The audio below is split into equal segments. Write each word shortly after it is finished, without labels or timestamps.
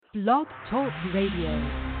Blog Talk Radio.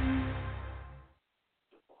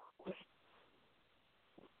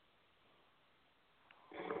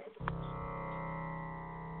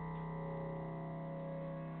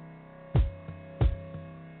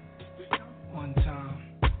 One time.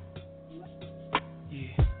 Yeah.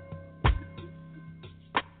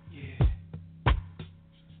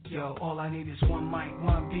 Yo, all I need is one mic,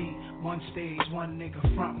 one beat, one stage, one nigga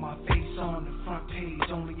front my face on the front page.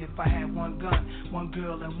 Only if I had one gun, one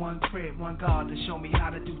girl and one crib, one God to show me how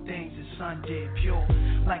to do things the sun did. Pure,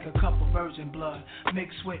 like a cup of virgin blood,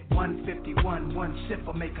 mixed with 151. One sip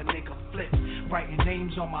will make a nigga flip. Writing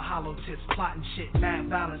names on my hollow tips, plotting shit, mad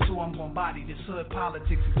violence. Who I'm gon' body, this hood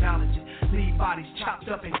politics, acknowledge it. Leave bodies chopped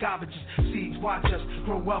up in garbages. Seeds watch us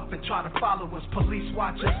grow up and try to follow us. Police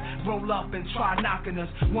watch us roll up and try knocking us.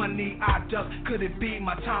 One knee I duck, could it be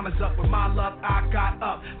my time is up? With my luck I got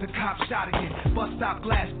up, the cop shot again. Bus stop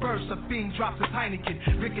glass burst, a fiend drops his Heineken.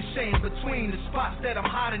 Ricocheting between the spots that I'm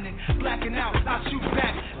hiding in. Blacking out, I shoot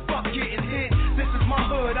back, fuck getting hit. This is my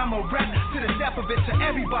hood, I'm a rap to the death of it. To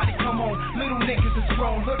everybody come on, little niggas is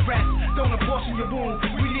grown. Hood rats, don't abortion your wound.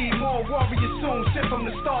 We need more warriors soon. Sent from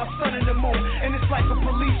the stars, sun and the moon. And it's like a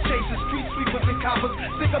police chase, the street sweepers and coppers.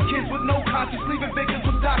 Stick up kids with no conscience, leaving victims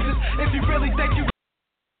with doctors. If you really think you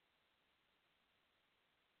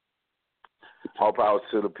all power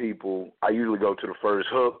to the people. I usually go to the first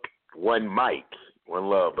hook, one mic, one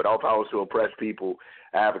love. But all power to oppressed people,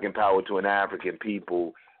 African power to an African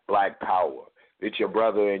people, black power. It's your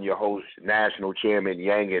brother and your host, National Chairman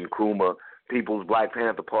Yang Nkrumah, People's Black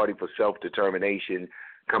Panther Party for Self-Determination,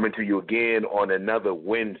 coming to you again on another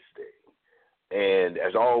Wednesday. And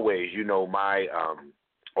as always, you know my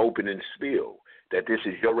opening spiel, that this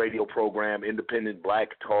is your radio program, independent black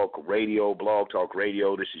talk radio, blog talk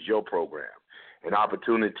radio. This is your program. An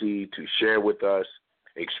opportunity to share with us,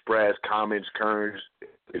 express comments,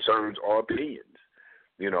 concerns, or opinions.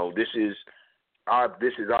 You know, this is our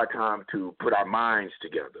time to put our minds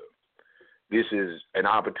together. This is an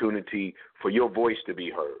opportunity for your voice to be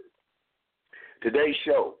heard. Today's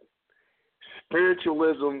show,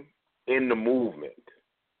 spiritualism in the movement.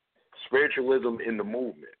 Spiritualism in the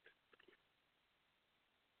movement.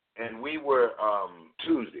 And we were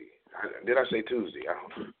Tuesday. Did I say Tuesday? I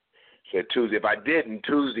don't know. Said Tuesday. If I didn't,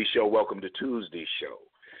 Tuesday show, welcome to Tuesday's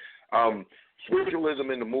show.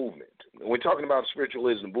 Spiritualism in the movement. We're talking about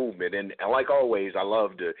spiritualism movement, and like always, I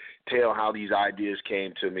love to tell how these ideas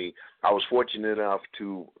came to me. I was fortunate enough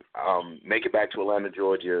to make it back to Atlanta,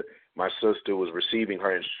 Georgia. My sister was receiving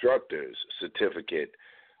her instructor's certificate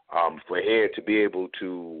for hair to be able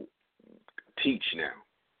to teach now.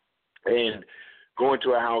 And going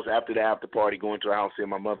to a house after the after party, going to a house in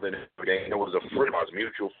my mother and there was a friend of ours,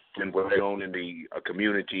 mutual friend, well known in the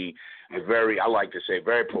community, a very, I like to say,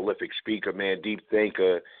 very prolific speaker, man, deep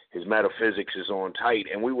thinker. His metaphysics is on tight,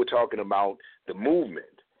 and we were talking about the movement.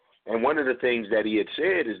 And one of the things that he had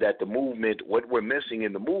said is that the movement, what we're missing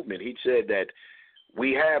in the movement, he said that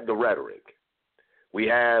we have the rhetoric, we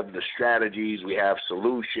have the strategies, we have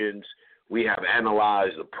solutions. We have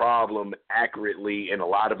analyzed the problem accurately in a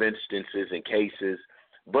lot of instances and cases,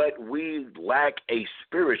 but we lack a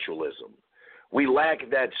spiritualism. We lack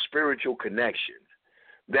that spiritual connection,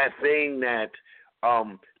 that thing that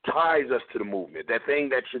ties us to the movement, that thing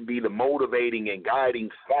that should be the motivating and guiding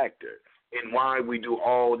factor in why we do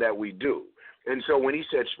all that we do. And so when he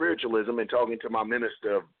said spiritualism, and talking to my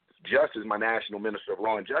Minister of Justice, my National Minister of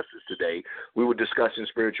Law and Justice today, we were discussing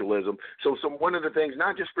spiritualism. So one of the things,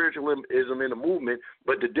 not just spiritualism in the movement,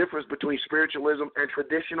 but the difference between spiritualism and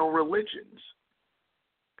traditional religions.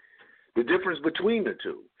 The difference between the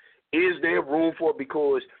two. Is there room for it?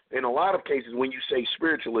 Because in a lot of cases, when you say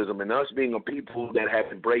spiritualism and us being a people that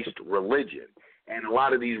have embraced religion, and a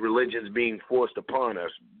lot of these religions being forced upon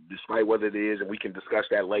us, despite what it is, and we can discuss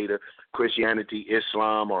that later, Christianity,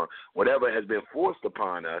 Islam, or whatever has been forced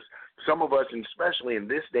upon us, some of us, and especially in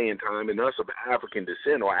this day and time, and us of African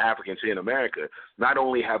descent or Africans here in America, not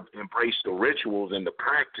only have embraced the rituals and the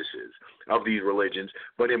practices of these religions,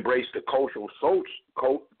 but embraced the cultural,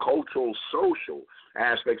 social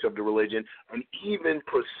aspects of the religion, and even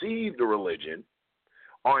perceive the religion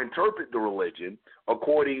or interpret the religion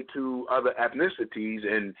according to other ethnicities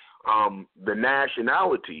and the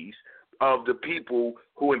nationalities of the people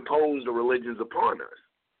who impose the religions upon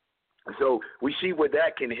us. So we see where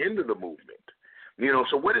that can hinder the movement. You know,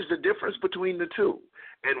 so what is the difference between the two?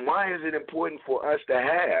 And why is it important for us to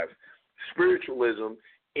have spiritualism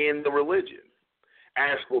in the religion?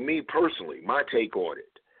 As for me personally, my take on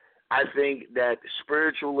it, I think that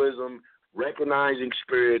spiritualism, recognizing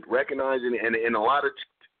spirit, recognizing, and in a lot of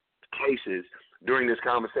cases, during this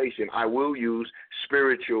conversation, I will use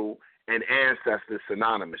spiritual and ancestors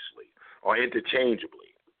synonymously or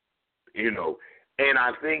interchangeably, And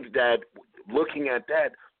I think that looking at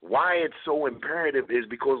that, why it's so imperative is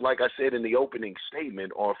because, like I said in the opening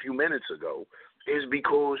statement or a few minutes ago, is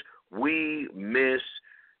because we miss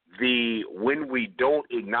when we don't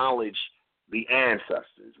acknowledge the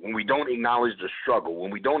ancestors, when we don't acknowledge the struggle,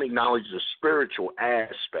 when we don't acknowledge the spiritual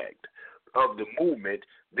aspect of the movement,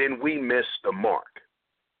 then we miss the mark.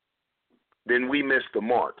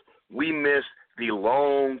 We miss the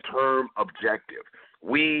long-term objective.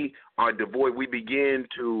 We are devoid. We begin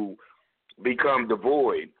to become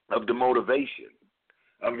devoid of the motivation,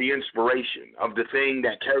 of the inspiration, of the thing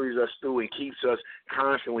that carries us through and keeps us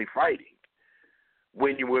constantly fighting.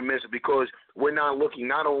 When you were missing, because we're not looking,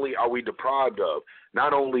 not only are we deprived of,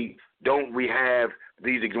 not only don't we have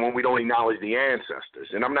these, when we don't acknowledge the ancestors,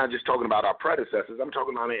 and I'm not just talking about our predecessors, I'm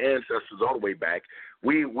talking about the ancestors all the way back,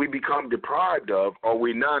 we become deprived of, or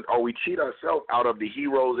we cheat ourselves out of the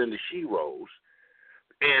heroes and the sheroes,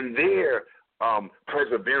 and their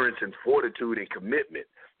perseverance and fortitude and commitment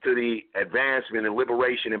to the advancement and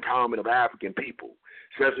liberation, empowerment of African people,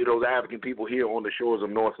 especially those African people here on the shores of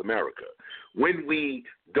North America. When we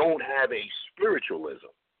don't have a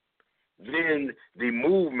spiritualism, then the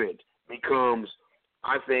movement becomes,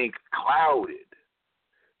 I think, clouded.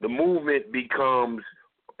 The movement becomes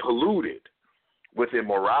polluted with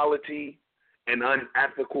immorality and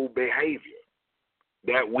unethical behavior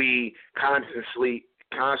that we constantly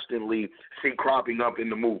see cropping up in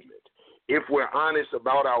the movement. If we're honest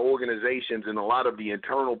about our organizations, and a lot of the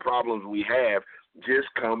internal problems we have just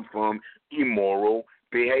come from immoral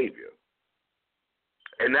behavior.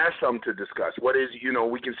 And that's something to discuss. What is,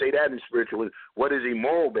 we can say that in spiritualism. What is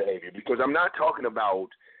immoral behavior? Because I'm not talking about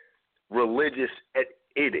religious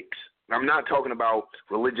edicts. I'm not talking about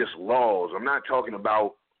religious laws. I'm not talking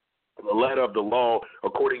about the letter of the law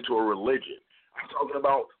according to a religion. I'm talking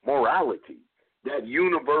about morality, that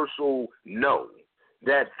universal no,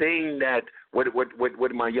 that thing that what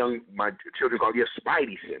my children call your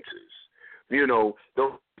spidey senses.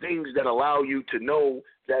 Those things that allow you to know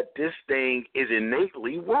that this thing is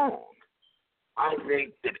innately wrong. I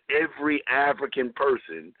think that every African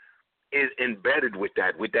person is embedded with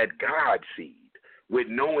that God seed, with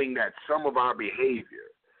knowing that some of our behavior,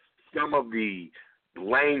 some of the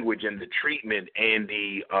language and the treatment and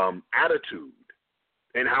the attitude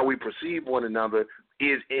and how we perceive one another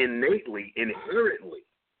is innately, inherently,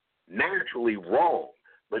 naturally wrong.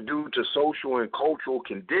 But due to social and cultural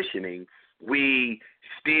conditioning, we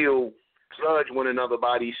still judge one another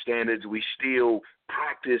by these standards. We still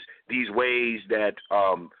practice these ways that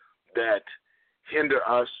hinder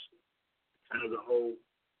us as a whole,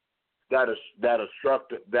 that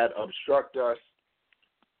obstruct us,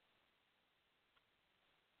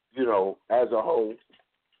 as a whole.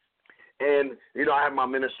 And I have my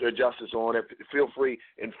Minister of Justice on. Feel free.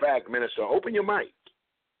 In fact, Minister, open your mic.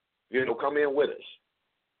 Come in with us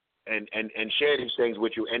and share these things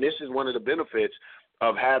with you. And this is one of the benefits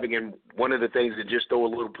of having, and one of the things to just throw a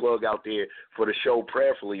little plug out there for the show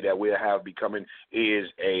prayerfully that we'll have becoming is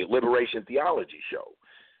a liberation theology show.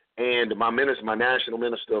 And my national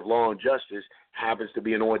minister of law and justice happens to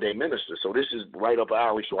be an ordained minister. So this is right up our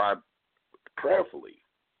alley. So I prayerfully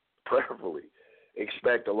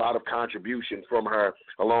expect a lot of contribution from her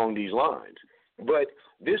along these lines. But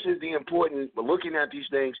this is the important, looking at these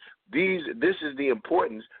things, this is the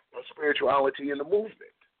importance of spirituality in the movement.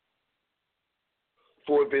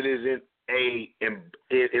 For if it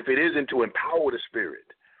isn't to empower the spirit,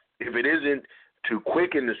 if it isn't to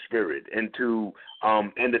quicken the spirit and to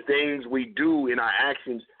and the things we do in our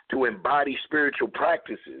actions to embody spiritual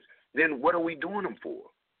practices, then what are we doing them for?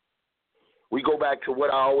 We go back to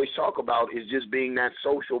what I always talk about is just being that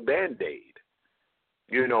social Band-Aid.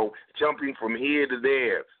 Jumping from here to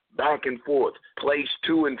there, back and forth, place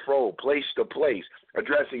to and fro, place to place,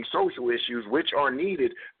 addressing social issues which are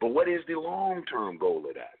needed, but what is the long-term goal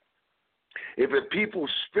of that? If a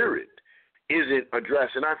people's spirit isn't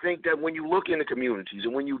addressed, and I think that when you look in the communities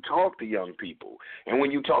and when you talk to young people, and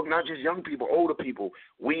when you talk not just young people, older people,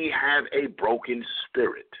 we have a broken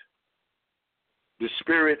spirit. The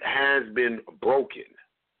spirit has been broken.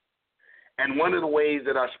 And one of the ways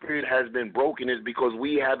that our spirit has been broken is because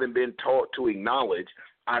we haven't been taught to acknowledge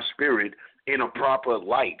our spirit in a proper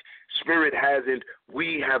light.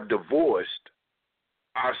 We have divorced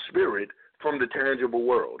our spirit from the tangible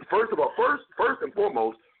world. First and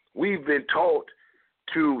foremost, we've been taught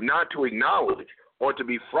not to acknowledge or to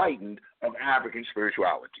be frightened of African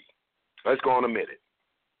spirituality. Let's go on a minute.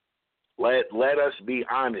 Let us be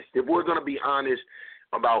honest. If we're going to be honest,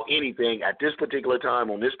 about anything at this particular time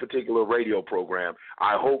on this particular radio program,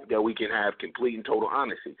 I hope that we can have complete and total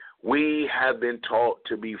honesty. We have been taught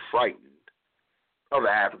to be frightened of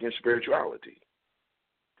African spirituality.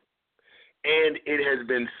 And it has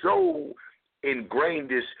been so ingrained,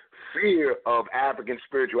 this fear of African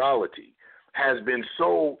spirituality has been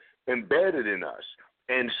so embedded in us,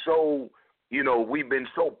 and so, we've been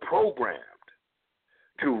so programmed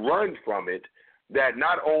to run from it that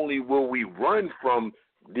not only will we run from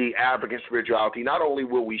the African spirituality, not only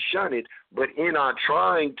will we shun it, but in our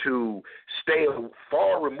trying to stay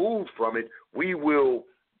far removed from it, we will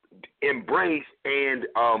embrace and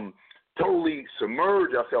totally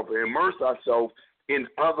submerge ourselves, immerse ourselves in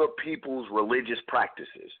other people's religious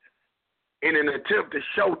practices in an attempt to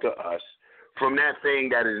shelter us from that thing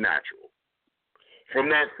that is natural, from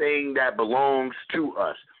that thing that belongs to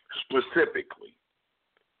us specifically.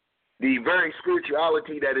 The very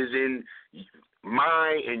spirituality that is in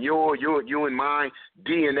my and you and my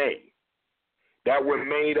DNA that we're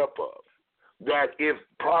made up of, that if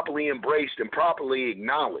properly embraced and properly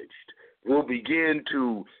acknowledged, will begin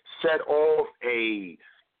to set off a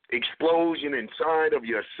explosion inside of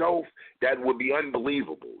yourself that would be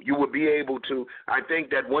unbelievable. You would be able to, I think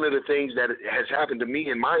that one of the things that has happened to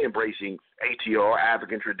me in my embracing ATR,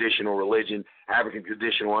 African traditional religion, African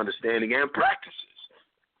traditional understanding and practices,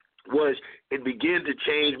 was it began to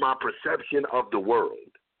change my perception of the world.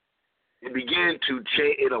 It began to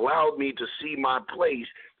change, it allowed me to see my place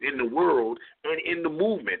in the world and in the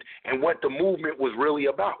movement and what the movement was really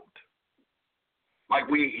about. Like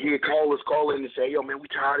we hear callers call in and say, yo, man, we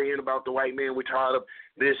tired of hearing about the white man. We're tired of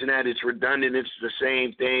this and that. It's redundant. It's the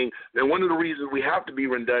same thing. And one of the reasons we have to be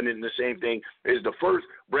redundant in the same thing is the first,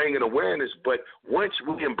 bringing awareness. But once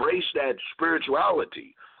we embrace that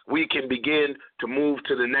spirituality, we can begin to move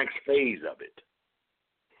to the next phase of it.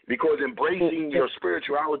 Because embracing your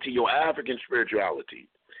spirituality, your African spirituality,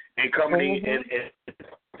 and coming in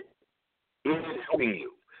and helping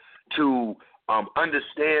you to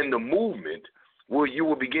understand the movement, where you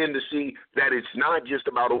will begin to see that it's not just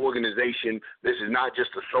about organization, this is not just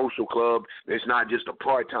a social club, it's not just a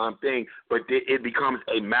part-time thing, but it becomes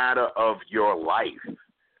a matter of your life.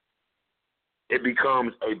 It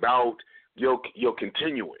becomes about your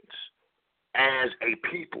continuance as a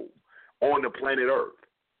people on the planet Earth.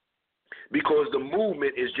 Because the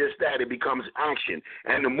movement is just that. It becomes action.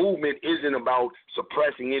 And the movement isn't about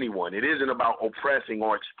suppressing anyone. It isn't about oppressing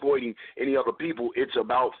or exploiting any other people. It's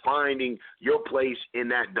about finding your place in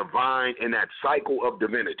that divine, in that cycle of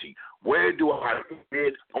divinity. Where do I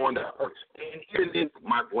fit on the earth? And even in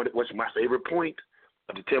what's my favorite point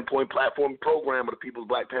of the 10-point platform program of the People's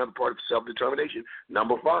Black Panther Party for Self-Determination,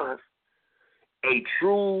 number 5, a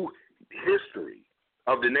true history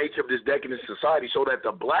of the nature of this decadent society so that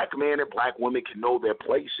the black man and black woman can know their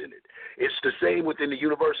place in it. It's the same within the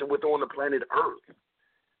universe and within on the planet Earth.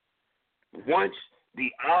 Once the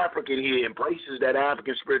African here embraces that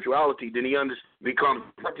African spirituality, then he becomes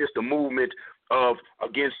not just a movement of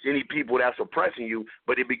against any people that's oppressing you,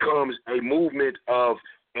 but it becomes a movement of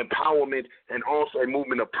empowerment and also a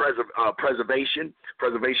movement of preservation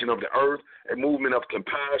of the earth, a movement of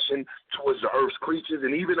compassion towards the earth's creatures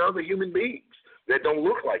and even other human beings that don't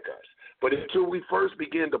look like us. But until we first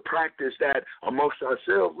begin to practice that amongst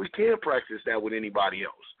ourselves, we can't practice that with anybody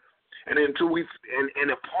else. And until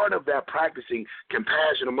and a part of that practicing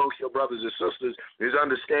compassion amongst your brothers and sisters is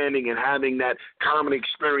understanding and having that common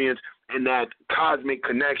experience and that cosmic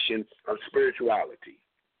connection of spirituality.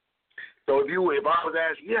 So if I was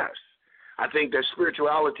asked, yes, I think that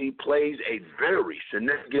spirituality plays a very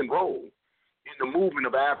significant role in the movement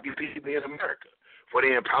of African people in America for the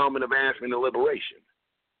empowerment, advancement, and liberation.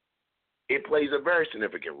 It plays a very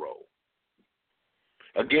significant role.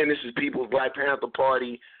 Again, this is People's Black Panther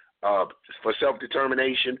Party for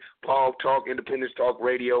Self-Determination, Blog Talk, Independence Talk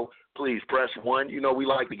Radio. Please press 1. You know we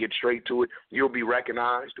like to get straight to it. You'll be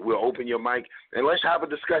recognized. We'll open your mic, and let's have a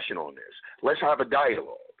discussion on this. Let's have a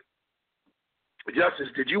dialogue. Justice,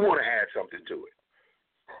 did you want to add something to it?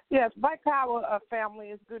 Yes, Black Power family,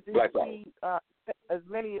 it's good to see as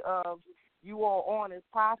many of you all on as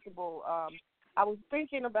possible. I was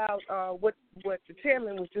thinking about what the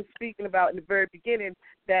chairman was just speaking about in the very beginning,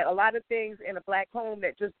 that a lot of things in a black home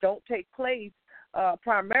that just don't take place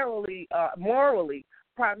primarily morally,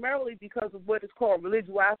 primarily because of what is called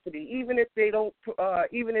religiosity. Even if they don't,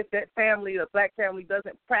 even if that family, the black family,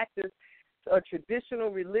 doesn't practice a traditional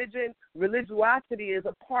religion, religiosity is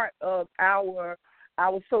a part of our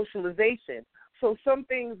socialization. So some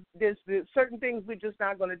things, there's certain things we're just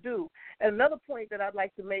not going to do. And another point that I'd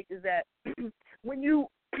like to make is that when you,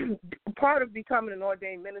 part of becoming an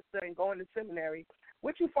ordained minister and going to seminary,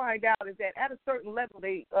 what you find out is that at a certain level,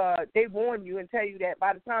 they warn you and tell you that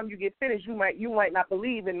by the time you get finished, you might not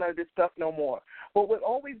believe in none of this stuff no more. But what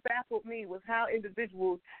always baffled me was how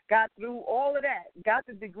individuals got through all of that, got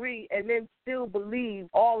the degree, and then still believe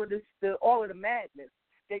all of the madness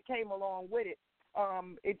that came along with it.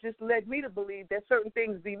 It just led me to believe that certain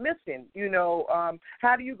things be missing.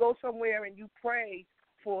 How do you go somewhere and you pray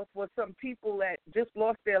for some people that just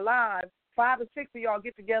lost their lives? 5 or 6 of y'all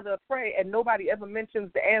get together and pray, and nobody ever mentions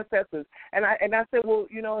the ancestors. And I said, well,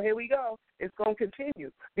 here we go. It's going to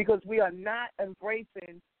continue because we are not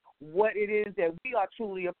embracing what it is that we are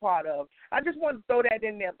truly a part of. I just want to throw that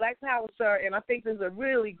in there. Black Power, sir, and I think this is a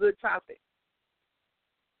really good topic.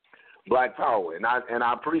 Black Power, and I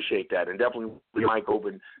appreciate that, and definitely we might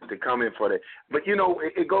open to come in for that. But,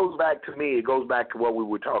 it goes back to me. It goes back to what we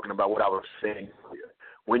were talking about, what I was saying earlier.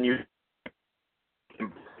 When you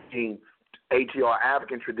ATR,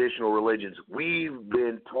 African traditional religions, we've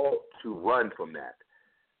been taught to run from that.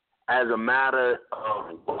 As a matter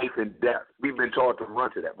of life and death, we've been taught to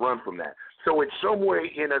run from that. So it's somewhere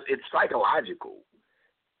in us, it's psychological.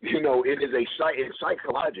 It's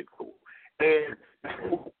psychological. And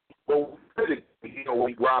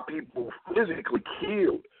physically, while people physically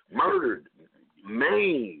killed, murdered,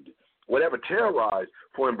 maimed, whatever, terrorized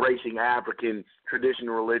for embracing African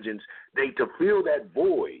traditional religions, to fill that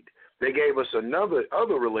void, they gave us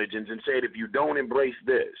other religions and said, if you don't embrace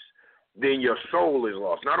this, then your soul is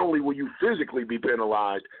lost. Not only will you physically be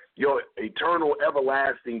penalized, your eternal,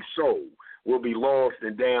 everlasting soul will be lost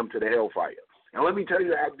and damned to the hellfire. And let me tell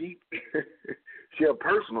you how deep, share a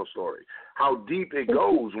personal story, how deep it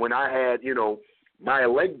goes when I had, my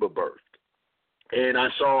Elegba birthed, and I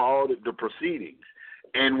saw all the proceedings.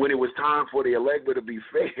 And when it was time for the Elegba to be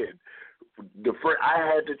fed, I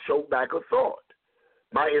had to choke back a thought.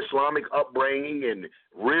 My Islamic upbringing and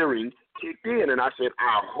rearing kicked in, and I said,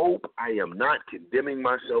 I hope I am not condemning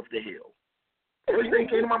myself to hell. Everything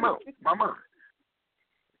came to my mind.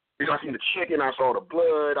 I seen the chicken, I saw the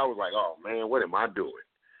blood, I was like, oh, man, what am I doing?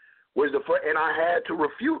 And I had to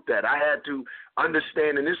refute that. I had to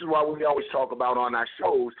understand, and this is why we always talk about on our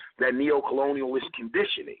shows, that neo-colonialist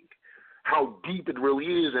conditioning, how deep it really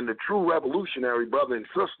is, and the true revolutionary brother and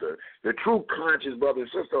sister, the true conscious brother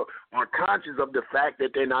and sister are conscious of the fact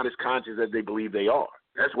that they're not as conscious as they believe they are.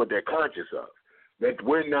 That's what they're conscious of. That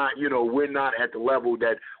we're not at the level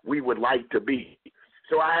that we would like to be.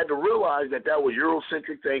 So I had to realize that was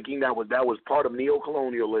Eurocentric thinking, that was part of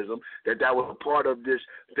neo-colonialism, that was a part of this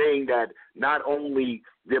thing that not only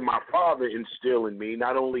did my father instill in me,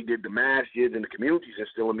 not only did the masjids and the communities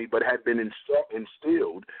instill in me, but had been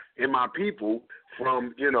instilled in my people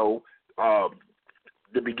from, the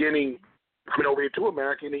beginning coming over here to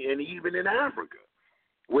America and even in Africa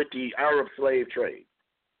with the Arab slave trade.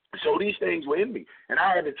 So these things were in me, and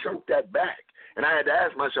I had to choke that back. And I had to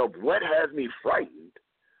ask myself, what has me frightened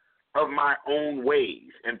of my own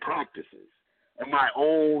ways and practices, and my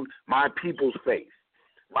people's faith,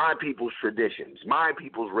 my people's traditions, my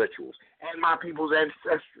people's rituals, and my people's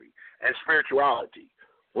ancestry and spirituality?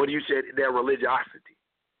 What you said, their religiosity.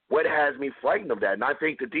 What has me frightened of that? And I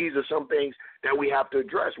think that these are some things that we have to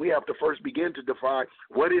address. We have to first begin to define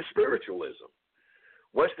what is spiritualism.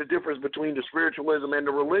 What's the difference between the spiritualism and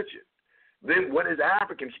the religion? Then what is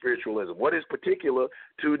African spiritualism? What is particular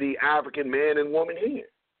to the African man and woman here?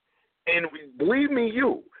 And believe me,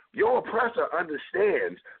 your oppressor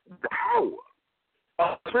understands the power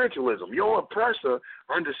of spiritualism. Your oppressor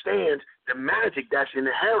understands the magic that's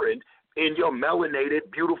inherent in your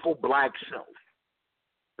melanated, beautiful black self.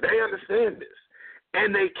 They understand this.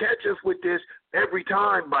 And they catch us with this every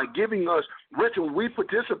time by giving us rituals. We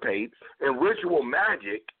participate in ritual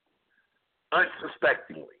magic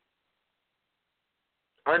unsuspectingly.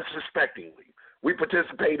 We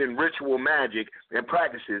participate in ritual magic and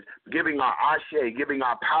practices, giving our ashe, giving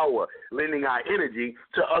our power, lending our energy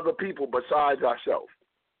to other people besides ourselves.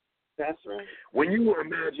 That's right. When you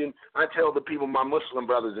imagine, I tell the people, my Muslim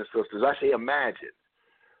brothers and sisters, I say imagine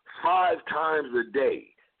 5 times a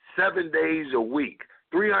day, 7 days a week,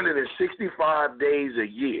 365 days a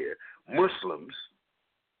year, Muslims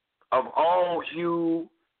of all hue,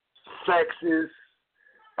 sexes,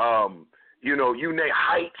 you name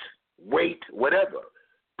height, weight, whatever,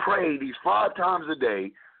 pray these 5 times a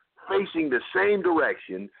day, facing the same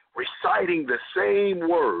direction, reciting the same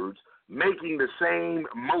words, making the same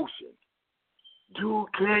motion.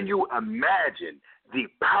 Can you imagine the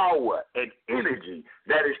power and energy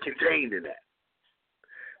that is contained in that?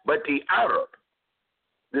 But the Arab,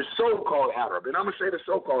 the so-called Arab, and I'm going to say the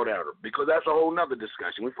so-called Arab because that's a whole nother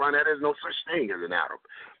discussion. We find that there's no such thing as an Arab.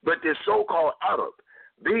 But this so-called Arab,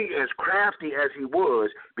 being as crafty as he was,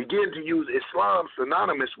 began to use Islam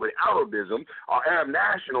synonymous with Arabism or Arab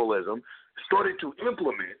nationalism, started to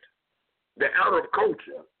implement the Arab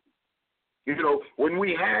culture. You know, when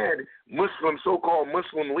we had Muslim, so-called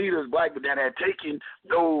Muslim leaders, black, that had taken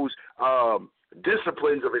those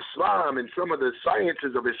disciplines of Islam and some of the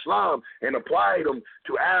sciences of Islam and applied them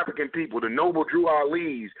to African people, the noble Drew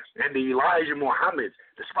Ali's and the Elijah Muhammad's,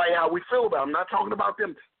 despite how we feel about them. I'm not talking about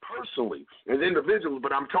them personally as individuals,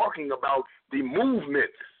 but I'm talking about the movement.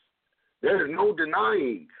 There is no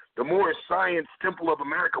denying the Moorish Science Temple of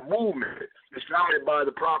America movement is founded by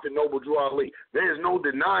the Prophet Noble Drew Ali. There is no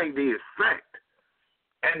denying the effect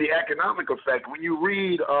and the economic effect. When you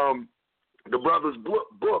read the brother's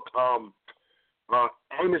book,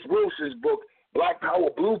 Amos Wilson's book, Black Power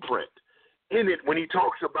Blueprint, in it, when he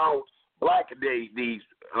talks about the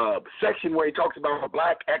section where he talks about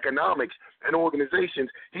black economics and organizations,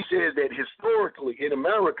 he says that historically in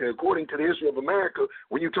America, according to the history of America,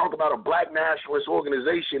 when you talk about a black nationalist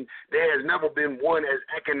organization, there has never been one as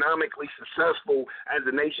economically successful as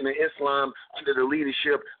the Nation of Islam under the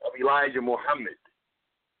leadership of Elijah Muhammad.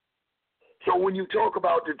 So when you talk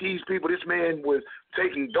about that these people, this man was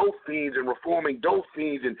taking dope fiends and reforming dope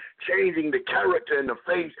fiends and changing the character and the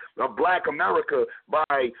face of black America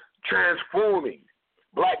by transforming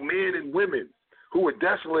black men and women who were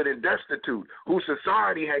desolate and destitute, whose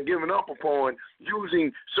society had given up upon,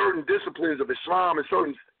 using certain disciplines of Islam and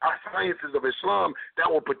certain sciences of Islam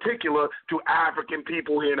that were particular to African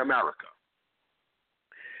people here in America.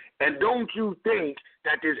 And don't you think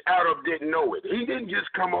that this Arab didn't know it? He didn't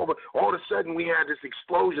just come over. All of a sudden we had this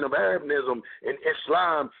explosion of Arabism in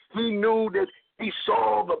Islam. He knew that he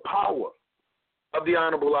saw the power of the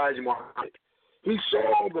Honorable Elijah Muhammad. He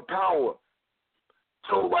saw the power.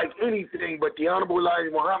 So like anything, but the Honorable Elijah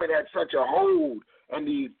Muhammad had such a hold, and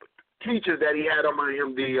the teachers that he had under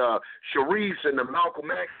him, the Sharifs and the Malcolm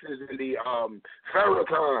X's and the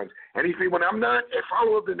Farrakhan's. And he said, when I'm not a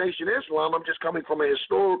follower of the Nation of Islam, I'm just coming from a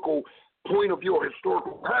historical point of view or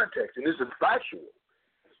historical context, and this is factual.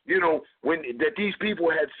 You know, that these people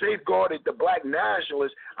had safeguarded the black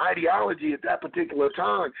nationalist ideology at that particular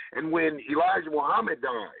time, and when Elijah Muhammad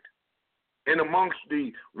died, and amongst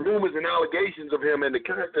the rumors and allegations of him and the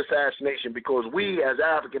character assassination, because we as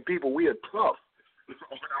African people, we are tough on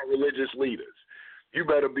our religious leaders. You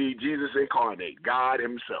better be Jesus incarnate, God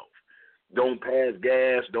himself. Don't pass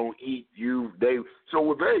gas, don't eat you. So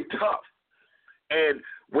we're very tough. And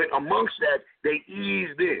when amongst that, they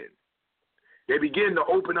eased in. They begin to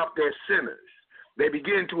open up their centers. They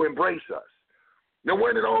begin to embrace us. Now,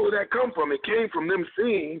 where did all of that come from? It came from them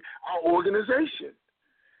seeing our organization.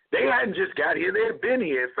 They hadn't just got here. They had been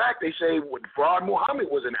here. In fact, they say Fard Muhammad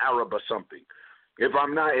was an Arab or something. If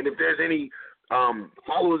I'm not, and if there's any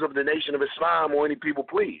followers of the Nation of Islam or any people,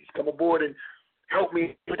 please come aboard and help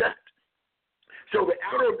me with that. So the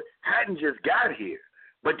Arab hadn't just got here,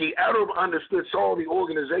 but the Arab understood, saw the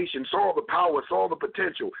organization, saw the power, saw the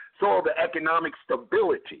potential, saw the economic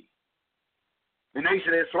stability. The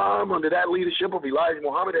Nation of Islam, under that leadership of Elijah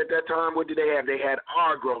Muhammad at that time, what did they have? They had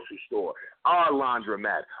our grocery store, our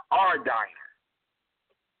laundromat, our diner.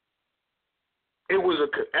 It was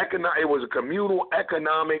a communal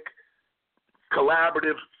economic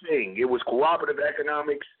collaborative thing. It was cooperative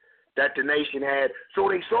economics that the nation had. So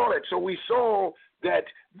they saw that. So we saw that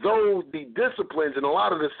though the disciplines and a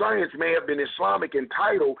lot of the science may have been Islamic in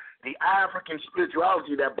title, the African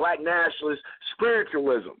spirituality, that black nationalist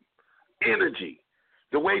spiritualism, energy,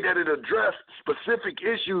 the way that it addressed specific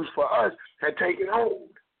issues for us had taken hold.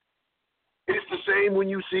 It's the same when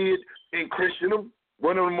you see it in Christendom.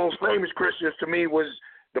 One of the most famous Christians to me was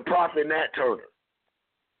the prophet Nat Turner,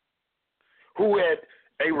 who had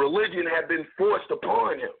a religion had been forced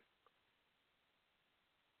upon him.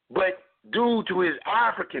 But due to his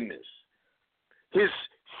Africanness, his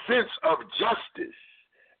sense of justice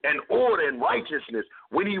and order and righteousness,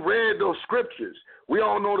 when he read those scriptures, we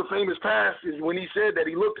all know the famous passage when he said that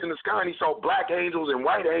he looked in the sky and he saw black angels and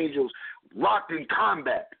white angels locked in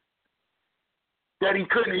combat. That he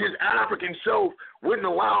couldn't, his African self wouldn't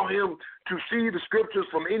allow him to see the scriptures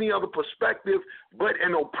from any other perspective but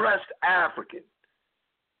an oppressed African.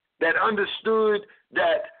 That understood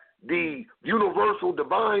that the universal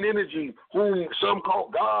divine energy, whom some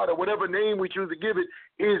call God or whatever name we choose to give it,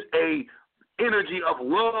 is a energy of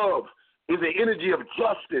love, is an energy of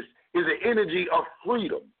justice, is an energy of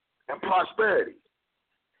freedom and prosperity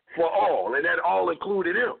for all, and that all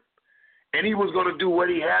included him. And he was going to do what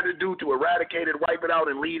he had to do to eradicate it, wipe it out,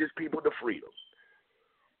 and lead his people to freedom.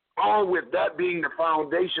 All with that being the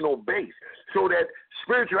foundational base. So that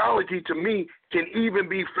spirituality, to me, can even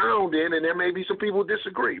be found in, and there may be some people who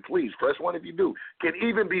disagree, please, press 1 if you do, can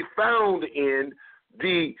even be found in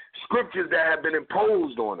the scriptures that have been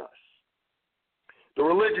imposed on us, the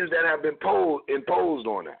religions that have been imposed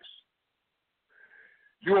on us.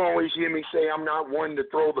 You always hear me say I'm not one to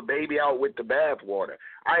throw the baby out with the bathwater.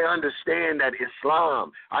 I understand that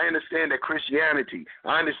Islam, I understand that Christianity,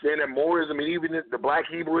 I understand that Morism, and even the Black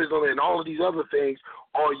Hebrewism and all of these other things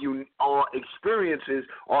are experiences,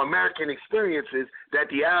 or American experiences that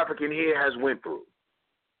the African here has went through.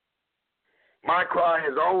 My cry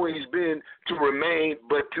has always been to remain,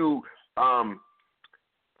 but to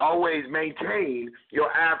always maintain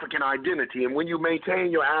your African identity. And when you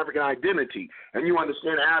maintain your African identity and you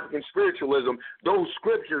understand African spiritualism, those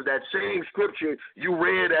scriptures, that same scripture you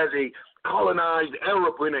read as a colonized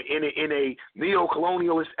Arab in a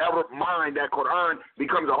neo-colonialist Arab mind, that Quran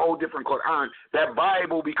becomes a whole different Quran. That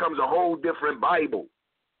Bible becomes a whole different Bible.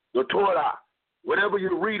 The Torah, whatever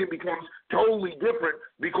you read, it becomes totally different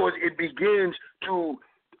because it begins to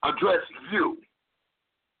address you.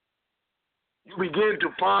 You begin to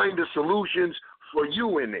find the solutions for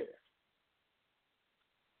you in there.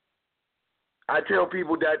 I tell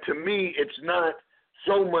people that, to me, it's not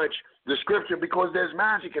so much the scripture, because there's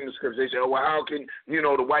magic in the scripture. They say, oh, well, how can,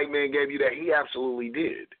 the white man gave you that? He absolutely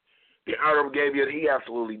did. The Arab gave you that? He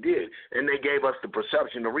absolutely did. And they gave us the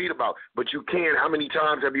perception to read about. But you can't, how many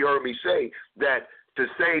times have you heard me say that, to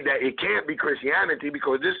say that it can't be Christianity,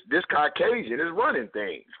 because this Caucasian is running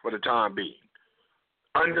things for the time being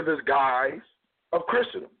under this guise of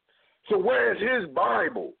Christendom. So where is his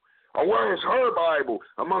Bible, or where is her Bible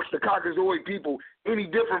amongst the Caucasoid people any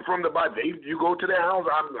different from the Bible? You go to their house,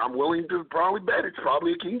 I'm willing to probably bet it's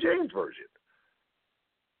probably a King James Version.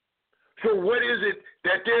 So what is it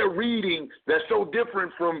that they're reading that's so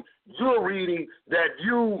different from your reading, that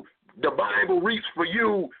the Bible reads for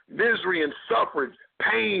you misery and suffrage,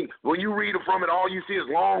 pain? When you read from it, all you see is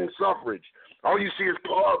long suffrage. All you see is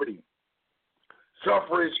poverty.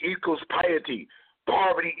 Suffrage equals piety.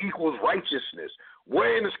 Poverty equals righteousness.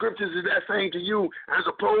 Where in the scriptures is that saying to you, as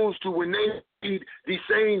opposed to when they read these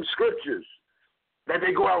same scriptures, that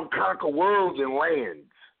they go out and conquer worlds and lands?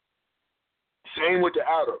 Same with the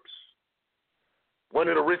Arabs, one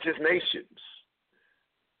of the richest nations.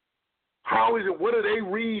 How is it, what are they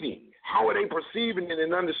reading? How are they perceiving it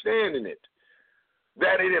and understanding it?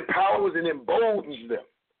 That it empowers and emboldens them.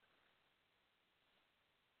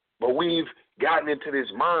 But we've gotten into this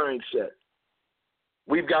mindset.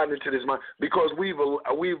 We've gotten into this mind because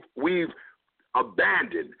we've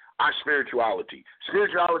abandoned our spirituality.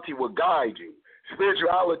 Spirituality will guide you.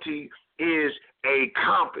 Spirituality is a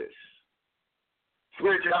compass.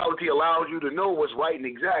 Spirituality allows you to know what's right and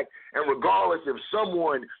exact, and regardless if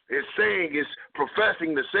someone is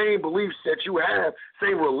professing the same beliefs that you have,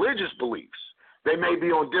 same religious beliefs, they may be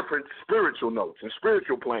on different spiritual notes and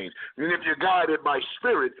spiritual planes. And if you're guided by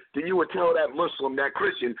spirit, then you would tell that Muslim, that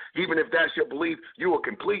Christian, even if that's your belief, you are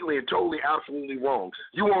completely and totally, absolutely wrong.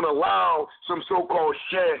 You won't allow some so-called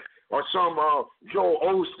sheikh or some Joel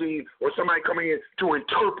Osteen or somebody coming in to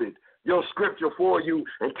interpret your scripture for you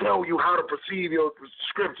and tell you how to perceive your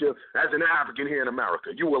scripture as an African here in America.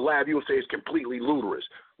 You will laugh. You will say it's completely ludicrous,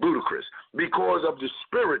 because of the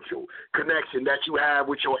spiritual connection that you have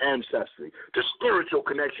with your ancestry, the spiritual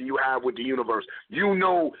connection you have with the universe. You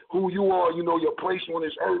know who you are. You know your place on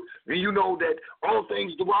this earth, and you know that all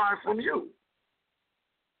things derive from you.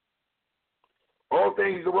 All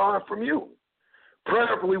things derive from you.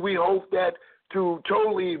 Prayerfully, we hope that to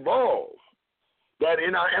totally evolve, that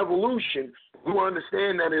in our evolution, we will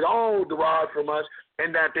understand that it all derived from us,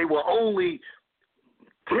 and that they were only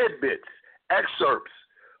tidbits, excerpts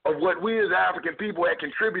of what we as African people had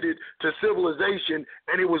contributed to civilization,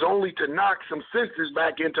 and it was only to knock some senses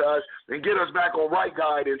back into us and get us back on right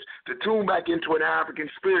guidance, to tune back into an African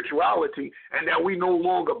spirituality, and that we no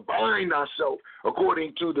longer bind ourselves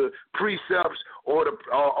according to the precepts or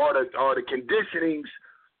the conditionings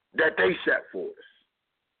that they set for us.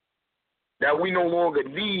 That we no longer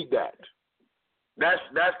need that. That's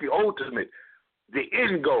the ultimate, the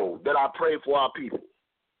end goal that I pray for our people.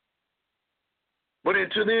 But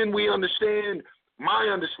until then, we understand, my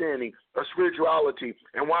understanding of spirituality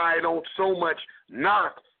and why I don't so much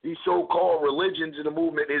knock these so-called religions in the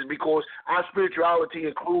movement is because our spirituality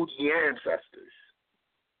includes the ancestors.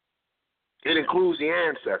 It includes the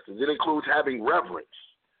ancestors. It includes having reverence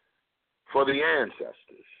for the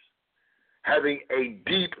ancestors, having a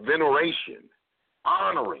deep veneration,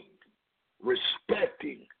 honoring,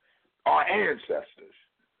 respecting our ancestors,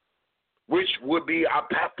 which would be our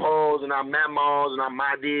papas and our mamas and our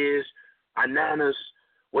madis, our nanas,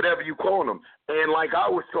 whatever you call them. And like I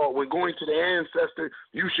was taught, when going to the ancestor,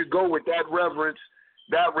 you should go with that reverence,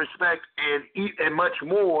 that respect, and much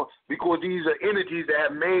more, because these are energies that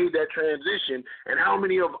have made that transition. And how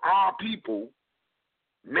many of our people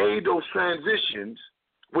made those transitions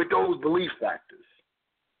with those belief factors?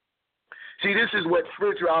 See, this is what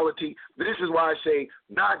spirituality, this is why I say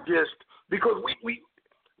not just, because we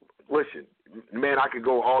listen, man, I could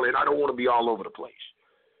go all in. I don't want to be all over the place.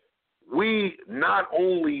 We not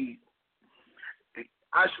only,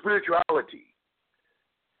 our spirituality,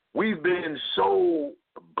 we've been so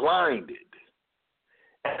blinded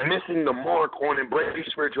and missing the mark on embracing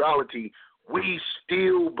spirituality, we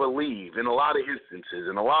still believe, in a lot of instances,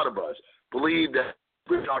 and a lot of us believe that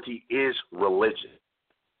spirituality is religion.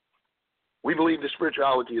 We believe that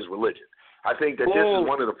spirituality is religion. I think that this is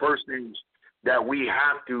one of the first things that we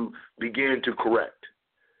have to begin to correct,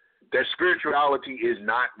 that spirituality is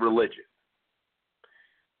not religion.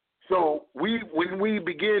 So when we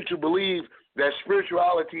begin to believe that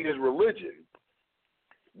spirituality is religion,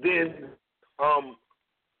 then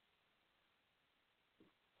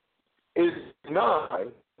is not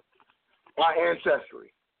our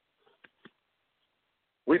ancestry.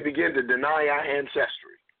 We begin to deny our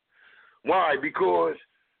ancestry. Why? Because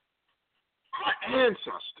our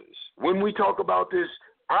ancestors, when we talk about this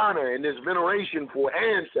honor and this veneration for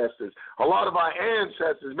ancestors, a lot of our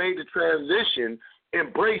ancestors made the transition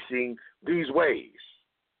embracing these ways.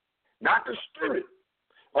 Not the spirit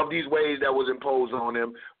of these ways that was imposed on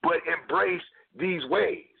them, but embrace these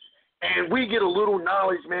ways. And we get a little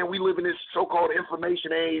knowledge, man. We live in this so-called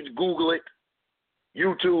information age. Google it,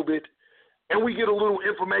 YouTube it, and we get a little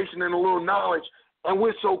information and a little knowledge, and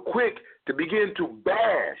we're so quick to begin to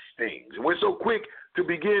bash things. And we're so quick to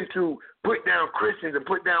begin to put down Christians and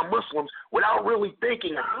put down Muslims without really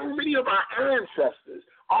thinking how many of our ancestors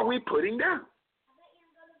are we putting down?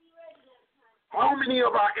 How many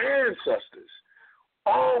of our ancestors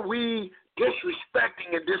are we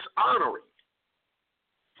disrespecting and dishonoring?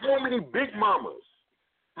 How many big mamas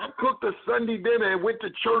have cooked a Sunday dinner and went to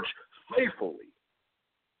church faithfully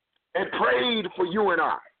and prayed for you and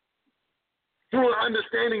I? Through an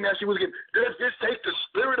understanding that she was getting, does this take the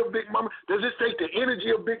spirit of Big Mama? Does this take the energy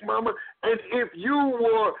of Big Mama? And if you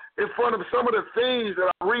were in front of some of the things that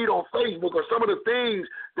I read on Facebook or some of the things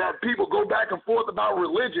that people go back and forth about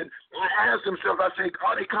religion, I ask themselves, I say,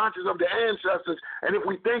 are they conscious of the ancestors? And if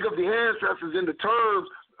we think of the ancestors in the terms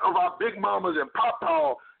of our Big Mamas and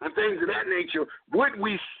Papa and things of that nature, would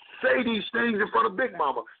we say these things in front of Big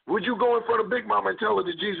Mama? Would you go in front of Big Mama and tell her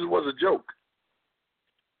that Jesus was a joke?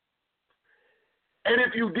 And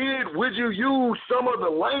if you did, would you use some of the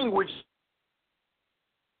language?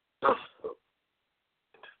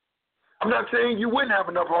 I'm not saying you wouldn't have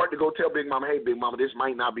enough heart to go tell Big Mama, hey, Big Mama, this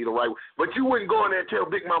might not be the right way. But you wouldn't go in there and tell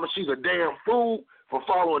Big Mama she's a damn fool for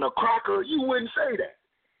following a cracker. You wouldn't say that.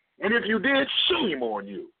 And if you did, shame on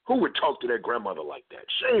you. Who would talk to their grandmother like that?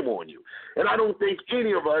 Shame on you. And I don't think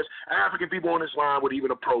any of us, African people on this line, would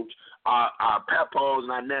even approach our papas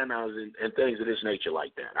and our nanas and things of this nature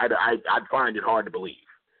like that. I'd find it hard to believe.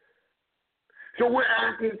 So we're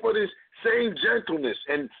asking for this same gentleness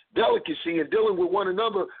and delicacy in dealing with one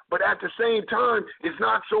another, but at the same time, it's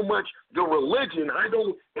not so much the religion. I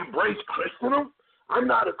don't embrace Christendom. I'm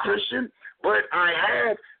not a Christian, but I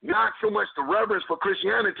have not so much the reverence for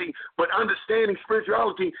Christianity, but understanding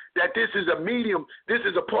spirituality, that this is a medium, this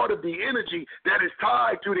is a part of the energy that is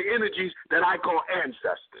tied to the energies that I call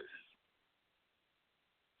ancestors.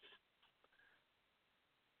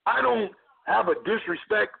 I don't have a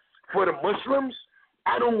disrespect for the Muslims.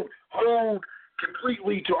 I don't hold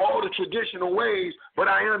completely to all the traditional ways, but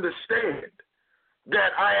I understand that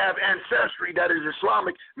I have ancestry that is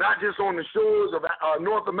Islamic, not just on the shores of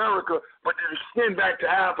North America, but that extend back to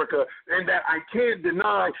Africa, and that I can't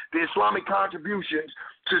deny the Islamic contributions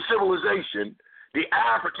to civilization, the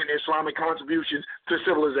African Islamic contributions to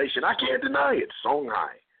civilization. I can't deny it.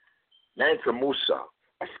 Songhai, Mansa Musa,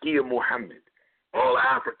 Askia Muhammad, all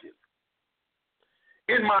African.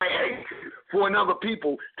 In my hatred for another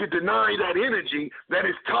people to deny that energy that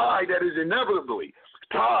is tied, that is inevitably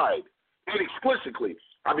tied, inexplicably,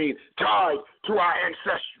 tied to our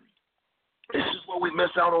ancestry. This is what we miss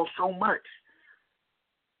out on so much.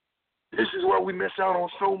 This is what we miss out on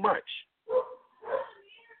so much.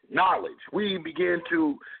 Knowledge. We begin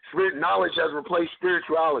to, knowledge has replaced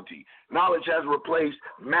spirituality. Knowledge has replaced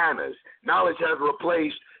manners. Knowledge has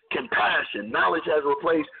replaced compassion. Knowledge has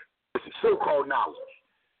replaced so-called knowledge.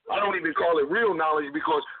 I don't even call it real knowledge,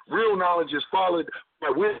 because real knowledge is followed by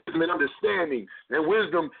wisdom and understanding. And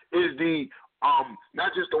wisdom is the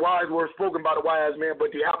not just the wise words spoken by the wise man,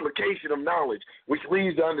 but the application of knowledge, which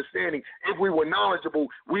leads to understanding. If we were knowledgeable,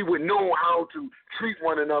 we would know how to treat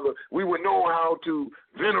one another. We would know how to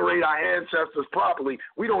venerate our ancestors properly.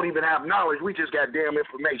 We don't even have knowledge. We just got damn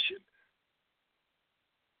information.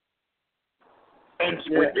 And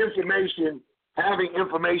with information, having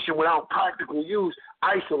information without practical use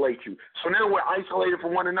isolates you. So now we're isolated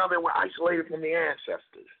from one another, and we're isolated from the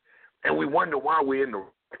ancestors. And we wonder why we're in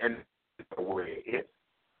the way.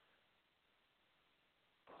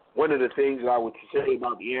 One of the things that I would say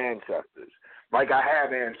about the ancestors, like I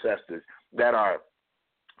have ancestors that are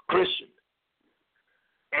Christian,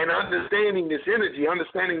 and understanding this energy,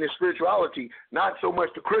 understanding this spirituality, not so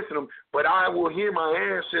much to Christendom, but I will hear my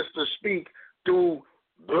ancestors speak through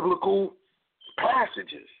biblical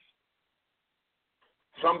passages,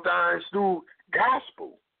 sometimes through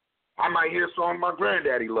gospel. I might hear a song my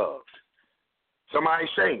granddaddy loved, somebody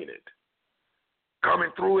singing it,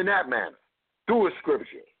 coming through in that manner, through a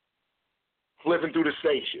scripture, flipping through the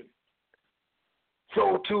station.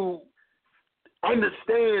 So to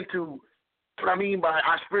understand, what I mean by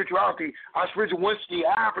our spirituality, once the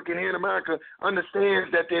African here in America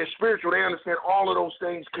understands that they're spiritual, they understand all of those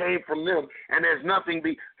things came from them, and there's nothing,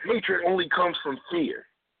 hatred only comes from fear.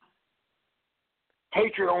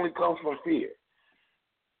 Hatred only comes from fear.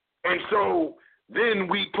 And so then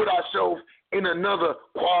we put ourselves in another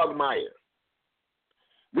quagmire.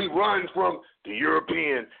 We run from the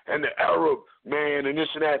European and the Arab man and this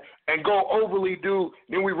and that and go overly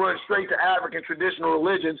then we run straight to African traditional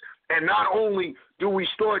religions. And not only do we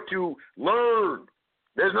start to learn,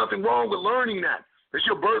 there's nothing wrong with learning that. It's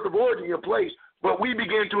your birth of origin, your place. But we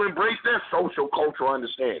begin to embrace that social cultural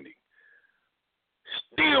understanding.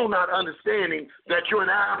 Still not understanding that you're an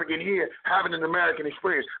African here having an American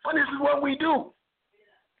experience. But this is what we do.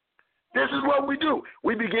 This is what we do.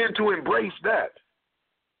 We begin to embrace that.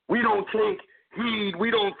 We don't take heed.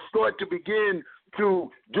 We don't start to begin to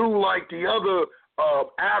do like the other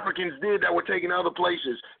Africans did that were taken other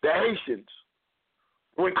places, the Haitians.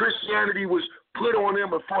 When Christianity was put on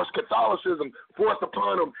them and forced Catholicism, forced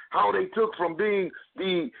upon them, how they took from being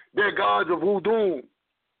their gods of voodoo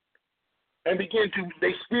and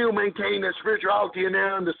they still maintain their spirituality and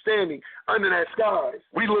their understanding under that sky.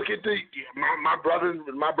 We look at my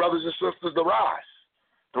brothers and sisters, the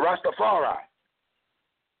Rastafari,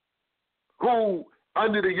 who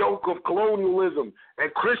under the yoke of colonialism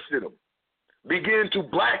and Christendom began to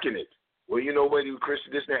blacken it. Well, you know what,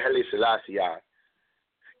 this Haile Selassie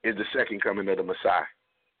is the second coming of the Messiah.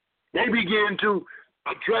 They began to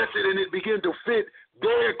address it, and it began to fit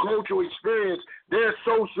their cultural experience, their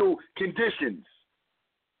social conditions.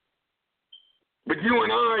 But you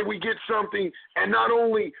and I, we get something, and not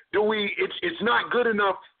only do it's not good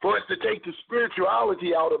enough for us to take the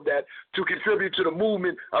spirituality out of that to contribute to the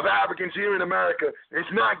movement of Africans here in America.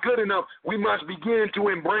 It's not good enough. We must begin to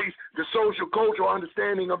embrace the social, cultural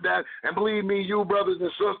understanding of that. And believe me, you brothers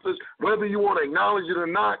and sisters, whether you want to acknowledge it or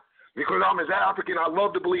not, because I'm as African, I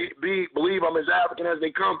love to believe I'm as African as they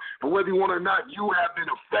come, but whether you want it or not, you have been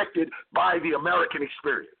affected by the American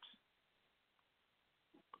experience.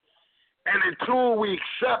 And until we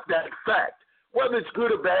accept that fact, whether it's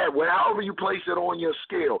good or bad, however you place it on your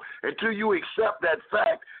scale, until you accept that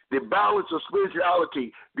fact, the balance of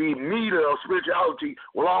spirituality, the meter of spirituality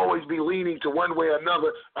will always be leaning to one way or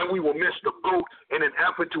another, and we will miss the boat in an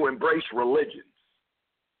effort to embrace religion.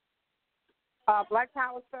 Black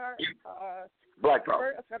Power, sir. Black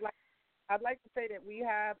Power. First, I'd like to say that we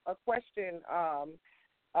have a question,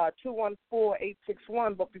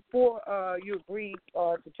 214-861. But before you agree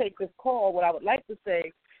to take this call, what I would like to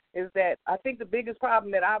say is that I think the biggest problem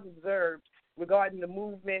that I've observed regarding the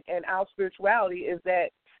movement and our spirituality is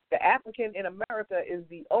that the African in America is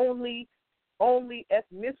the only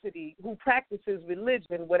ethnicity who practices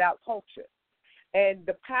religion without culture. And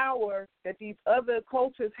the power that these other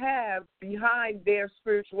cultures have behind their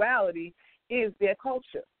spirituality is their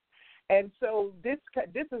culture. And so this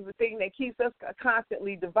is the thing that keeps us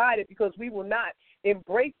constantly divided, because we will not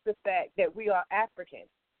embrace the fact that we are African.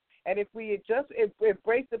 And if we just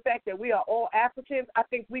embrace the fact that we are all Africans, I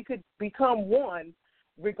think we could become one,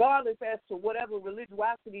 regardless as to whatever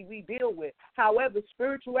religiosity we deal with. However,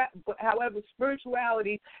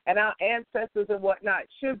 spirituality and our ancestors and whatnot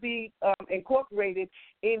should be incorporated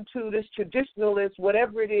into this traditionalist,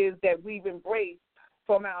 whatever it is that we've embraced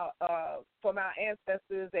from our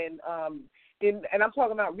ancestors, and I'm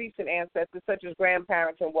talking about recent ancestors such as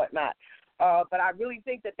grandparents and whatnot. But I really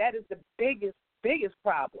think that is the biggest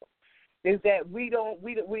problem, is that we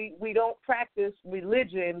don't practice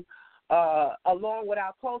religion along with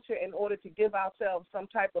our culture in order to give ourselves some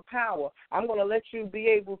type of power. I'm going to let you be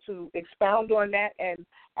able to expound on that, and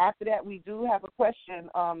after that we do have a question,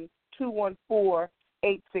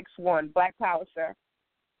 214-861. Black Power, sir.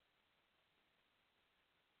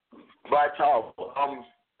 Black Power.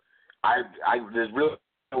 There's really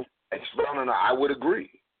no expounding. I would agree.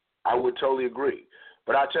 I would totally agree.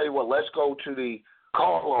 But I'll tell you what, let's go to the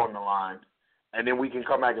call on the line, and then we can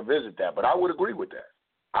come back and visit that. But I would agree with that.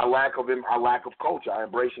 Our lack of culture, our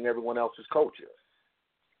embracing everyone else's culture.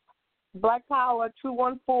 Black Power,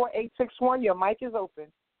 214-861. Your mic is open.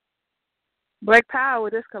 Black Power,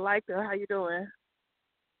 this Collector. How you doing?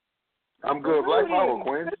 I'm good. Black Power,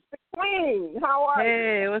 Queen. Queen, how are you?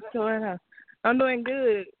 Hey, what's going on? I'm doing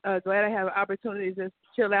good. Glad I have an opportunity to just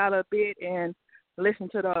chill out a bit and listen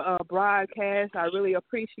to the broadcast. I really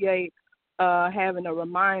appreciate having a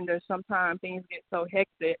reminder. Sometimes things get so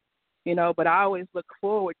hectic, but I always look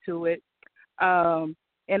forward to it.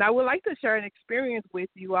 And I would like to share an experience with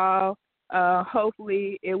you all.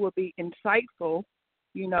 Hopefully it will be insightful,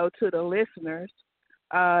 to the listeners.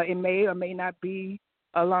 It may or may not be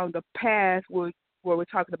along the path where we're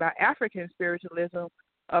talking about African spiritualism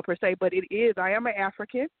per se, but I am an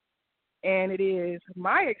African, and it is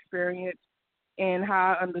my experience and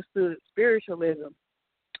how I understood spiritualism.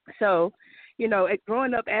 So,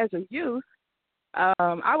 growing up as a youth,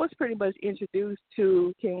 I was pretty much introduced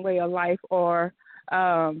to King Way of Life, or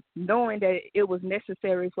knowing that it was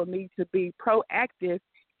necessary for me to be proactive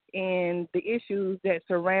in the issues that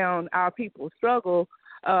surround our people's struggle,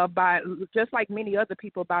 by just like many other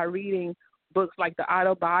people, by reading books like the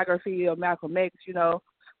autobiography of Malcolm X.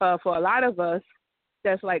 For a lot of us,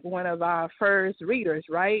 that's like one of our first readers,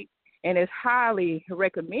 right? And it's highly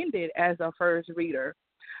recommended as a first reader.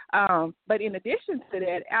 But in addition to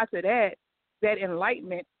that, after that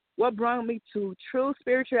enlightenment, what brought me to true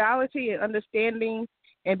spirituality and understanding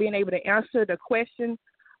and being able to answer the question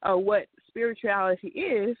of what spirituality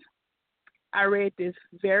is, I read this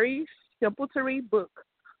very simple to read book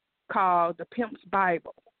called The Pimp's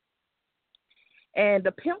Bible. And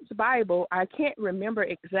The Pimp's Bible, I can't remember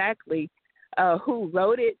exactly who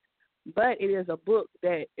wrote it, but it is a book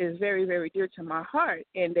that is very, very dear to my heart,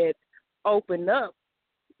 and that opened up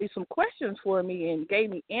some questions for me and gave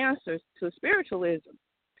me answers to spiritualism.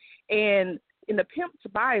 And in The Pimp's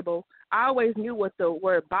Bible, I always knew what the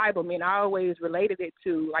word Bible meant. I always related it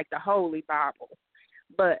to like the Holy Bible.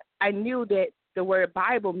 But I knew that the word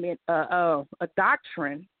Bible meant a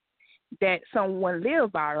doctrine that someone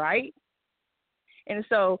lived by, right? And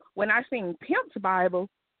so when I seen Pimp's Bible,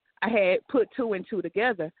 I had put two and two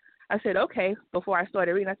together. I said, okay, before I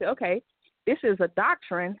started reading, I said, okay, this is a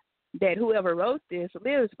doctrine that whoever wrote this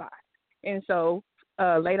lives by. And so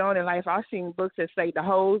later on in life, I've seen books that say the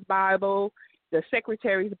Ho's Bible, the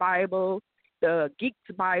Secretary's Bible, the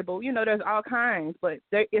Geek's Bible. There's all kinds, but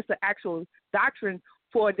there is an actual doctrine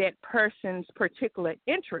for that person's particular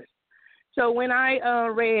interest. So when I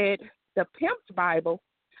read the Pimp's Bible,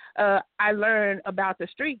 I learned about the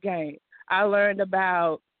street game. I learned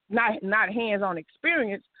about not hands-on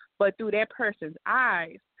experience, but through that person's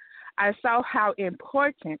eyes. I saw how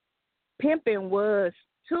important pimping was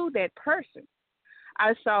to that person.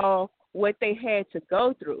 I saw what they had to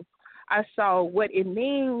go through. I saw what it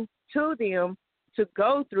means to them to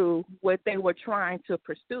go through what they were trying to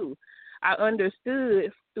pursue. I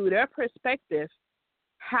understood through their perspective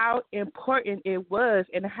how important it was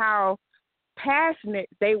and how passionate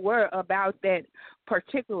they were about that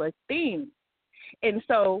particular thing. And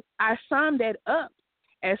so I summed that up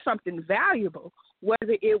as something valuable,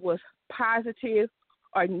 whether it was positive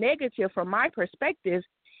or negative from my perspective.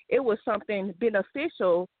 It was something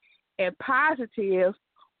beneficial and positive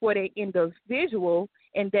for the individual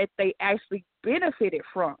and that they actually benefited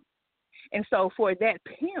from. And so for that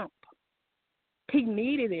pimp, he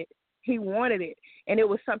needed it, he wanted it, and it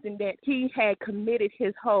was something that he had committed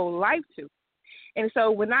his whole life to. And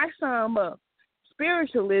so when I sum up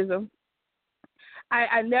spiritualism,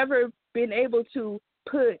 I never been able to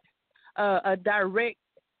put a direct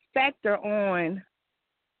factor on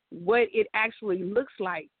what it actually looks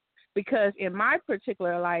like, because in my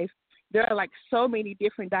particular life, there are like so many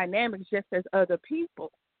different dynamics just as other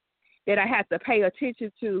people that I have to pay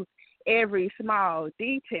attention to every small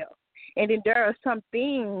detail. And then there are some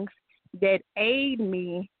things that aid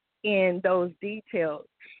me in those details,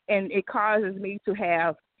 and it causes me to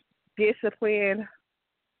have discipline,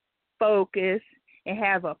 focus, and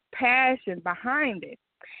have a passion behind it.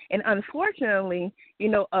 And unfortunately,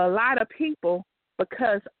 a lot of people,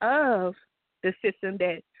 because of the system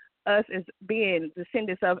that us as being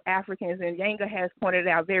descendants of Africans, and Yanga has pointed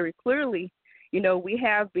out very clearly, we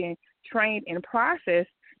have been trained and processed,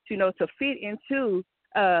 to fit into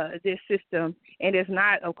this system, and it's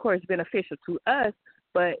not, of course, beneficial to us,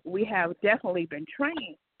 but we have definitely been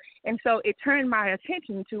trained. And so it turned my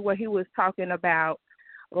attention to what he was talking about,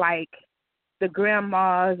 like the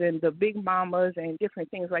grandmas and the big mamas and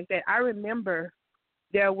different things like that. I remember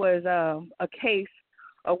there was a case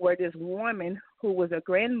of where this woman who was a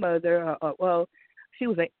grandmother, she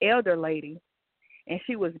was an elder lady, and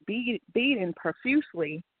she was beaten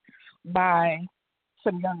profusely by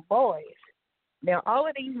some young boys. Now, all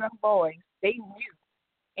of these young boys, they knew,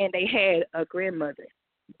 and they had a grandmother.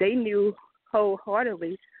 They knew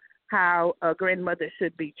wholeheartedly how a grandmother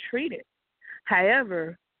should be treated.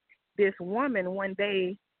 However, this woman, one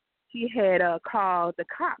day, she had called the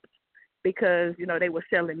cops because, they were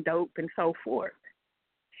selling dope and so forth.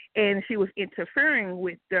 And she was interfering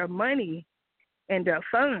with their money and their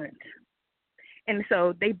funds. And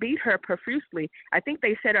so they beat her profusely. I think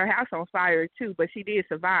they set her house on fire too, but she did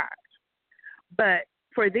survive. But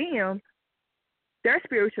for them, their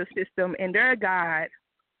spiritual system and their God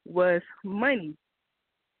was money.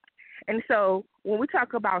 And so when we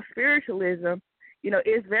talk about spiritualism,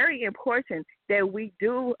 it's very important that we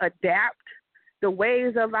do adapt the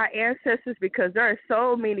ways of our ancestors, because there are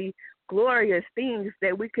so many glorious things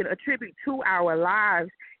that we can attribute to our lives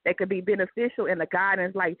that could be beneficial in the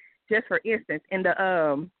guidance. Like, just for instance, in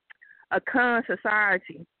the Akan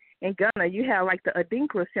society in Ghana, you have like the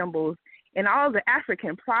Adinkra symbols and all the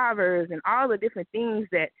African proverbs and all the different things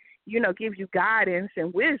that, give you guidance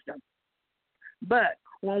and wisdom. But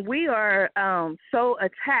when we are so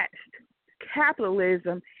attached to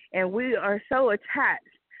capitalism, and we are so attached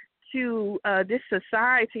to this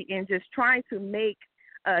society and just trying to make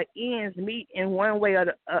ends meet in one way or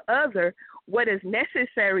the other, what is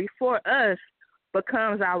necessary for us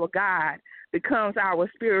becomes our God, becomes our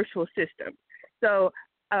spiritual system. So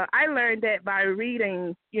I learned that by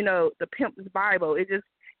reading, the Pimp's Bible. It just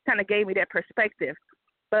kind of gave me that perspective.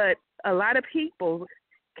 But a lot of people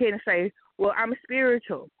can say, well, I'm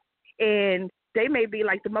spiritual. And they may be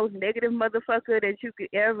like the most negative motherfucker that you could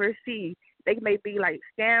ever see. They may be like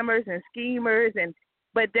scammers and schemers,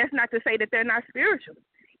 but that's not to say that they're not spiritual.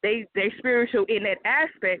 They're spiritual in that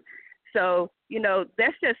aspect. So,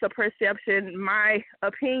 that's just a perception. My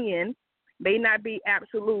opinion may not be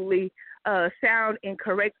absolutely sound and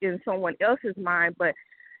correct in someone else's mind, but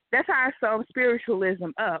that's how I sum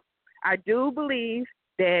spiritualism up. I do believe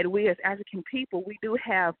that we as African people, we do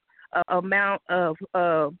have an amount of,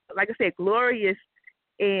 like I said, glorious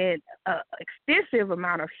and extensive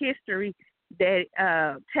amount of history that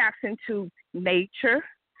taps into nature.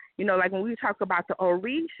 Like when we talk about the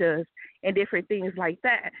Orishas and different things like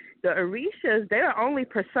that, the Orishas, they're only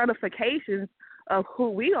personifications of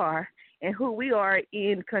who we are and who we are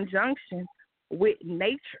in conjunction with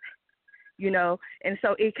nature, And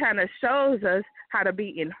so it kind of shows us how to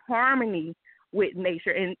be in harmony with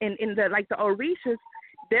nature. And in the Orishas,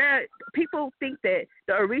 people think that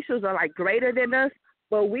the Orishas are like greater than us,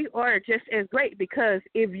 but we are just as great, because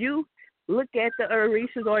if you look at the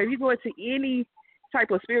Orishas, or if you go into any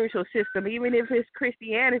type of spiritual system, even if it's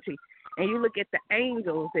Christianity, and you look at the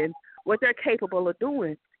angels and what they're capable of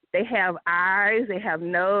doing, they have eyes, they have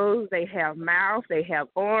nose, they have mouth, they have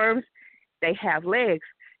arms, they have legs.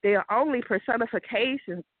 They are only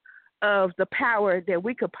personifications of the power that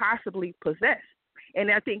we could possibly possess.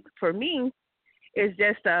 And I think for me, it's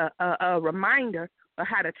just a reminder of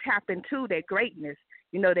how to tap into that greatness.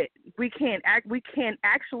 That we can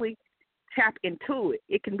actually tap into it.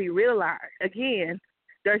 It can be realized. Again,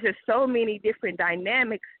 there's just so many different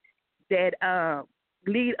dynamics that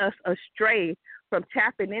lead us astray from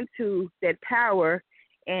tapping into that power,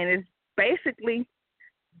 and it's basically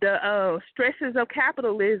the stresses of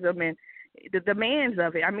capitalism and the demands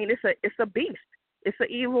of it. I mean, it's a beast. It's an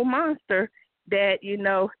evil monster that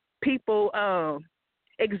people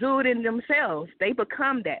exude in themselves. They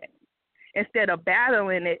become that. Instead of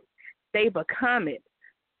battling it, they become it.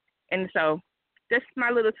 And so that's my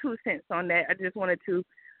little 2 cents on that. I just wanted to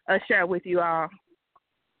share with you all.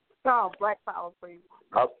 Oh, Black Power, please.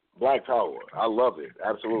 Black Power. I love it.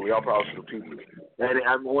 Absolutely. All power to the people. And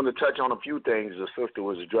I want to touch on a few things the sister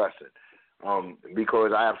was addressing,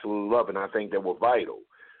 because I absolutely love it, and I think that were vital.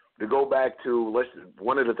 To go back to,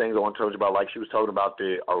 one of the things I want to talk about, like she was talking about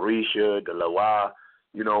the Orisha, the Lawa,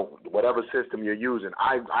 whatever system you're using,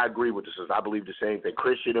 I agree with this. I believe the same thing.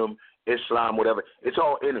 Christendom, Islam, whatever, it's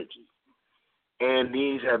all energy. And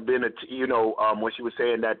these have been, when she was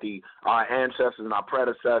saying that our ancestors and our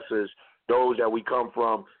predecessors, those that we come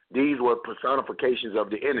from, these were personifications of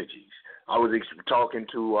the energies. I was talking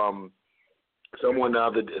to someone the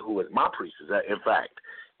other day who was my priestess, in fact,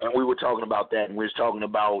 and we were talking about that, and we was talking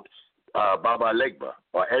about Baba Legba,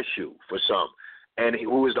 or Eshu for some, and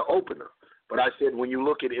who is the opener. But I said, when you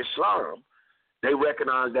look at Islam, they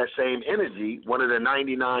recognize that same energy. One of the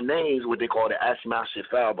 99 names, what they call the Asma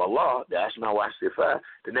Sifa of Allah, the Asma wa Sifa,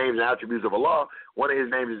 the names and attributes of Allah, one of his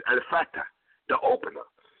names is Al-Fatah, the opener.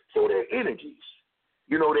 So they're energies.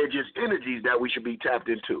 You know, they're just energies that we should be tapped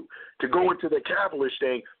into. To go into the capitalist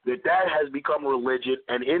thing, that has become religion,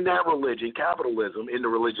 and in that religion, capitalism, in the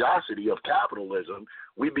religiosity of capitalism,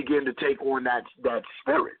 we begin to take on that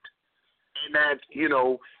spirit. And that, you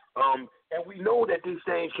know, and we know that these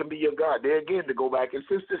things can be your God. There again, to go back, and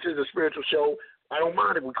since this is a spiritual show, I don't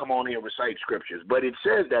mind if we come on here and recite scriptures, but it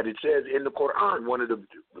says in the Quran, one of the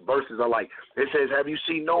verses I like, it says, have you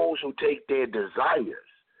seen those who take their desires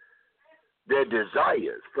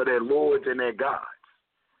for their lords and their gods?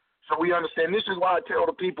 So we understand. This is why I tell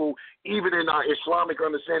the people, even in our Islamic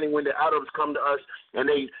understanding, when the Arabs come to us and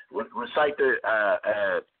they recite the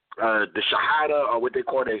Shahada, or what they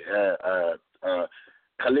call the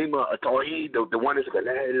Kalima Tawheed, the one that's La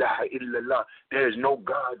ilaha illallah, there is no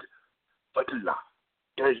God but Allah.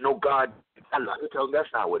 There is no God but Allah.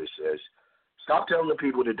 That's not what it says. Stop telling the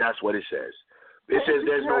people that that's what it says. It says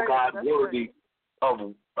there's no God worthy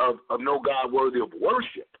of no God worthy of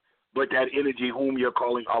worship, but that energy whom you're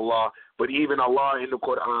calling Allah. But even Allah in the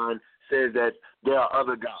Quran says that there are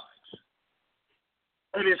other gods.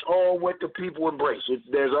 And it's all what the people embrace.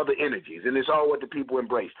 There's other energies, and it's all what the people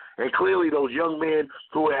embrace. And clearly those young men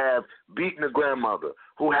who have beaten a grandmother,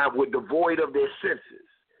 who were devoid of their senses,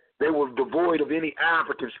 they were devoid of any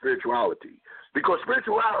African spirituality. Because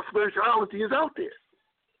spirituality is out there.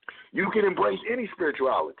 You can embrace any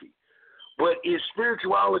spirituality. But is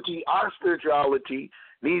spirituality, our spirituality,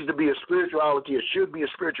 needs to be a spirituality, it should be a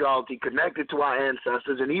spirituality connected to our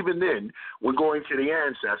ancestors. And even then, we're going to the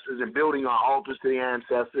ancestors and building our altars to the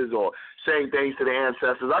ancestors or saying things to the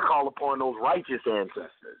ancestors. I call upon those righteous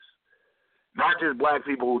ancestors, not just black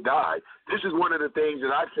people who died. This is one of the things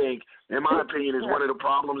that I think, in my opinion, is one of the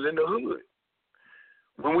problems in the hood.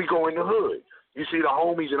 When we go in the hood, you see the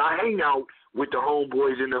homies, and I hang out with the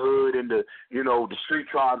homeboys in the hood and the street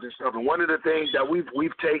tribes and stuff. And one of the things that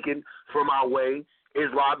we've taken from our way is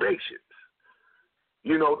libations.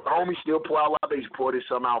 You know, the homies still pour out libations, pour this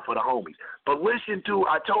some out for the homies. But listen to,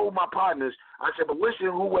 I told my partners, I said, but listen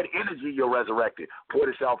to what energy you're resurrected. Pour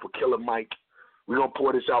this out for Killer Mike. We're going to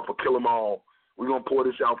pour this out for Kill 'Em All. We're going to pour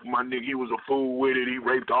this out for my nigga. He was a fool with it. He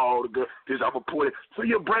raped all the good. I'm going to pour it. So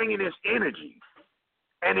you're bringing this energy.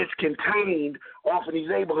 And it's contained off of these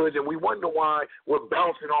neighborhoods, and we wonder why we're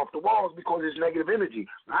bouncing off the walls, because it's negative energy.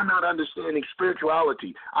 I'm not understanding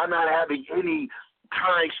spirituality. I'm not having any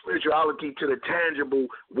tying spirituality to the tangible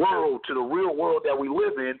world, to the real world that we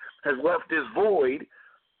live in, has left this void,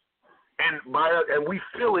 and we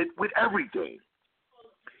fill it with everything.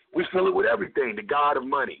 We fill it with everything. The God of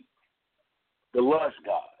money, the lust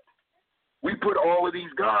God. We put all of these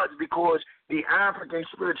gods because the African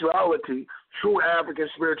spirituality, true African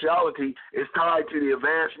spirituality, is tied to the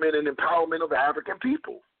advancement and empowerment of African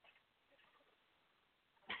people.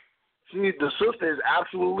 See, the sister is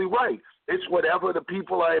absolutely right. It's whatever the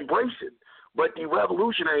people are embracing. But the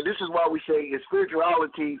revolutionary, this is why we say is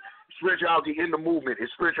spirituality in the movement, is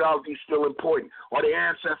spirituality still important? Are the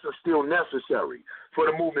ancestors still necessary for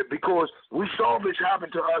the movement? Because we saw this happen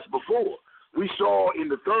to us before. We saw in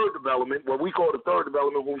the third development, what we call the third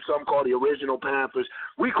development, whom some call the original Panthers,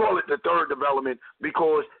 we call it the third development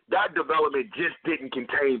because that development just didn't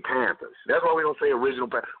contain Panthers. That's why we don't say original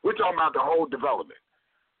Panthers. We're talking about the whole development.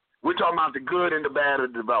 We're talking about the good and the bad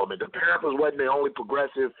of the development. The Panthers wasn't the only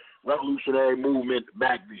progressive revolutionary movement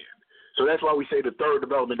back then. So that's why we say the third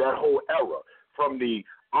development, that whole era, from the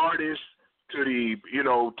artists to the,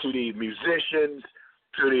 to the musicians,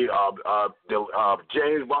 to the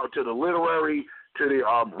James Bond, to the literary, to the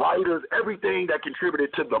writers, everything that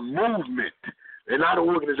contributed to the movement, and not an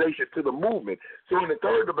organization, to the movement. So in the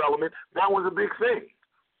third development, that was a big thing.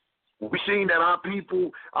 We've seen that our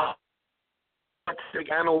people on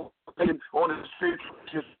the streets,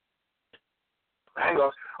 just hang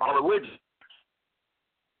on, our religion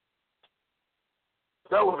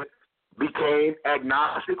development became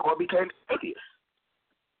agnostic or became atheist.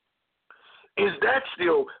 Is that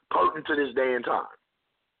still pertinent to this day and time?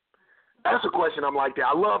 That's a question I'm like that.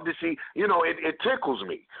 I love to see, it tickles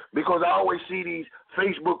me because I always see these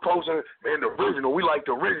Facebook posts and the original. We like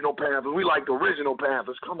the original Panthers. We like the original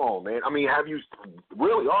Panthers. Come on, man. I mean, have you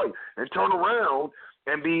really, are you? And turn around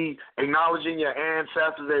and be acknowledging your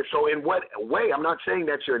ancestors there. So in what way? I'm not saying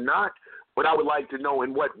that you're not, but I would like to know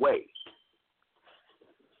in what way.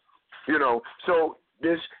 You know, so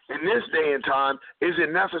this in this day and time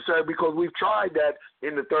isn't necessary because we've tried that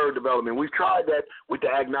in the third development. We've tried that with the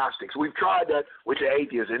agnostics. We've tried that with the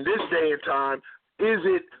atheists. In this day and time, is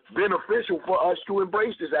it beneficial for us to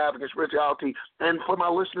embrace this African spirituality? And for my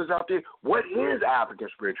listeners out there, what is African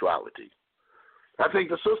spirituality? I think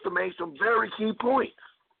the sister made some very key points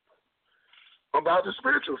about the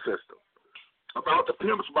spiritual system, about the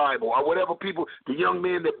pimp's Bible, or whatever people, the young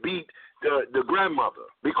men that beat the grandmother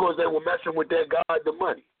because they were messing with their God, the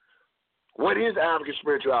money. What is African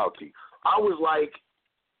spirituality? I was like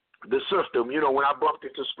the system, you know, when I bumped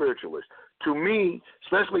into spiritualists. To me,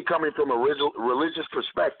 especially coming from a religious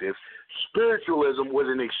perspective, spiritualism was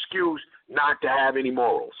an excuse not to have any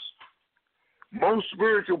morals. Most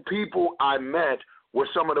spiritual people I met were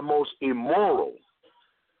some of the most immoral,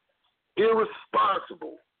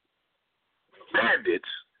 irresponsible bandits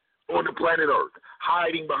on the planet Earth,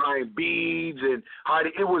 hiding behind beads and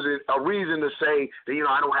hiding. It was a reason to say that, you know,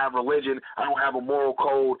 I don't have religion, I don't have a moral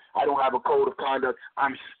code, I don't have a code of conduct,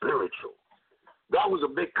 I'm spiritual. That was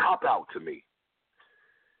a big cop-out to me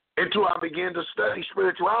until I began to study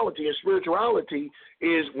spirituality. And spirituality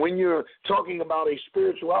is when you're talking about a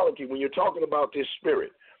spirituality, when you're talking about this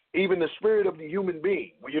spirit, even the spirit of the human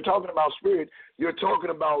being. When you're talking about spirit, you're talking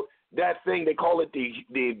about that thing, they call it the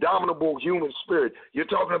indomitable human spirit. You're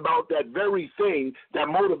talking about that very thing that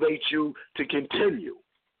motivates you to continue.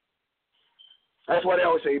 That's why they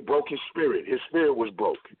always say he broke his spirit. His spirit was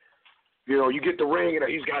broke. You know, you get the ring and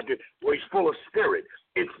he's got he's full of spirit.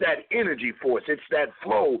 It's that energy force. It's that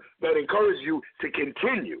flow that encourages you to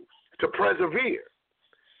continue, to persevere.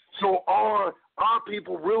 So are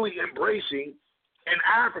people really embracing an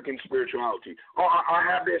African spirituality? Or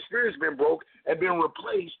have their spirits been broke and been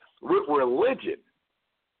replaced with religion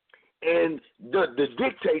and the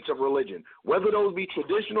dictates of religion, whether those be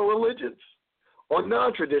traditional religions or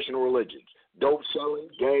non-traditional religions, dope selling,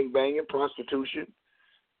 gang banging, prostitution?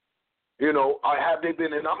 You know, have they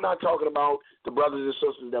been, and I'm not talking about the brothers and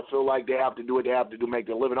sisters that feel like they have to do what they have to do to make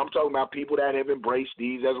their living. I'm talking about people that have embraced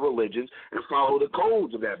these as religions and follow the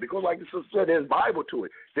codes of that. Because like the sister said, there's Bible to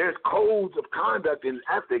it. There's codes of conduct and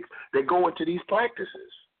ethics that go into these practices.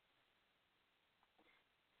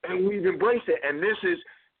 And we've embraced it. And this is,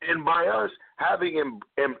 and by us having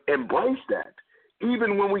embraced that,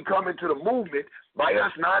 even when we come into the movement, by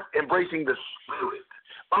us not embracing the spirit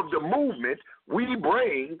of the movement, we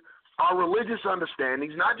bring our religious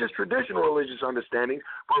understandings, not just traditional religious understandings,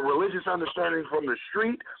 but religious understandings from the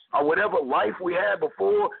street or whatever life we had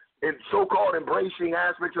before in so-called embracing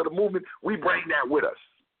aspects of the movement, we bring that with us.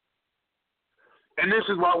 And this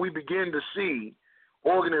is why we begin to see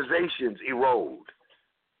organizations erode,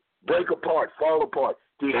 break apart, fall apart,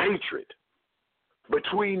 the hatred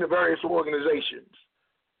between the various organizations.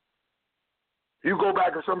 You go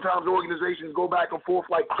back, and sometimes organizations go back and forth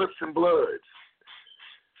like Crips and Bloods.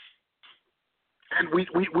 And we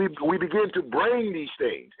begin to bring these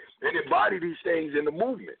things and embody these things in the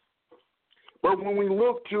movement. But when we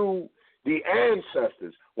look to the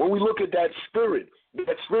ancestors, when we look at that spirit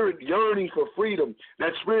yearning for freedom,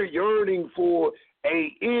 that spirit yearning for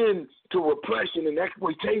an end to repression and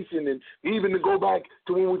exploitation, and even to go back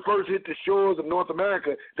to when we first hit the shores of North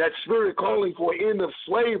America, that spirit calling for an end of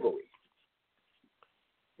slavery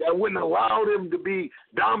that wouldn't allow them to be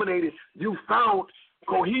dominated, you found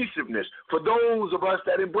cohesiveness for those of us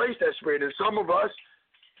that embrace that spirit. And some of us,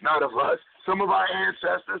 not of us, some of our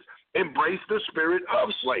ancestors embraced the spirit of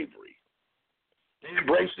slavery. They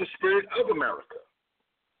embraced the spirit of America.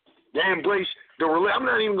 They embraced the religion. I'm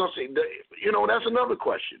not even going to say, that's another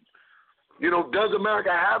question. Does America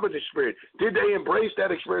have a spirit? Did they embrace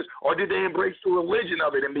that experience, or did they embrace the religion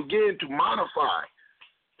of it and begin to modify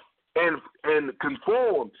and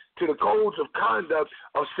conform to the codes of conduct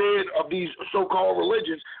of these so-called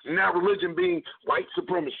religions, and that religion being white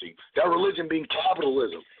supremacy, that religion being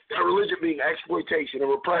capitalism, that religion being exploitation and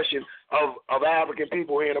repression of African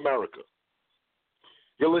people here in America?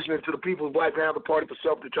 You're listening to the People's Black Panther Party for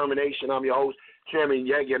Self-Determination. I'm your host, Chairman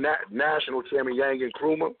Yang, your National Chairman Yang and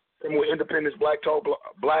Krumah, and we're Independence Black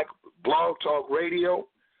Blog Talk Radio.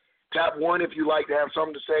 Tap 1 if you'd like to have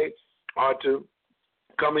something to say, or to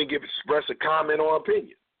come and express a comment or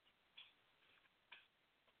opinion.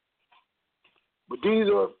 But these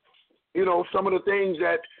are, some of the things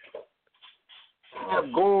that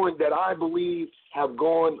I believe have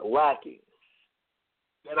gone lacking.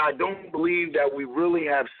 And I don't believe that we really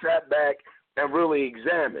have sat back and really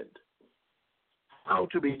examined how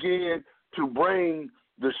to begin to bring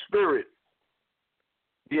the spirit,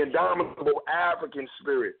 the indomitable African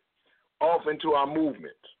spirit, off into our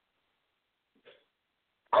movement.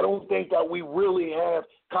 I I don't think that we really have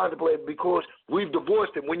contemplated, because we've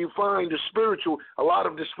divorced it. When you find the spiritual, a lot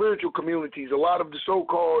of the spiritual communities, a lot of the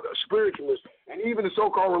so-called spiritualists, and even the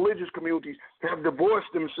so-called religious communities have divorced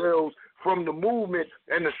themselves from the movement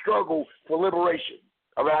and the struggle for liberation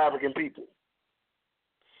of African people.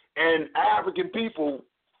 And African people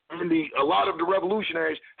and a lot of the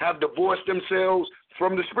revolutionaries have divorced themselves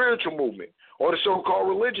from the spiritual movement or the so-called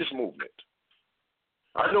religious movement.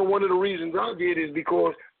 I know one of the reasons I did is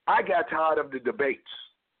because I got tired of the debates.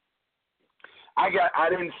 I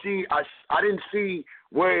didn't see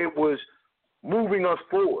where it was moving us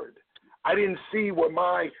forward. I didn't see where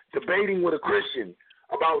my debating with a Christian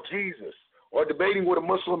about Jesus or debating with a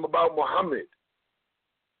Muslim about Muhammad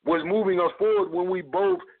was moving us forward, when we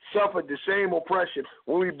both suffered the same oppression,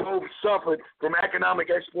 when we both suffered from economic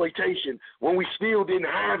exploitation, when we still didn't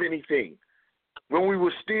have anything, when we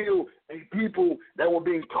were still a people that were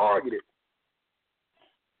being targeted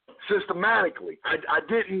systematically.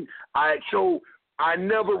 So I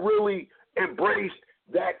never really embraced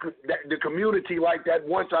the community like that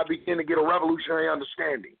once I began to get a revolutionary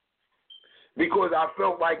understanding, because I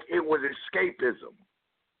felt like it was escapism.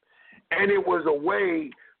 And it was a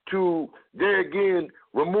way to, there again,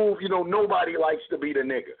 remove, nobody likes to be the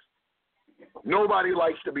nigger. Nobody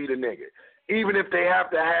likes to be the nigger, even if they have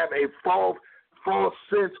to have a false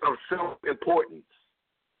sense of self-importance.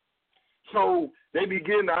 So they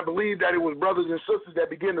begin, I believe that it was brothers and sisters that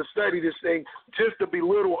began to study this thing just to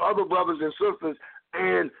belittle other brothers and sisters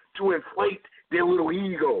and to inflate their little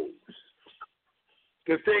egos.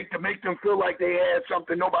 To make them feel like they had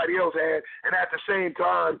something nobody else had, and at the same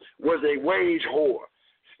time was a wage whore.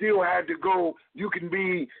 Still had to go, you can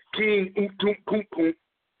be king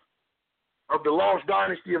of the lost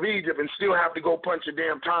dynasty of Egypt and still have to go punch a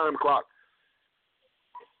damn time clock.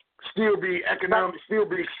 Still be economic, still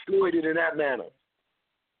be exploited in that manner.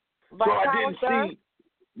 Black so I power, didn't sir? see,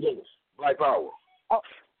 yes, Black Power. Oh,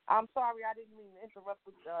 I'm sorry, I didn't mean to interrupt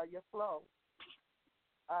with your flow.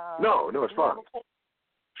 No, it's fine.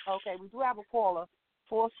 Okay, we do have a caller,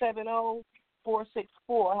 470-464.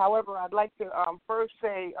 However, I'd like to first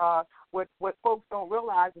say what folks don't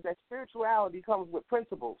realize is that spirituality comes with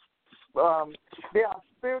principles. There are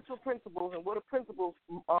spiritual principles, and what are principles?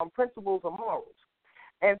 Principles are morals.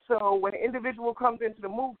 And so when an individual comes into the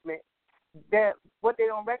movement, that what they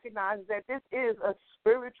don't recognize is that this is a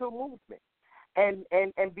spiritual movement. And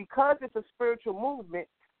because it's a spiritual movement,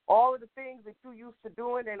 all of the things that you used to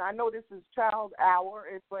doing, and I know this is child hour,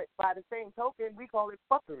 but by the same token, we call it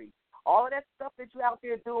fuckery. All of that stuff that you're out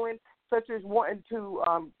there doing, such as wanting to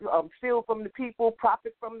steal from the people,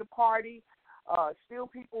 profit from the party, steal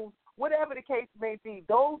people, whatever the case may be,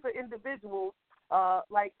 those are individuals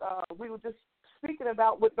we were just speaking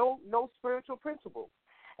about with no spiritual principles.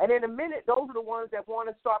 And in a minute, those are the ones that want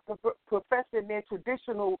to start professing their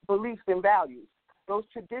traditional beliefs and values, those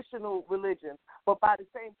traditional religions. But by the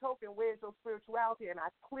same token, where's your spirituality? And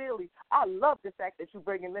I love the fact that you're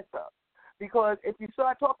bringing this up. Because if we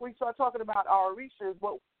start talking about our Orishas,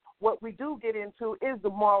 what we do get into is the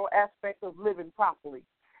moral aspect of living properly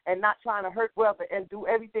and not trying to hurt brother, and do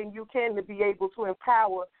everything you can to be able to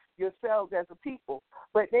empower yourselves as a people.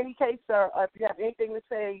 But in any case, sir, if you have anything to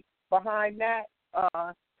say behind that,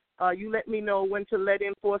 you let me know when to let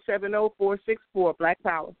in 470-464, Black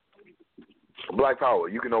Power. Black Power,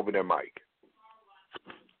 you can open that mic.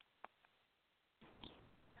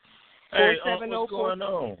 Hey, what's going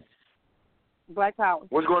on? Black Power.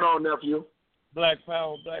 What's going on, nephew? Black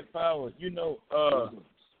Power.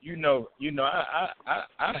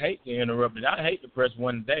 I hate to interrupt it. I hate to press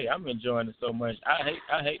one day. I'm enjoying it so much. I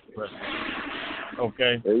hate to press one.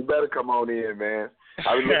 Okay. Hey, you better come on in, man.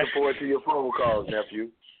 I'll be looking forward to your phone calls, nephew.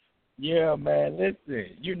 Yeah, man.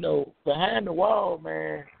 Listen, behind the wall,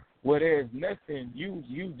 man, where there's nothing, you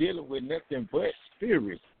dealing with nothing but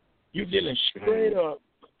spirit. You dealing straight up.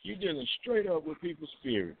 You dealing straight up with people's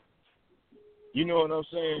spirit. You know what I'm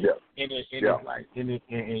saying? Yeah. It's like, and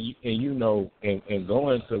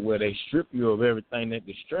going to where they strip you of everything that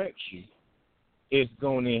distracts you, it's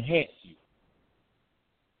going to enhance you.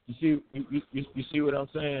 You see what I'm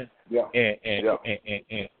saying? Yeah. And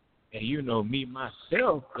me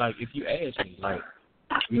myself, like if you ask me, like,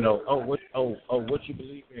 what you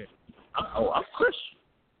believe in? I'm Christian.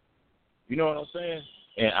 You know what I'm saying?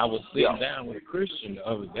 And I was sitting down with a Christian the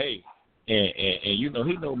other day. And he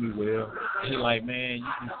know me well. He like, man, you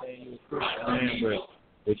can say you're a Christian, man,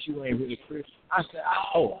 but you ain't really Christian. I said,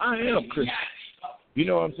 I am Christian. You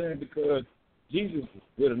know what I'm saying? Because Jesus was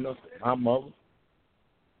good enough for my mother.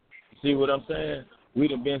 See what I'm saying? We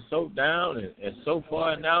done been so down and so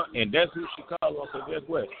far now, and that's who she called us. So guess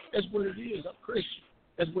what? That's what it is. I'm Christian.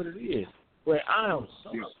 That's what it is. Where I am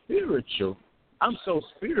so spiritual. I'm so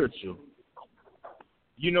spiritual.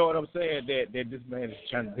 You know what I'm saying? That this man is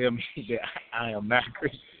trying to tell me that I am not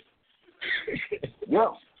Christian.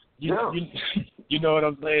 You know what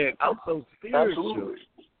I'm saying? I'm so spiritual. Absolutely.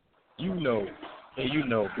 You know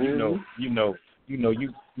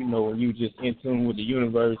when you just in tune with the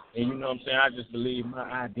universe, and you know what I'm saying. I just believe my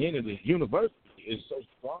identity, universally, is so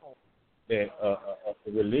strong that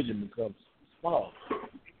the religion becomes small.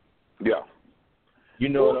 Yeah. You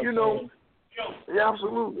know what I'm saying? Yeah,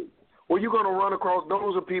 absolutely. Well, you're going to run across,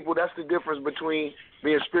 those are people, that's the difference between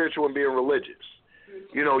being spiritual and being religious.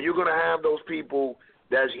 You know, you're going to have those people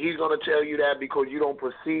that he's going to tell you that because you don't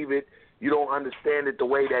perceive it, you don't understand it the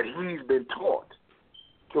way that he's been taught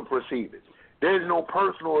to perceive it. There's no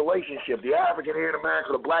personal relationship. The African here in America,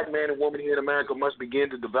 the black man and woman here in America must begin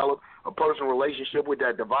to develop a personal relationship with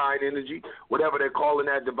that divine energy, whatever they're calling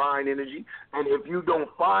that divine energy. And if you don't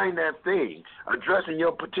find that thing addressing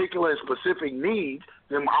your particular and specific needs,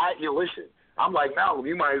 then listen, I'm like, Malcolm,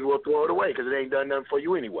 you might as well throw it away because it ain't done nothing for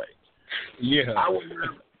you anyway. Yeah. I would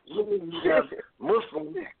have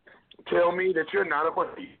Muslims tell me that you're not a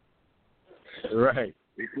Muslim. Right.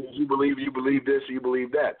 Because you believe this, you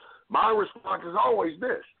believe that. My response is always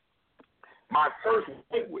this. My first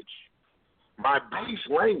language, my base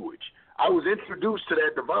language, I was introduced to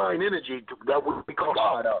that divine energy that we call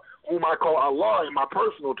God, whom I call Allah in my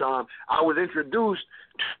personal time. I was introduced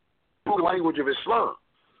to the language of Islam.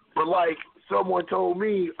 But like someone told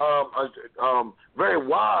me, very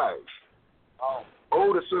wise,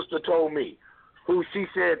 older sister told me, who she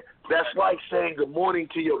said, that's like saying good morning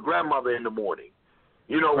to your grandmother in the morning.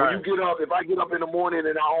 You know, when you get up, if I get up in the morning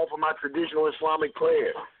and I offer my traditional Islamic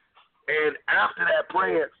prayer, and after that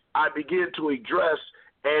prayer, I begin to address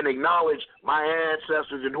and acknowledge my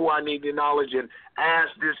ancestors and who I need to acknowledge and ask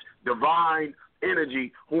this divine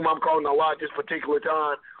energy, whom I'm calling Allah at this particular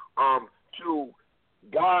time, to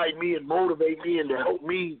guide me and motivate me and to help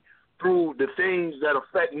me through the things that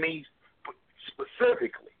affect me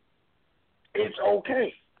specifically. It's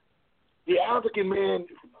okay. The African man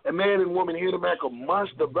and woman here in America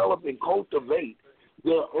must develop and cultivate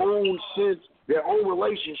their own sense, their own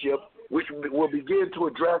relationship, which will begin to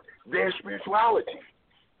address their spirituality.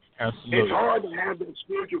 Absolutely. It's hard to have that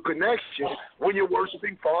spiritual connection when you're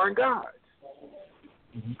worshiping foreign gods.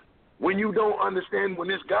 Mm-hmm. When you don't understand, when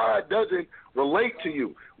this God doesn't relate to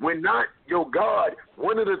you, when not your God,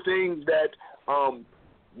 one of the things that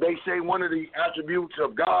they say one of the attributes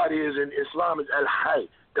of God is in Islam is al-hayy,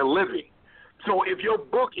 the living. So if your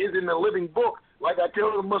book is in the living book, like I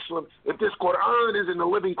tell the Muslim, if this Quran is in the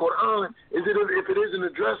living Quran, if it isn't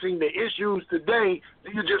addressing the issues today,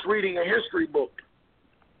 then you're just reading a history book.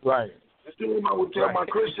 Right. That's the same I would tell my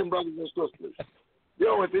Christian brothers and sisters.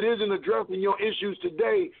 Yo, if it isn't addressing your issues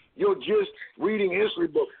today, you're just reading a history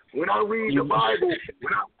book. When I read the Bible,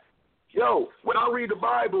 when I read the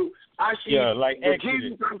Bible, I see the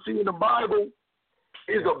Jesus I see in the Bible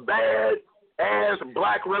is a bad-ass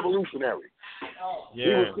black revolutionary. Yeah. He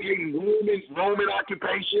was fighting Roman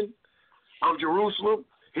occupation of Jerusalem.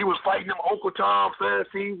 He was fighting them Uncle Tom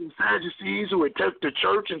Pharisees and Sadducees who had took the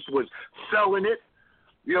church and was selling it.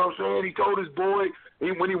 You know what I'm saying? He told his boy,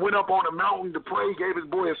 when he went up on the mountain to pray, he gave his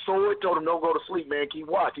boy a sword, told him, don't go to sleep, man, keep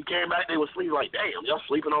watch. He came back, they were sleeping like, damn, y'all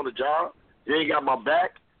sleeping on the job? You ain't got my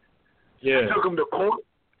back? Yeah. I took him to court.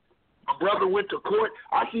 My brother went to court.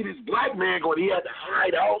 I see this black man going, he had to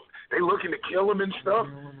hide out. They looking to kill him and stuff.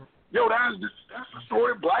 Yo, that's the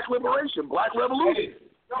story of black liberation, black revolution.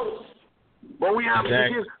 But we have to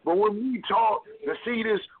get, but when we talk to see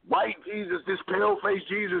this white Jesus, this pale-faced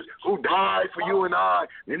Jesus who died for you and I,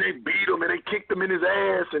 and they beat him and they kicked him in his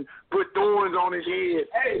ass and put thorns on his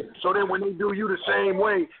head. So then when they do you the same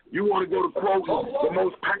way, you want to go to quote the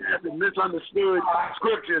most past and misunderstood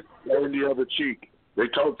scriptures, turn the other cheek. They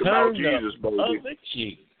talked about Jesus, baby. Other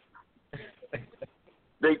cheek.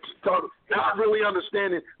 They talk, not really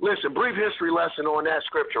understanding. Listen, brief history lesson on that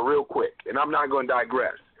scripture real quick, and I'm not going to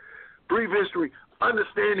digress. Brief history,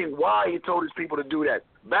 understanding why he told his people to do that.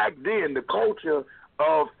 Back then, the culture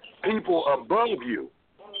of people above you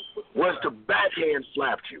was to backhand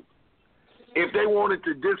slap you. If they wanted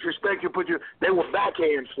to disrespect you, they would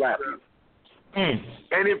backhand slap you.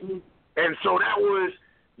 And so that was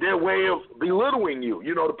their way of belittling you,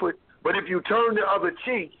 But if you turn the other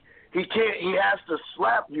cheek, he has to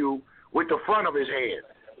slap you with the front of his hand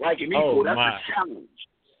like an equal. That's a challenge.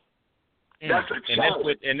 That's a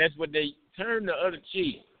challenge. And that's what they turn the other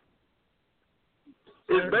cheek.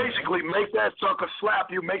 It's basically make that sucker slap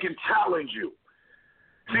you, make him challenge you.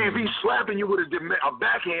 See, if he's slapping you with a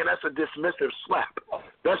backhand, that's a dismissive slap.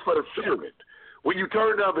 That's for the servant. When you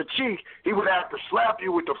turned the other cheek, he would have to slap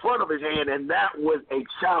you with the front of his hand, and that was a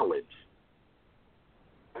challenge.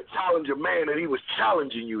 A challenge of man, and he was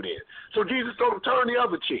challenging you then. So Jesus told him, turn the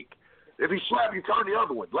other cheek. If he slap you, turn the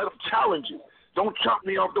other one. Let him challenge you. Don't chop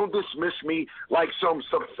me off. Don't dismiss me like some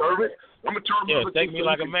subservient. I'm going to turn the other cheek. Take me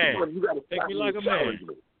like a man. Take me like a man.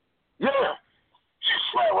 Yeah.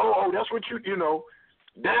 She's like, that's what you know.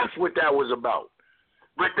 That's what that was about.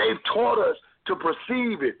 But they've taught us to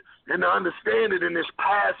perceive it and to understand it in this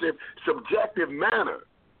passive, subjective manner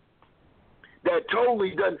that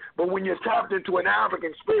totally doesn't. But when you're tapped into an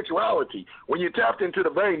African spirituality, when you're tapped into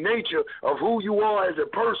the very nature of who you are as a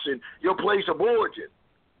person, your place of origin,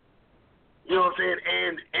 you know what I'm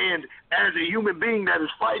saying? And as a human being that is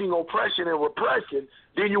fighting oppression and repression,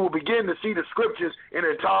 then you will begin to see the scriptures in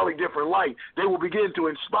an entirely different light. They will begin to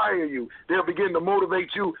inspire you. They'll begin to motivate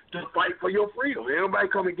you to fight for your freedom. Ain't nobody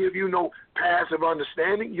come and give you no passive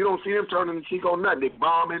understanding. You don't see them turning the cheek on nothing. They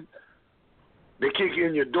bombing. They kick you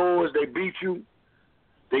in your doors. They beat you.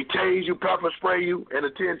 They tase you, pepper spray you, and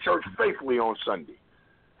attend church faithfully on Sunday.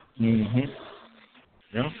 Mm-hmm.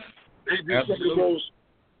 Yeah. Absolutely.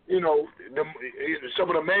 Some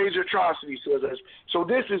of the major atrocities to us. So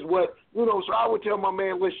this is what, so I would tell my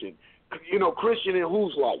man, listen, Christian in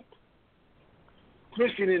whose light?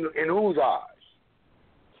 Christian in whose eyes?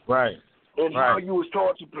 Right. And how you was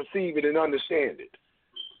taught to perceive it and understand it.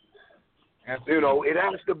 Absolutely. It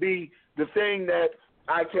has to be the thing that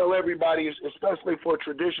I tell everybody, especially for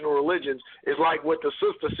traditional religions, is like what the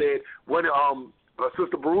sister said when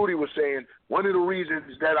Sister Baruti was saying, one of the reasons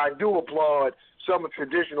that I do applaud some of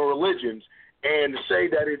traditional religions and say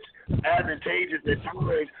that it's advantageous at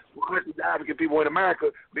times for us as African people in America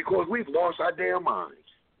because we've lost our damn minds.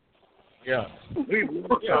 Yeah. We've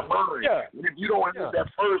lost our minds. Yeah. If you don't have that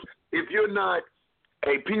first, if you're not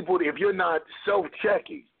if you're not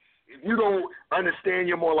self-checking, if you don't understand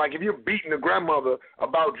you're more like if you're beating a grandmother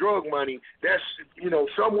about drug money, that's,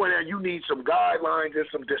 somewhere that you need some guidelines and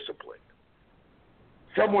some discipline.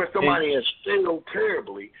 Somewhere somebody has failed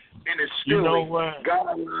terribly and is instilling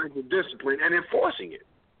guidelines and discipline and enforcing it.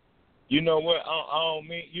 You know what? I don't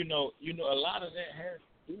mean, a lot of that has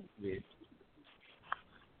to do with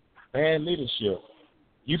bad leadership.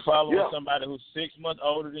 You follow somebody who's 6 months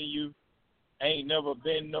older than you, ain't never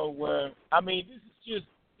been nowhere. I mean, this is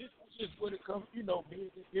just what it comes. This is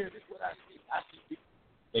what I see. I see people.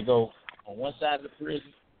 They go on one side of the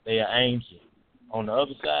prison, they are angels. On the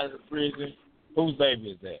other side of the prison, whose baby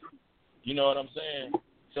is that? You know what I'm saying?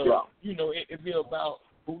 So, it be about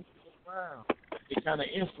who's around. It kind of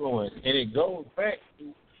influence, and it goes back to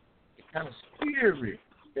the kind of spirit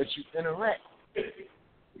that you interact with.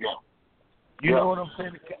 You know what I'm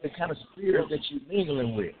saying? The kind of spirit that you're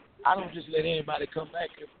mingling with. I don't just let anybody come back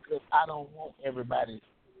here because I don't want everybody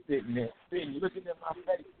sitting looking at my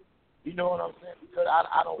face. You know what I'm saying? Because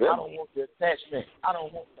I don't want the attachment. I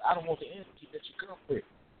don't want the energy that you come with.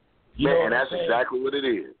 And that's exactly what it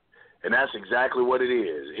is. And that's exactly what it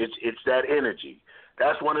is. It's that energy.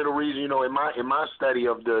 That's one of the reasons, in my study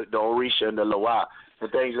of the Orisha and the Loa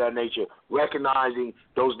and things of that nature, recognizing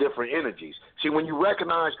those different energies. See, when you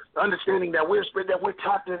recognize, understanding that we're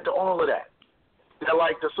tapped into all of that. That,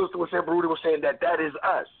 like the sister was saying, Baruti was saying, that is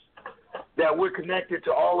us. That we're connected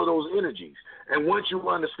to all of those energies. And once you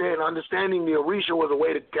understanding the Orisha was a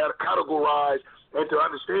way to categorize and to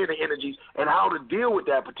understand the energies and how to deal with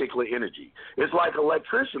that particular energy. It's like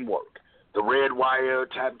electrician work. The red wire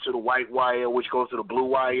tapped to the white wire, which goes to the blue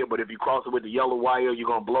wire, but if you cross it with the yellow wire, you're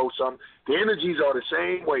going to blow something. The energies are the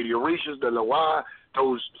same way. The Orishas, the Loa,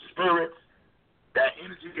 those spirits, that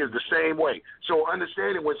energy is the same way. So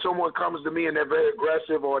understanding when someone comes to me and they're very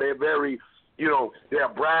aggressive or they're very, they're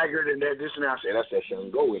a braggart and they're this and that, I say, that's that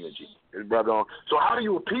Shango energy. Brother. So how do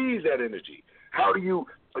you appease that energy? How do you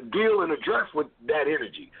deal and address with that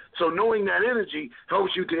energy? So knowing that energy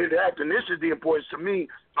helps you to interact, and this is the importance to me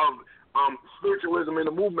of spiritualism in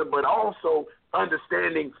the movement, but also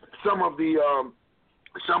understanding some of the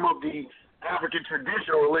African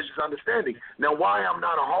traditional religious understanding. Now, why I'm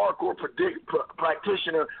not a hardcore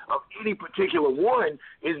practitioner of any particular one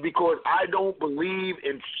is because I don't believe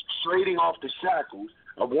in trading off the shackles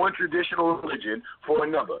of one traditional religion for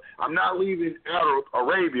another. I'm not leaving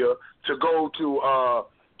Arabia to go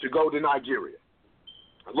to Nigeria.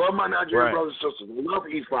 I love my Nigerian brothers and sisters. I love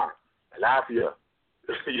Ifa, Lafia,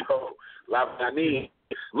 Lafia.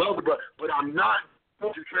 Love it, but I'm not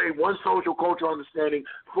going to trade one social cultural understanding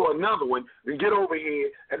for another one and get over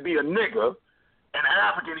here and be a nigger, an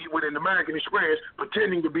African with an American experience,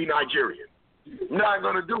 pretending to be Nigerian. I'm not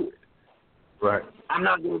going to do it. Right. I'm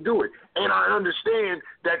not going to do it. And I understand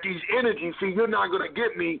that these energies, see, you're not going to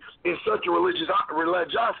get me in such a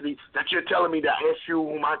religiosity that you're telling me that Eshu,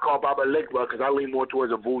 whom I call Baba Legba, because I lean more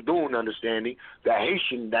towards a voodoo understanding, that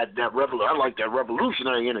Haitian, I like that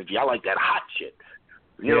revolutionary energy. I like that hot shit.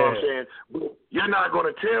 You know what I'm saying? But you're not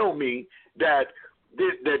going to tell me that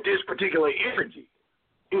this particular energy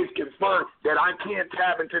is confined, that I can't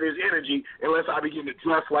tap into this energy unless I begin to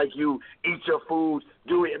dress like you, eat your food,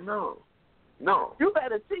 do it. No. You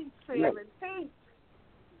better teach, Sam, and teach.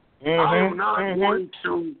 I am not going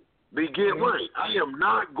to begin right. I am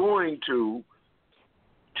not going to,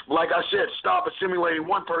 like I said, stop assimilating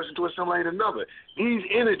one person to assimilate another. These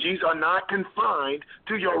energies are not confined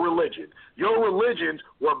to your religion. Your religions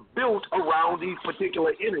were built around these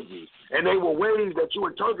particular energies, and they were ways that you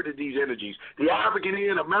interpreted these energies. The African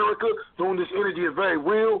here in America, whom this energy is very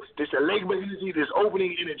real, this Alegba energy, this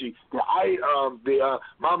opening energy, the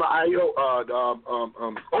Mama Ayo,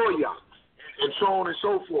 Oya, and so on and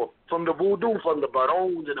so forth, from the voodoo, from the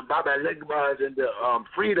Barons and the Baba Legbas and the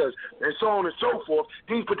Fridas, and so on and so forth.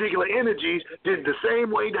 These particular energies did the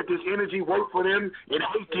same way that this energy worked for them in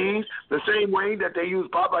Haiti, the same way that they use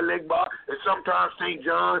Baba Legba, and sometimes St.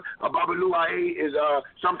 John, Baba Luae is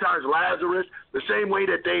sometimes Lazarus, the same way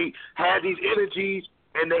that they had these energies,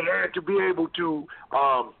 and they had to be able to,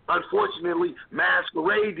 unfortunately,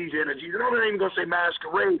 masquerade these energies. And I'm not even going to say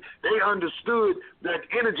masquerade. They understood that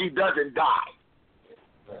energy doesn't die.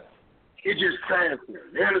 It just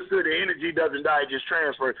transfers. They understood the energy doesn't die, it just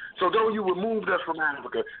transfers. So though you removed us from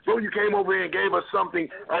Africa, though you came over here and gave us something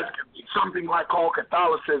like called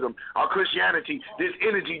Catholicism or Christianity, this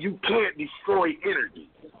energy, you can't destroy energy.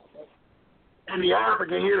 And the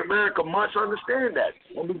African here in America must understand that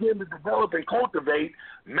and begin to develop and cultivate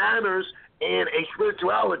manners and a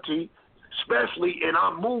spirituality, especially in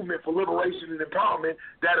our movement for liberation and empowerment,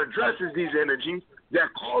 that addresses these energies, that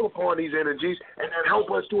call upon these energies, and that help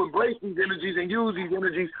us to embrace these energies and use these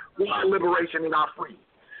energies for our liberation and our freedom.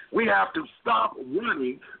 We have to stop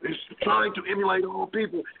running and trying to emulate all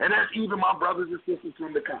people, and that's even my brothers and sisters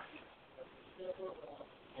from the continent.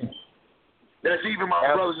 That's even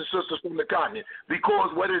my brothers and sisters from the continent.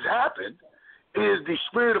 Because what has happened is the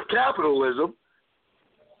spirit of capitalism,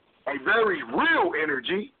 a very real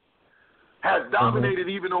energy, has dominated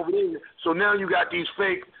even over there. So now you got these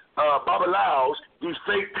fake babalaos, these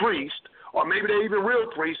fake priests, or maybe they're even real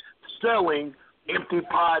priests, selling empty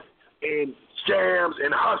pots and shams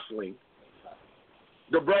and hustling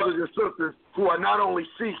the brothers and sisters who are not only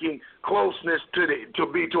seeking closeness to an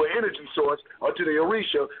energy source or to the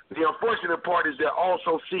Orisha. The unfortunate part is they're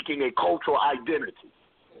also seeking a cultural identity.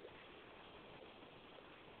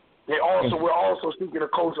 We're also seeking a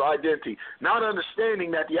cultural identity, not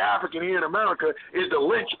understanding that the African here in America is the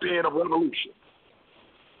linchpin of revolution.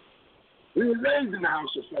 We were raised in the house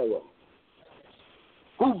of Pharaoh.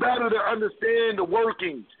 Who better to understand the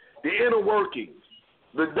workings, the inner workings,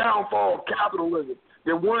 the downfall of capitalism,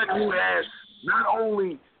 than one who has not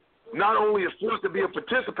only is forced to be a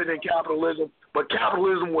participant in capitalism, but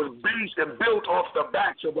capitalism was based and built off the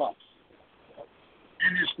backs of us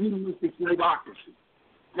in this feudalistic slavocracy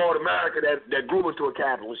called America that grew into a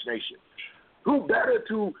capitalist nation. Who better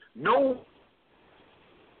to know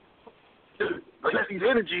these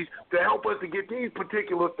energies to help us to get these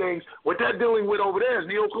particular things? What they're dealing with over there is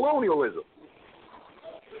neocolonialism.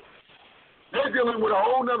 They're dealing with a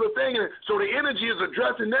whole other thing. So the energy is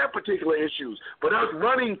addressing their particular issues. But us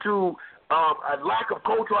running to a lack of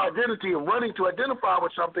cultural identity and running to identify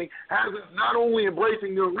with something has us not only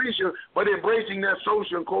embracing the Orisha, but embracing their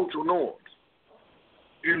social and cultural norms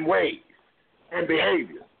in ways and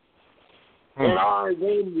behavior. And I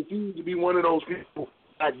refuse to be one of those people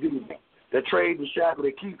that do that trade the shackle,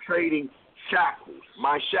 that keep trading shackles,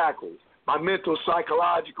 my mental,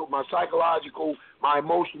 psychological, my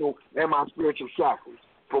emotional, and my spiritual shackles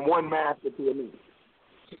from one master to another.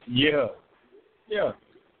 Yeah.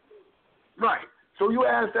 Right. So you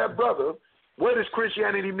ask that brother, what does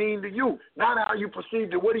Christianity mean to you? Not how you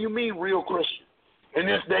perceived it. What do you mean real Christian in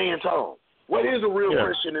this day and time? What is a real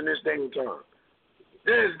Christian in this day and time?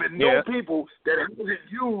 There's been no people that haven't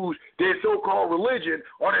used their so-called religion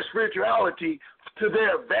or their spirituality to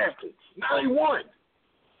their advantage. Not a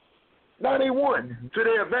one to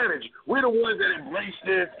their advantage. We're the ones that embrace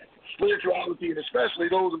this spirituality, and especially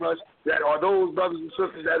those of us that are those brothers and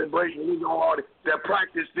sisters that embrace religion wholeheartedly, that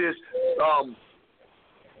practice this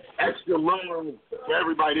extra love for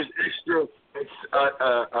everybody, this extra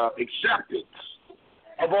acceptance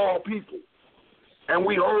of all people. And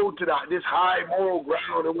we hold to this high moral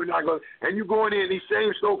ground, and we're not going. And you go in there, and these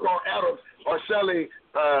same so-called Arabs are selling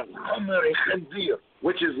khamr and khanzir,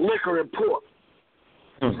 which is liquor and pork.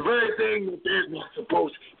 The very thing that they're not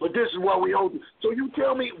supposed to. But this is what we hold. So you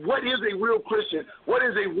tell me, what is a real Christian? What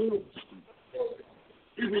is a real Christian?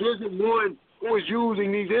 If it isn't one who is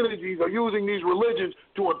using these energies or using these religions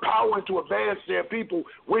to empower and to advance their people,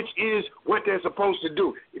 which is what they're supposed to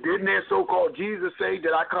do. Didn't their so-called Jesus say,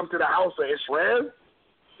 did I come to the house of Israel?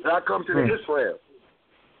 Did I come to the Israel?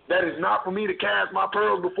 That is not for me to cast my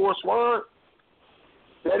pearls before swine.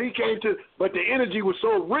 That he came to, but the energy was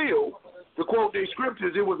so real, to quote the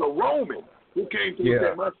scriptures, it was a Roman who came to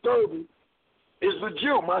say, my servant is the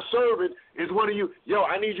Jew. My servant is one of you. Yo,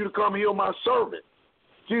 I need you to come heal my servant.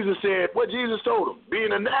 Jesus said, what Jesus told him,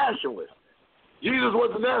 being a nationalist. Jesus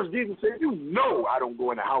was a nationalist. Jesus said, you know I don't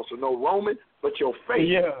go in the house of no Roman, but your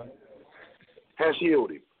faith has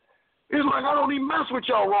healed him. It's like, I don't even mess with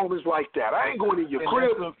y'all Romans like that. I ain't going in your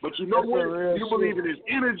crib, but you know what? You believe in this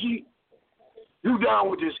energy. You down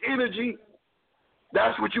with this energy.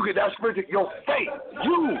 That's what you get. That's spiritual. Your faith.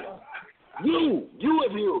 You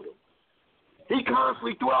have healed him. He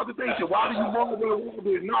constantly throughout the thing said, why do you marvel at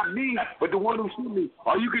it? Not me, but the one who sent me.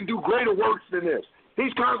 Or you can do greater works than this.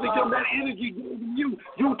 He's constantly telling that energy given you.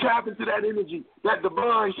 You tap into that energy, that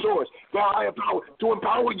divine source, that higher power, to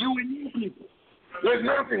empower you and your people. There's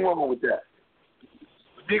nothing wrong with that.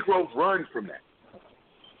 Negroes run from that.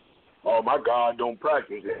 Oh, my God don't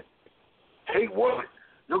practice it. Hey, what?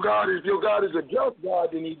 Your God is a just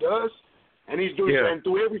God, and He does, and He's doing and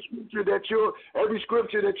through every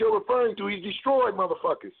scripture that you're referring to, He's destroyed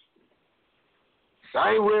motherfuckers.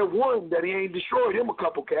 I ain't read one that He ain't destroyed him a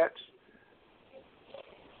couple cats.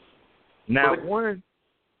 Not one.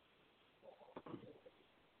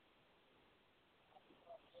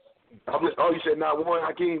 Oh, you said not one,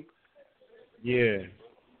 Hakeem? Yeah.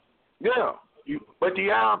 Yeah. But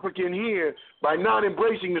the African here, by not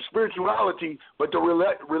embracing the spirituality, but the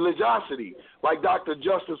religiosity, like Dr.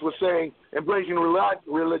 Justice was saying, embracing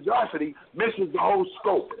religiosity misses the whole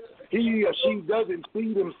scope. He or she doesn't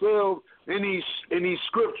see themselves in these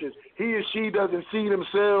scriptures. He or she doesn't see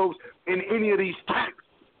themselves in any of these texts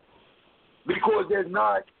because there's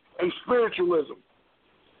not a spiritualism.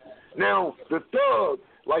 Now, the thug,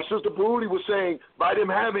 like Sister Baruti was saying, by them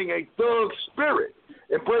having a thug spirit,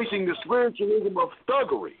 embracing the spiritualism of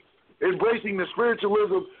thuggery, embracing the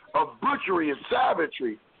spiritualism of butchery and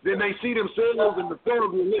savagery, then they see themselves in the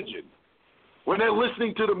thug religion. When they're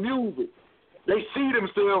listening to the music, they see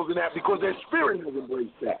themselves in that because their spirit has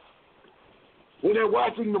embraced that. When they're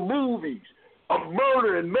watching the movies of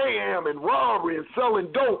murder and mayhem and robbery and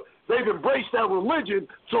selling dope, they've embraced that religion,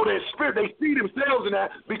 so their spirit, they see themselves in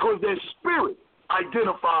that because their spirit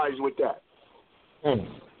identifies with that.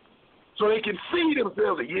 So they can see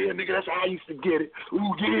themselves, yeah, nigga, that's how I used to get it.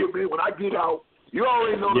 Ooh, yeah, man, when I get out, you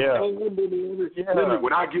already know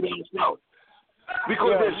when I get out.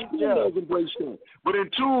 Because their spirit has embraced that. But in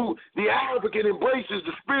two, the African embraces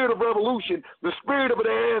the spirit of revolution, the spirit of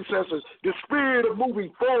their ancestors, the spirit of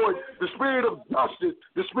moving forward, the spirit of justice,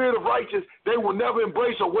 the spirit of righteousness. They will never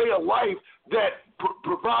embrace a way of life that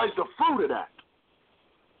provides the fruit of that.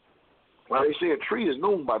 Well, they say a tree is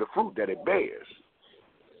known by the fruit that it bears.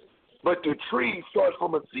 But the tree starts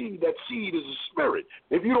from a seed. That seed is a spirit.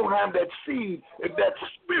 If you don't have that seed, if that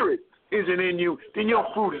spirit isn't in you, then your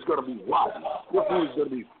fruit is going to be rotten. Your fruit is going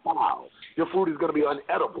to be foul. Your fruit is going to be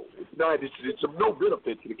unedible. It's of no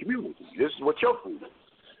benefit to the community. This is what your fruit is.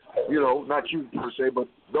 You know, not you per se, but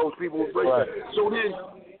those people who break it. So then,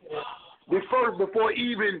 before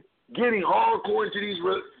even getting hardcore into these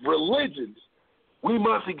religions, we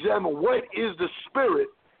must examine what is the spirit,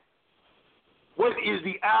 what is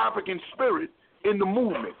the African spirit in the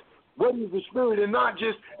movement. What is the spirit, and not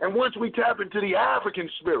just, and once we tap into the African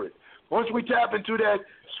spirit, once we tap into that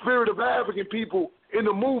spirit of African people in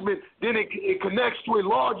the movement, then it connects to a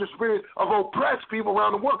larger spirit of oppressed people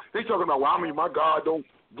around the world. They talking about, well, I mean, my God don't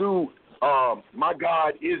do, my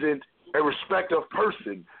God isn't a respect of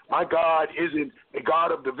person. My God isn't a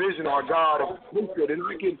God of division or a God of hatred. And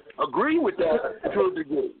I can agree with that to a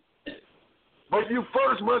degree. But you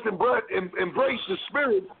first must embrace the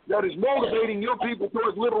spirit that is motivating your people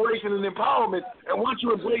towards liberation and empowerment. And once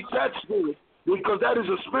you embrace that spirit, because that is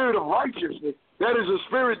a spirit of righteousness, that is a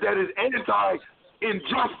spirit that is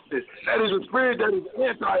anti-injustice, that is a spirit that is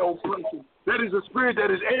anti-oppression, that is a spirit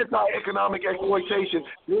that is anti-economic exploitation,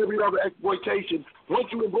 every other exploitation. Once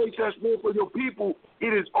you embrace that spirit for your people,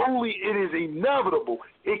 it is inevitable.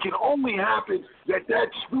 It can only happen that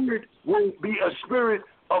spirit will be a spirit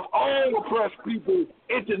of all oppressed people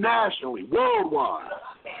internationally, worldwide.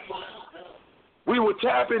 We will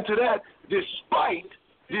tap into that despite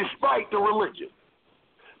the religion.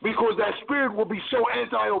 Because that spirit will be so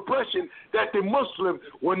anti-oppression that the Muslim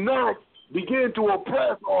will not begin to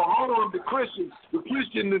oppress or harm the Christian,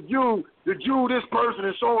 the Jew, this person,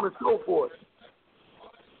 and so on and so forth.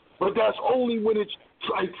 But that's only when it's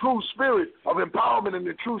a true spirit of empowerment and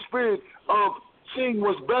the true spirit of seeing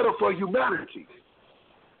what's better for humanity.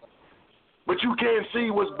 But you can't see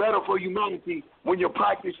what's better for humanity when you're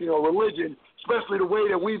practicing a religion, especially the way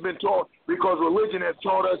that we've been taught, because religion has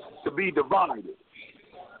taught us to be divided.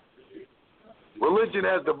 Religion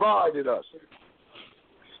has divided us.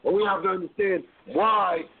 And we have to understand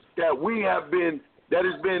why that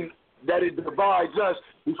it divides us,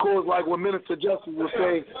 because like what Minister Justice was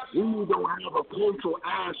saying, we don't have a cultural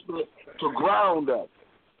aspect to ground us.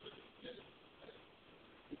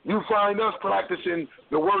 You find us practicing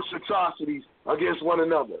the worst atrocities against one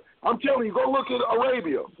another. I'm telling you, go look at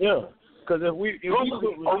Arabia. Yeah, because if we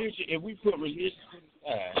put religion to the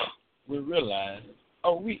side, we realize,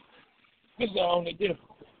 this is our only difference.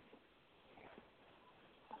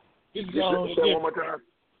 This is our only difference. One more time.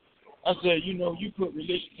 I said, you put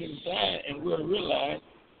religion to the side, and we'll realize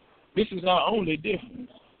this is our only difference.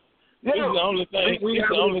 Yeah. This is the only thing. This is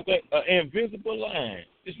the only thing. An invisible line.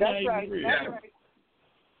 It's not even real. That's right.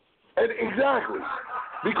 And exactly,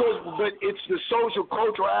 but it's the social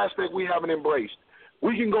cultural aspect we haven't embraced.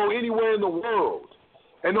 We can go anywhere in the world,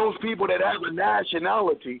 and those people that have a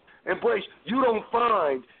nationality embrace. You don't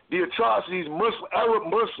find the atrocities Arab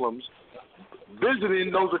Muslims visiting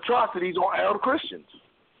those atrocities on Arab Christians.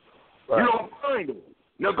 Right. You don't find them.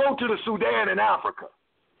 Now go to the Sudan in Africa.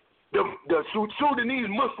 The Sudanese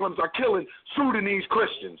Muslims are killing Sudanese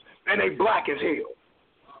Christians, and they black as hell.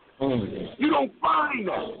 You don't find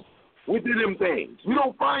that within them things. You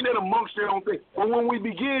don't find that amongst their own things. But when we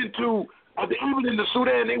begin to, even in the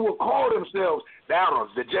Sudan, they will call themselves the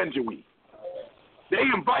Arabs, the Janjaweed. They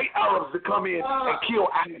invite Arabs to come in and kill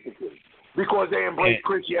Africans because they embrace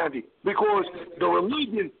Christianity. Because the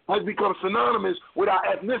religion has become synonymous with our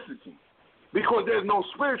ethnicity. Because there's no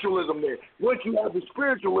spiritualism there. Once you have the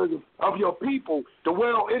spiritualism of your people, the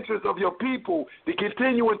well interest of your people, the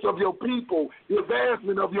continuance of your people, the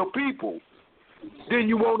advancement of your people, then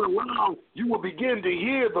you will begin to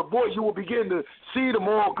hear the voice. You will begin to see the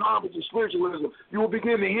moral compass of spiritualism. You will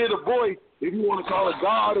begin to hear the voice, if you want to call it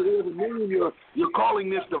God or whatever name you're calling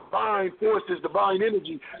this divine force, this divine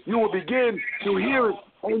energy. You will begin to hear it,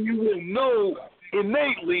 and you will know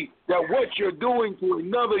innately that what you're doing to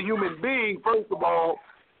another human being, first of all,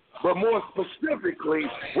 but more specifically,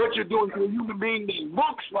 what you're doing to a human being that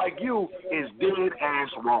looks like you is dead ass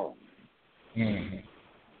wrong. Mm-hmm.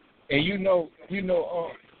 And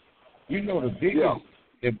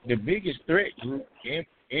the biggest threat group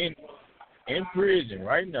in prison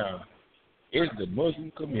right now is the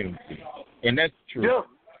Muslim community, and that's true. Yeah.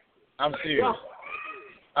 I'm serious. Yeah.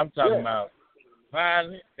 I'm talking about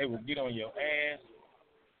violent. They will get on your ass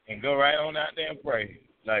and go right on out there and pray.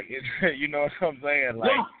 Like you know what I'm saying?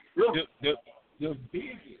 Like the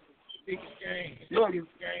biggest game.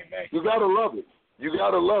 You gotta love it. You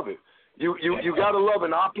gotta love it. You gotta love it.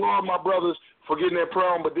 And I applaud my brothers for getting that prayer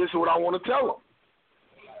on, but this is what I want to tell them.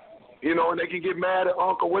 You know, and they can get mad at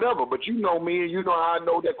Uncle, whatever. But you know me, and you know how I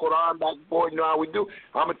know that Quran back and forth. You know how we do.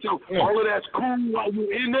 I'm gonna tell you, all of that's cool while you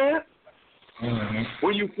in there. Mm-hmm.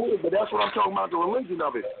 When you pull it, but that's what I'm talking about, the religion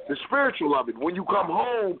of it, the spiritual of it. When you come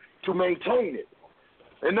home to maintain it,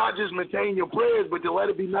 and not just maintain your prayers, but to let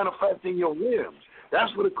it be manifesting your limbs.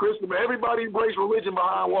 That's for the Christian. Everybody embrace religion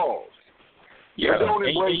behind walls. Yeah, don't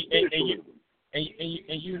embrace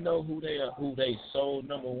and you know who they are, who they sole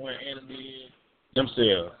number one enemy is?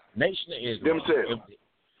 Themselves. Nation of Islam. Themselves.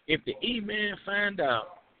 If the E-man find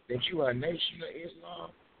out that you are Nation of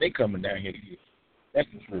Islam, they coming down here to get you. That's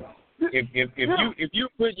the truth. If you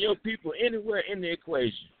put your people anywhere in the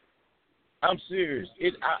equation, I'm serious.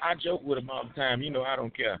 I joke with them all the time. You know, I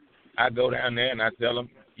don't care. I go down there and I tell them,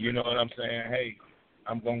 you know what I'm saying? Hey,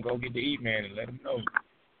 I'm gonna go get the E-man and let them know.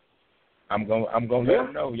 I'm gonna let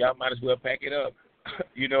them know. Y'all might as well pack it up.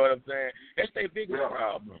 You know what I'm saying? That's their biggest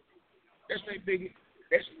problem. That's their biggest.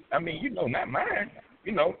 You know, not mine.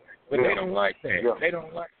 You know, but they don't like that. Yeah. They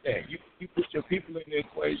don't like that. You put your people in the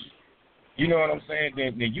equation. You know what I'm saying?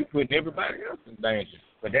 Then you putting everybody else in danger.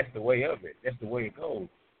 But that's the way of it. That's the way it goes.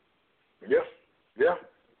 Yeah.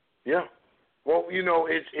 Well, you know,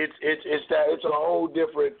 it's a whole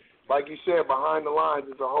different, like you said, behind the lines.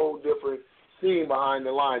 It's a whole different scene behind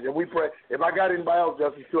the lines. And we pray. If I got anybody else,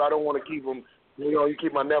 Justice, too, I don't want to keep them. You know, you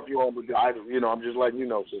keep my nephew on, but I'm just letting you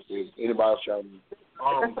know, sister. Anybody else trying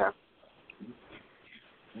to?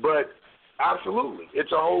 But absolutely,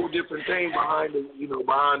 it's a whole different thing behind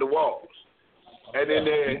the walls. And then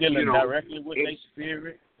they're dealing directly with their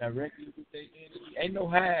spirit, directly with their energy. Ain't no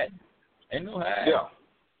hide. Yeah.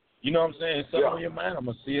 You know what I'm saying? It's something on your mind. I'm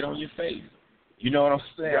gonna see it on your face. You know what I'm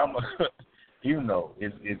saying? Yeah. I'm a,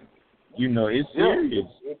 it's serious.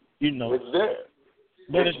 You know, it's there.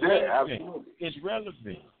 But it's there. relevant. Absolutely. It's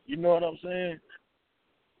relevant. You know what I'm saying?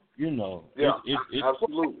 You know. Yeah. It's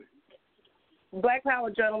absolutely. Black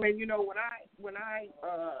Power, gentlemen. You know,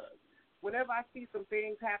 whenever I see some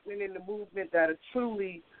things happening in the movement that are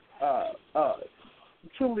truly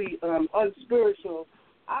unspiritual,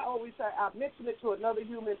 I always say, I mention it to another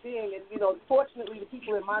human being, and, you know, fortunately the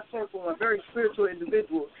people in my circle are very spiritual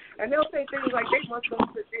individuals, and they'll say things like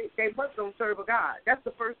they must don't serve a God. That's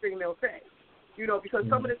the first thing they'll say, you know, because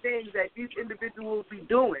some of the things that these individuals be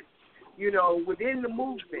doing, you know, within the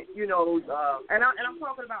movement, you know, and I'm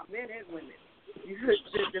talking about men and women.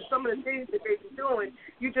 There's some of the things that they be doing,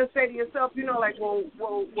 you just say to yourself, you know, like, well,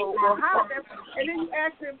 how? And then you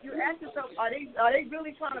ask yourself, are they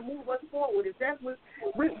really trying to move us forward? Is that what?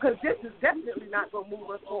 Because this is definitely not going to move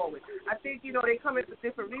us forward. I think, you know, they come in for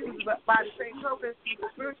different reasons, but by the same token,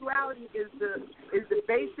 spirituality is the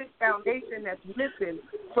basic foundation that's missing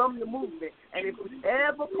from the movement. And if we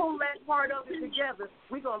ever pull that part of it together,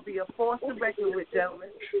 we're going to be a force to reckon with, gentlemen.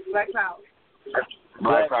 Black Power.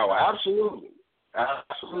 Black Power, absolutely.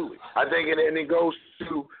 Absolutely. I think and it goes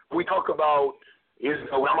to, we talk about, you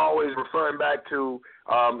know, I'm always referring back to,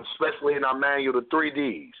 especially in our manual, the 3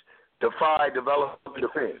 Ds: defy, develop,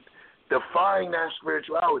 defend. Defying that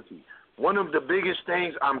spirituality. One of the biggest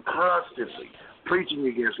things I'm constantly preaching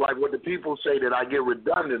against, like what the people say that I get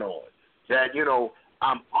redundant on, that, you know,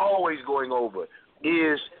 I'm always going over,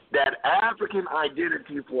 is that African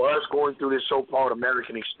identity for us going through this so-called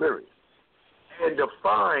American experience. And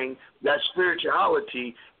define that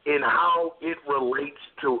spirituality in how it relates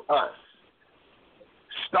to us.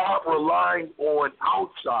 Stop relying on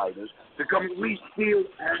outsiders to completely feel,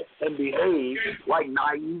 act, and behave like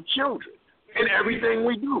naive children in everything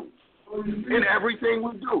we do. In everything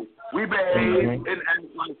we do. We behave, and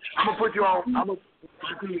like, I'm going to put you on, I'm going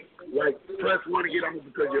to, like, press one again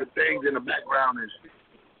because your things in the background is.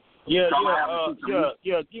 Yeah,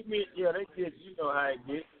 give me, they get, you know how it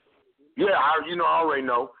gets. Yeah, I already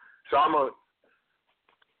know. So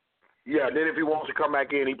then if he wants to come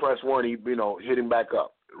back in, he press 1, he, you know, hit him back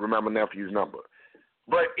up. Remember nephew's number.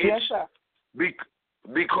 But it's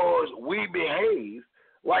because we behave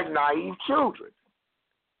like naive children.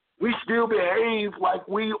 We still behave like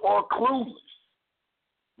we are clueless.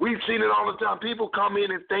 We've seen it all the time. People come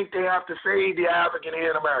in and think they have to save the African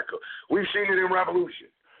here in America. We've seen it in Revolution.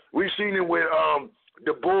 We've seen it with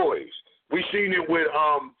the boys. We've seen it with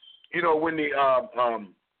you know, when the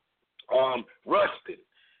Rustin,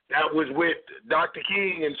 that was with Dr.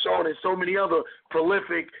 King and so on, and so many other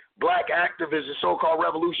prolific black activists and so-called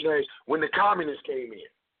revolutionaries when the communists came in.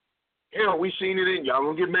 You know, we seen it in y'all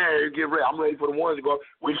gonna get married, get ready. I'm ready for the ones to go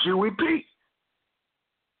with UEP.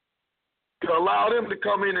 To allow them to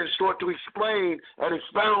come in and start to explain and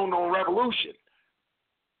expound on revolution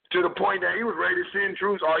to the point that he was ready to send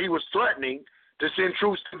troops, or he was threatening to send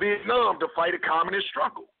troops to Vietnam to fight a communist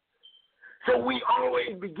struggle. So we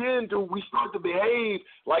always we start to behave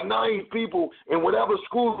like naive people in whatever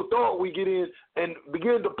school of thought we get in and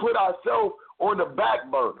begin to put ourselves on the back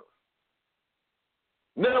burner.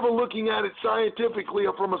 Never looking at it scientifically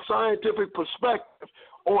or from a scientific perspective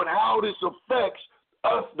on how this affects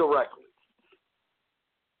us directly.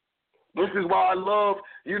 This is why I love,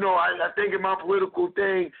 you know, I think in my political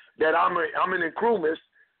thing that I'm an incremist,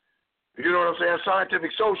 you know what I'm saying,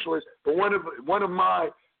 scientific socialist, but one of my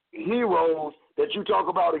heroes that you talk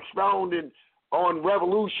about expounding on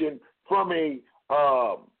revolution from a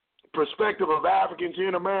perspective of Africans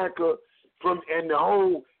in America, and the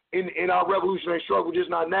whole in our revolutionary struggle, just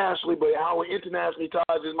not nationally, but how it internationally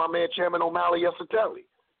ties, is my man Chairman O'Malley Yesateli.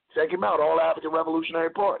 Check him out, All African Revolutionary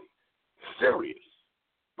Party. Serious,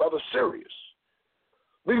 brother, serious.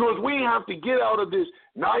 Because we have to get out of this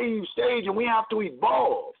naive stage and we have to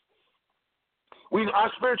evolve.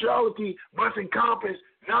 Our spirituality must encompass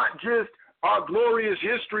not just our glorious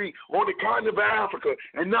history on the continent of Africa,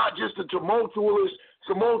 and not just the tumultuous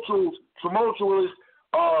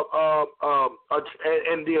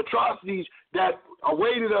and the atrocities that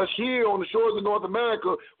awaited us here on the shores of North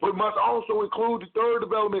America, but must also include the third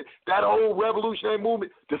development, that whole revolutionary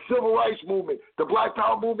movement, the civil rights movement, the Black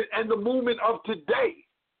Power movement, and the movement of today.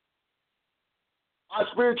 Our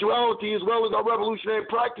spirituality, as well as our revolutionary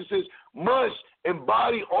practices, must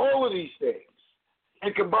embody all of these things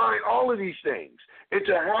and combine all of these things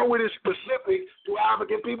into how it is specific to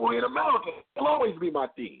African people in America. It'll always be my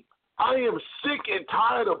theme. I am sick and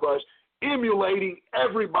tired of us emulating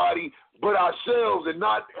everybody but ourselves and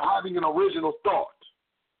not having an original thought.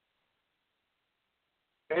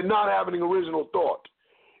 and not having original thought.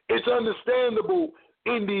 It's understandable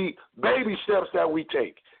in the baby steps that we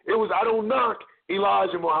take. I don't knock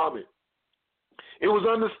Elijah Muhammad. It was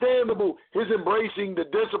understandable his embracing the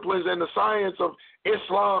disciplines and the science of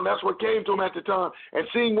Islam. That's what came to him at the time. And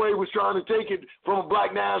seeing where he was trying to take it from a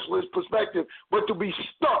black nationalist perspective, but to be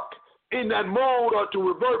stuck in that mode or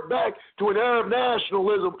to revert back to an Arab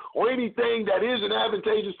nationalism or anything that isn't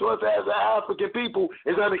advantageous to us as an African people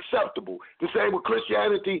is unacceptable. The same with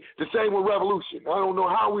Christianity, the same with revolution. I don't know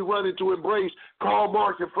how we run into embrace Karl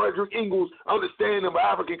Marx and Frederick Engels' understanding of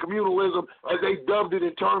African communalism as they dubbed it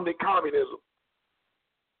and termed it communism.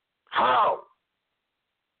 How?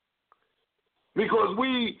 Because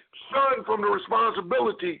we shun from the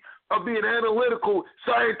responsibility of being analytical,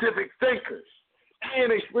 scientific thinkers.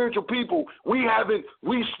 And a spiritual people, we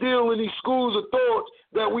still in these schools of thought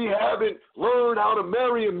that we haven't learned how to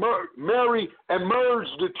marry and merge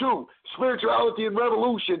the two. Spirituality and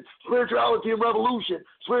revolution, spirituality and revolution,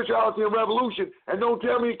 spirituality and revolution. And don't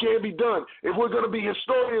tell me it can't be done. If we're going to be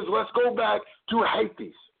historians, let's go back to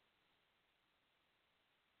Hades.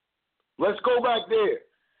 Let's go back there.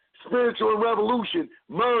 Spiritual and revolution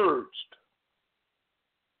merged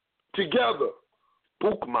together.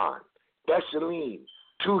 Bookman, Dessalines,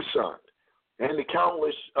 Toussaint, and the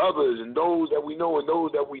countless others, and those that we know and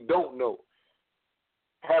those that we don't know,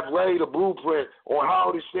 have laid a blueprint on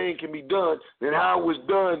how this thing can be done and how it was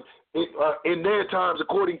done in their times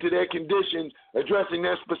according to their conditions, addressing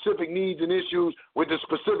their specific needs and issues with the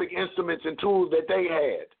specific instruments and tools that they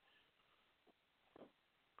had.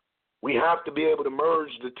 We have to be able to merge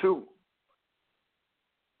the two.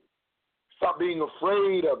 Stop being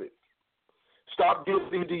afraid of it. Stop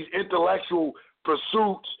giving these intellectual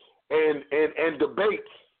pursuits and debates.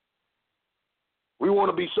 We want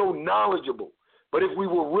to be so knowledgeable. But if we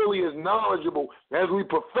were really as knowledgeable as we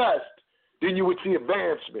professed, then you would see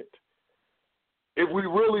advancement. If we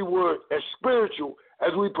really were as spiritual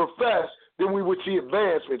as we profess, then we would see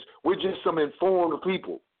advancements. We're just some informed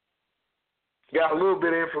people. Got a little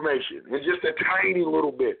bit of information, and just a tiny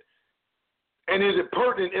little bit. And is it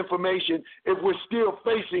pertinent information if we're still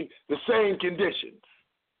facing the same conditions?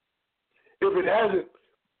 If it hasn't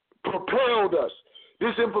propelled us,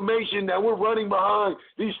 this information that we're running behind,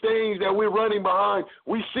 these things that we're running behind,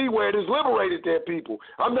 we see where it has liberated their people.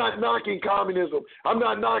 I'm not knocking communism. I'm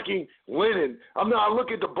not knocking Lenin. I look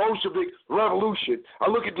at the Bolshevik Revolution. I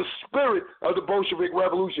look at the spirit of the Bolshevik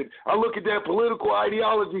Revolution. I look at their political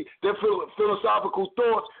ideology, their philosophical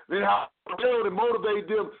thoughts, and how it propelled and motivated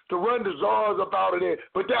them to run the czars up out of there.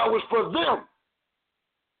 But that was for them.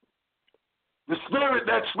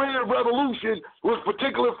 That spirit of revolution was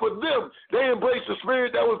particular for them. They embraced the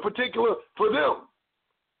spirit that was particular for them.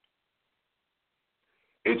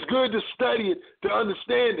 It's good to study it, to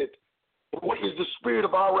understand it. But what is the spirit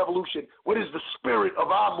of our revolution? What is the spirit of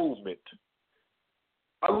our movement?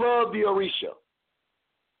 I love the Orisha.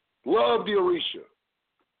 Love the Orisha.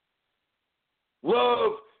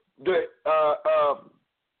 Love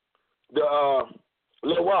the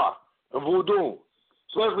Lewa and Voodoo.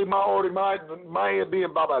 Especially my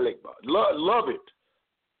being Baba Lekba. Love it.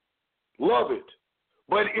 Love it.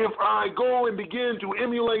 But if I go and begin to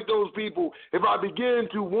emulate those people, if I begin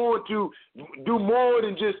to want to do more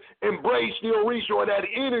than just embrace the Orisha or that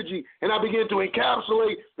energy, and I begin to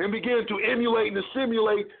encapsulate and begin to emulate and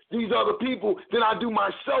assimilate these other people, then I do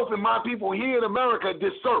myself and my people here in America a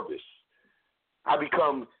disservice. I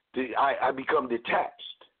become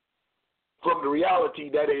detached from the reality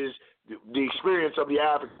that is the experience of the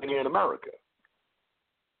African here in America.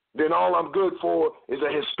 Then all I'm good for is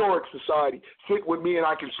a historic society. Sit with me and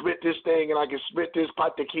I can spit this thing and I can spit this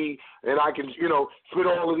pataki and I can, spit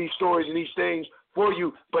all of these stories and these things for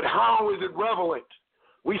you. But how is it relevant?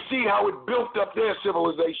 We see how it built up their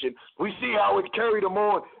civilization. We see how it carried them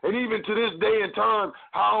on. And even to this day and time,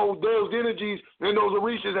 how those energies and those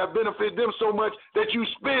Orishas have benefited them so much that you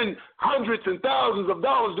spend hundreds and thousands of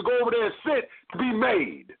dollars to go over there and sit to be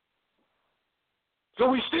made. So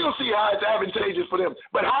we still see how it's advantageous for them.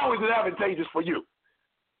 But how is it advantageous for you?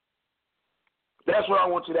 That's what I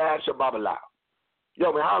want you to ask your Babalawo.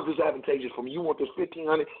 Yo, man, how is this advantageous for me? You want this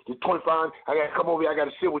 $1,500, this $2,500? I got to come over here. I got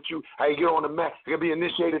to sit with you. I got to get on the mat. I got to be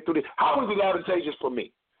initiated through this. How is it advantageous for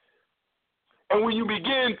me? And when you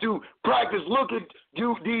begin to practice, look at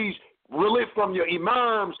these relief from your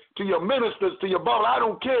imams to your ministers to your Bible. I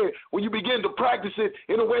don't care. When you begin to practice it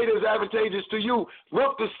in a way that's advantageous to you,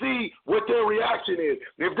 look to see what their reaction is.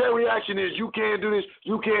 If their reaction is you can't do this,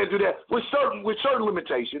 you can't do that, with certain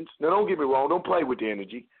limitations. Now, don't get me wrong. Don't play with the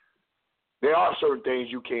energy. There are certain things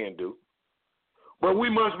you can do. But we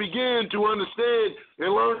must begin to understand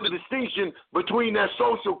and learn the distinction between that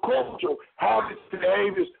social, cultural habits,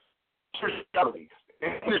 behaviors, personalities,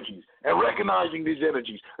 and energies, and recognizing these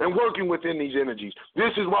energies and working within these energies.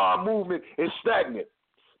 This is why our movement is stagnant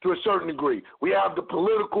to a certain degree. We have the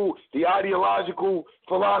political, the ideological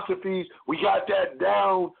philosophies. We got that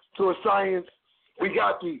down to a science. We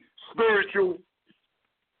got the spiritual.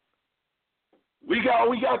 We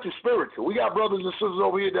got the spiritual. We got brothers and sisters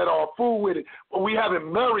over here that are full with it, but we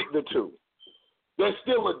haven't married the two. There's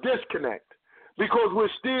still a disconnect because we're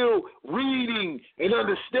still reading and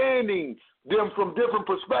understanding them from different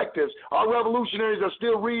perspectives. Our revolutionaries are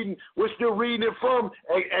still reading. We're still reading it from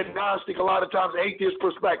agnostic, a lot of times atheist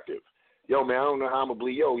perspective. Yo, man, I don't know how I'm gonna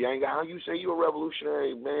believe. Yo, Yang, how you say you a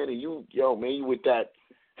revolutionary, man, and you with that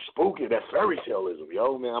spooky, that fairy taleism,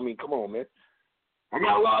 yo, man. I mean, come on, man. I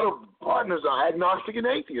got a lot of partners are agnostic and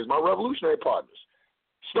atheists, my revolutionary partners.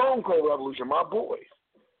 Stone Cold Revolution, my boys.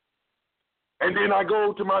 And then I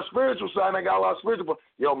go to my spiritual side, and I got a lot of spiritual.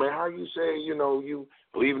 Yo, man, how you say, you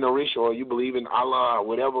believe in Orisha or you believe in Allah or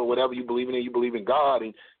whatever you believe in, you believe in God,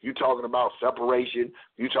 and you talking about separation,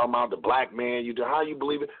 you talking about the black man, how you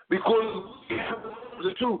believe it? Because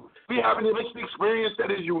the truth, we have an experience that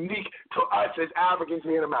is unique to us as Africans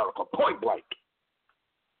here in America, point blank.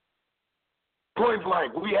 Point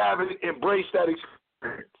blank, we haven't embraced that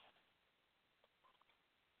experience.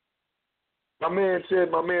 My man,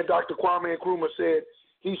 Dr. Kwame Nkrumah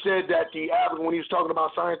he said that when he was talking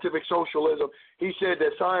about scientific socialism, he said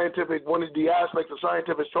that one of the aspects of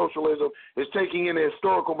scientific socialism is taking in the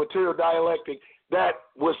historical material dialectic that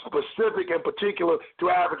was specific and particular to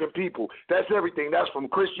African people. That's everything. That's from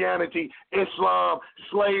Christianity, Islam,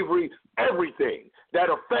 slavery, everything that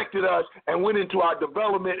affected us and went into our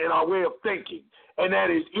development and our way of thinking. And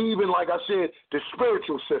that is even, like I said, the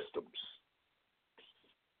spiritual systems.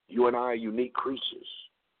 You and I are unique creatures.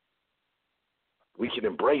 We can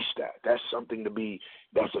embrace that. That's something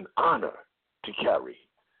that's an honor to carry.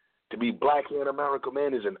 To be black here in America,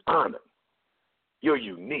 man, is an honor. You're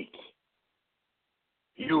unique.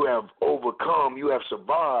 You have overcome, you have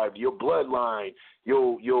survived, your bloodline,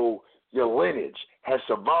 your lineage has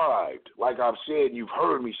survived. Like I've said, you've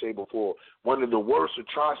heard me say before, one of the worst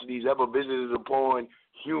atrocities ever visited upon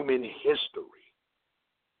human history,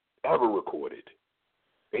 ever recorded.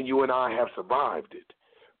 And you and I have survived it.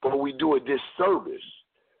 But we do a disservice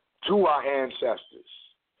to our ancestors.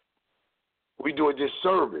 We do a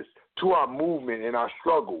disservice to our movement and our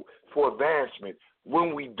struggle for advancement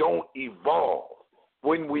when we don't evolve,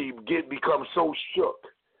 when we become so shook,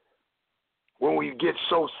 when we get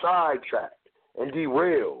so sidetracked and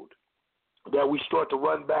derailed that we start to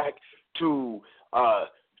run back to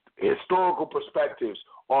historical perspectives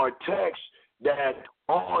or texts that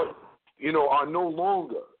are no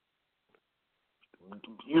longer,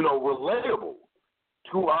 relatable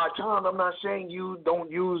to our time. I'm not saying you don't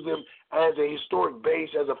use them as a historic base,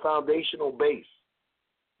 as a foundational base.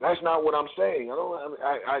 That's not what I'm saying.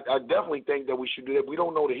 I definitely think that we should do that. If we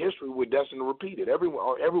don't know the history, we're destined to repeat it.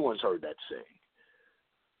 Everyone's heard that saying.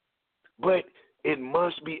 But it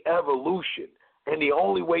must be evolution. And the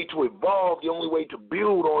only way to evolve, the only way to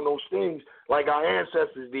build on those things like our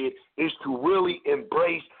ancestors did is to really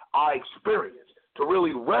embrace our experience, to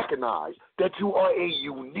really recognize that you are a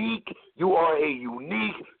unique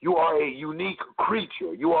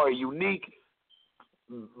creature. You are a unique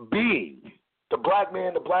being. The black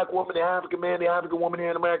man, the black woman, the African man, the African woman here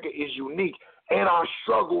in America is unique. And our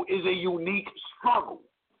struggle is a unique struggle.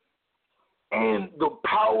 And the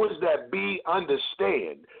powers that be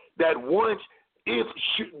understand that when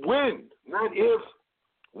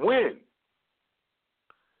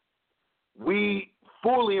we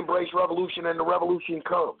fully embrace revolution and the revolution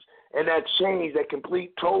comes, and that change, that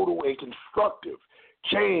complete, total, and constructive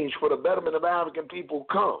change for the betterment of African people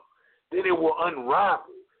come, then it will unravel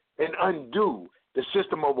and undo the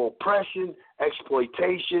system of oppression,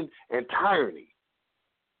 exploitation, and tyranny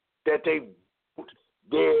that they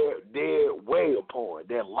built their way upon,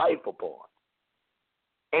 their life upon.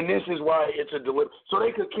 And this is why it's a deliberate. So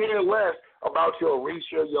they could care less about your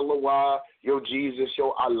Orisha, your Lawa, your Jesus,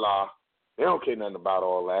 your Allah. They don't care nothing about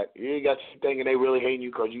all that. You ain't got you thinking they really hate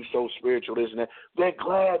you because you so spiritual, this and that. They're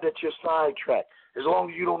glad that you're sidetracked. As long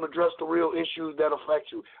as you don't address the real issues that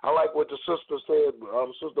affect you. I like what the sister said,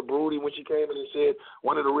 Sister Broody, when she came in and said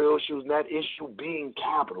one of the real issues, and that issue being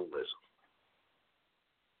capitalism.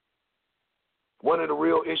 One of the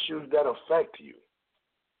real issues that affect you.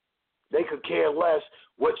 They could care less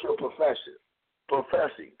what you're professing.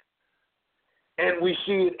 And we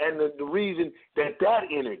see it, and the reason that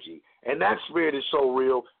energy and that spirit is so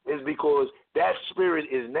real is because that spirit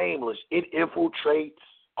is nameless. It infiltrates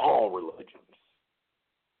all religions.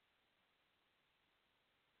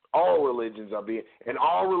 All religions are being, and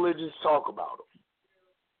all religions talk about them.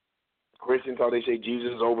 Christians, how they say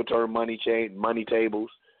Jesus overturned money tables.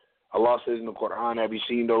 Allah says in the Quran, have you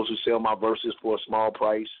seen those who sell my verses for a small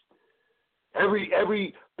price?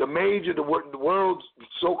 The world's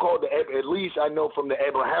so-called, at least I know from the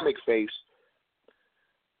Abrahamic faith,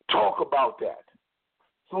 talk about that.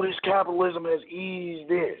 So this capitalism has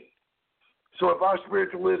eased in. So if our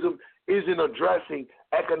spiritualism isn't addressing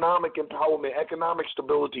economic empowerment, economic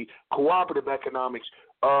stability, cooperative economics,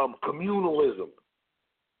 communalism,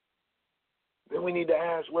 then we need to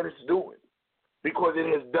ask what it's doing, because it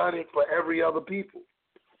has done it for every other people.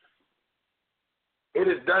 It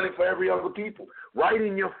has done it for every other people, right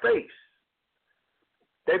in your face.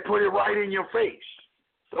 They put it right in your face.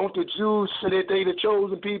 Don't the Jews say that they the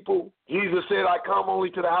chosen people? Jesus said, I come only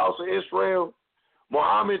to the house of Israel.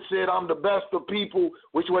 Muhammad said, I'm the best of people,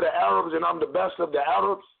 which were the Arabs, and I'm the best of the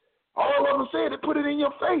Arabs. All of them said, they put it in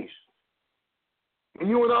your face. And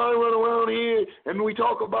you and I run around here and we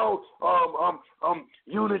talk about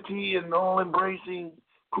unity and all embracing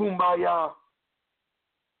kumbaya.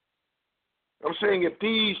 I'm saying if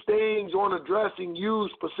these things aren't addressing you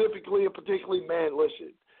specifically and particularly, man,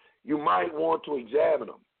 listen, you might want to examine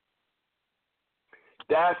them.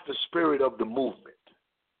 That's the spirit of the movement.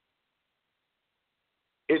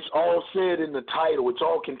 It's all said in the title. It's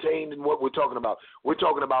all contained in what we're talking about. We're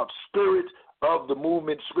talking about spirit of the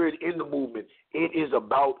movement, spirit in the movement. It is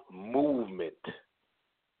about movement,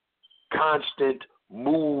 constant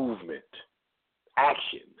movement,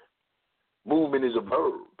 action. Movement is a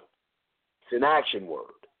verb. It's an action word.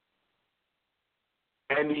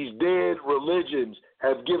 And these dead religions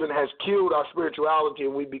has killed our spirituality,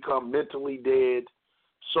 and we become mentally dead,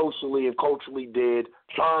 socially and culturally dead,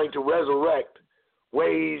 trying to resurrect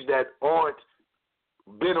ways that aren't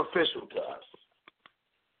beneficial to us.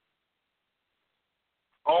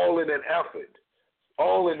 All in an effort,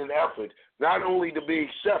 not only to be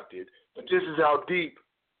accepted, but this is how deep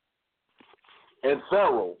and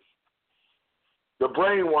thorough the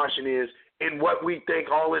brainwashing is in what we think,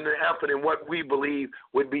 all in an effort, and what we believe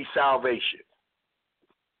would be salvation.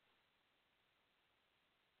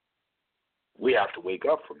 We have to wake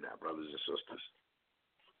up from that, brothers and sisters.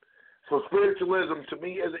 So spiritualism, to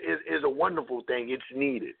me, is a wonderful thing. It's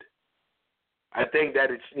needed. I think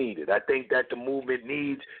that it's needed. I think that the movement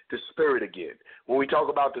needs the spirit again. When we talk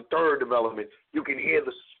about the third development, you can hear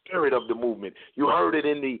the spirit of the movement. You heard it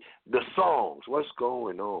in the songs. What's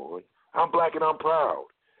going on? I'm black and I'm proud.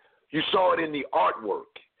 You saw it in the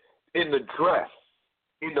artwork, in the dress,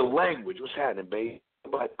 in the language. What's happening, babe?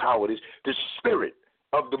 Black power is the spirit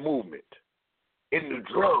of the movement, in the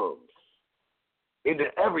drums, into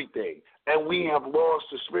everything. And we have lost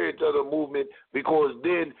the spirit of the movement, because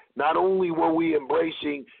then not only were we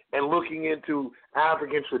embracing and looking into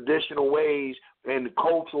African traditional ways and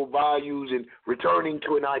cultural values and returning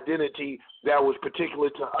to an identity that was particular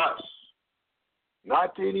to us,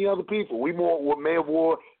 not to any other people. We may have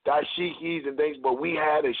wore dashikis and things, but we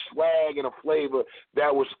had a swag and a flavor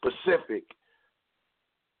that was specific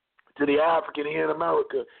to the African here in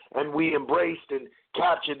America, and we embraced and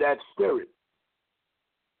captured that spirit.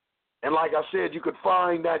 And like I said, you could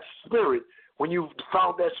find that spirit. When you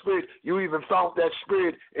found that spirit, you even found that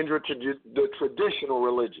spirit in the traditional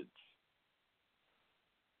religions.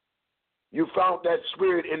 You found that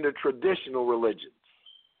spirit in the traditional religions.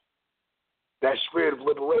 That spirit of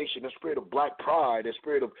liberation, that spirit of black pride, that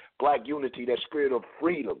spirit of black unity, that spirit of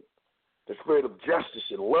freedom, the spirit of justice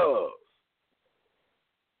and love.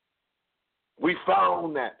 We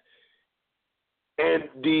found that. And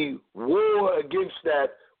the war against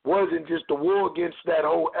that wasn't just the war against that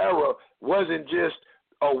whole era, wasn't just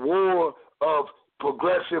a war of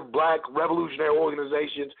progressive black revolutionary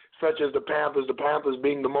organizations such as the Panthers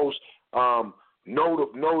being the most notable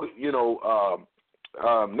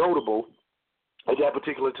at that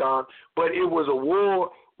particular time, but it was a war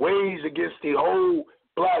waged against the whole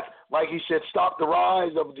black, like he said, stop the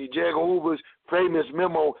rise of the J. Edgar Hoover's famous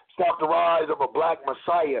memo, stop the rise of a black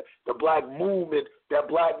messiah, the black movement, that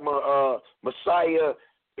black messiah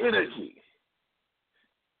energy,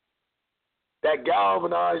 that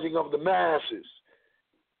galvanizing of the masses.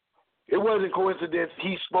 It wasn't coincidence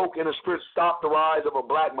he spoke in a spirit, stop the rise of a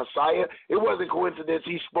black messiah. It wasn't coincidence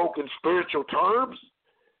he spoke in spiritual terms.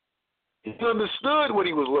 He understood what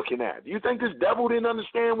he was looking at. Do you think this devil didn't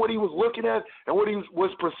understand what he was looking at and what he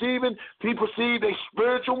was perceiving? He perceived a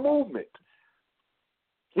spiritual movement.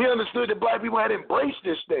 He understood that black people had embraced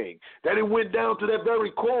this thing, that it went down to their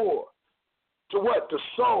very core, to what? The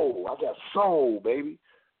soul. I got soul, baby.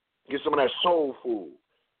 Get some of that soul food.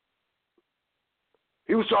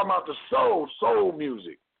 He was talking about the soul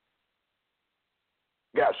music.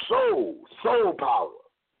 Got soul power.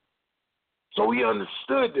 So he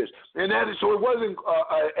understood this, and that is so it wasn't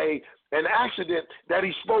an accident that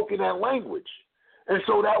he spoke in that language, and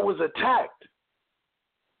so that was attacked.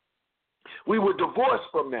 We were divorced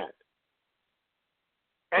from that,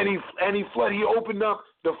 and he fled. He opened up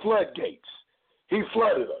the floodgates. He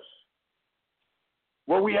flooded us.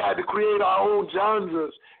 Well, we had to create our own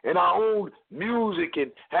genres and our own music,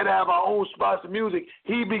 and had to have our own spots of music.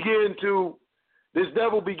 This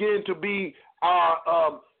devil began to be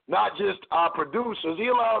our not just our producers. He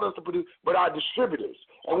allowed us to produce, but our distributors.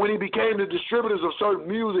 And when he became the distributors of certain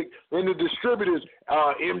music, and the distributors,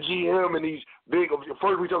 MGM and these big,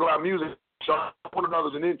 first we talk about music, one another,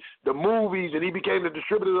 and then the movies, and he became the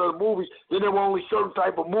distributor of the movies, then there were only certain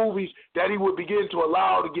type of movies that he would begin to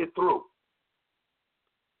allow to get through.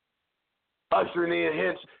 Ushering in,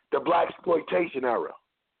 hence, the blaxploitation era.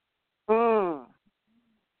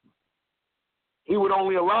 He would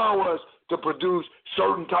only allow us to produce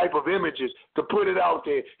certain type of images, to put it out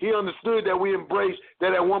there. He understood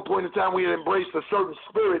that at one point in time we had embraced a certain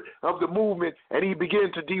spirit of the movement, and he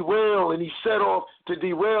began to derail, and he set off to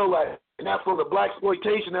derail that. And that's from the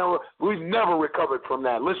blaxploitation era. We've never recovered from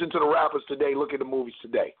that. Listen to the rappers today. Look at the movies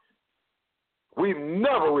today. We've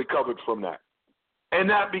never recovered from that. And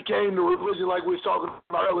that became the religion, like we were talking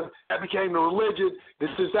about earlier. That became the religion.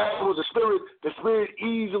 Since that was the spirit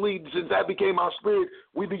easily, since that became our spirit,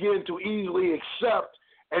 we began to easily accept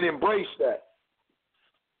and embrace that.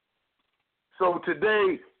 So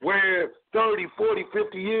today, where 30, 40,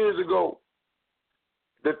 50 years ago,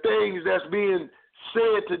 the things that's being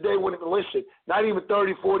said today, listen, not even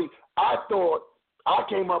 30, 40, I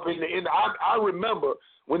came up I remember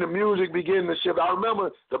when the music began to shift. I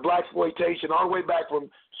remember the blaxploitation all the way back from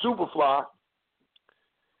Superfly.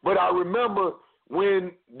 But I remember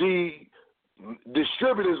when the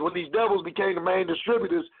distributors, when these devils became the main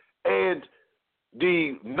distributors, and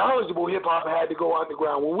the knowledgeable hip-hop had to go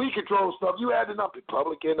underground. When we control stuff, you had enough.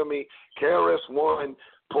 Public Enemy, KRS-One,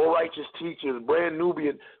 Poor Righteous Teachers, Brand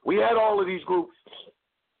Nubian. We had all of these groups.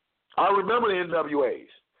 I remember the NWAs.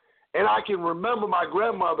 And I can remember my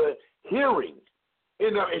grandmother hearing,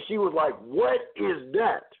 and she was like, "What is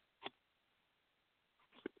that?"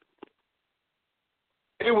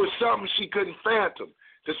 It was something she couldn't fathom.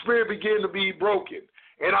 The spirit began to be broken.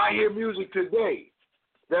 And I hear music today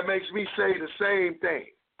that makes me say the same thing.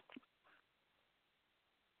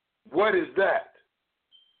 What is that?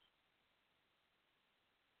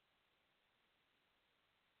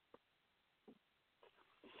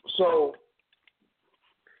 So,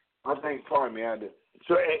 I think, pardon me, I did.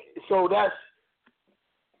 So that's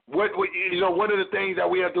what one of the things that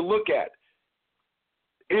we have to look at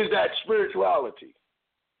is that spirituality.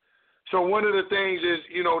 So one of the things is,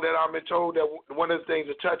 that I've been told that one of the things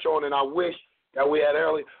to touch on, and I wish that we had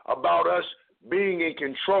earlier, about us being in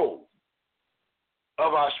control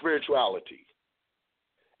of our spirituality.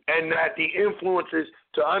 And that the influences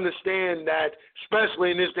to understand that,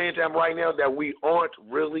 especially in this day and time right now, that we aren't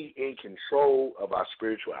really in control of our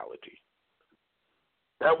spirituality.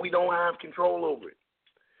 That we don't have control over it.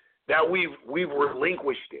 That we've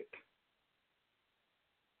relinquished it.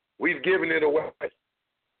 We've given it away.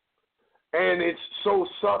 And it's so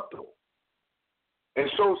subtle and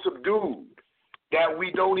so subdued that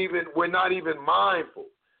we're not even mindful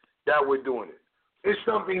that we're doing it. It's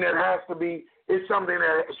something that it's something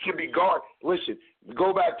that should be guarded. Listen,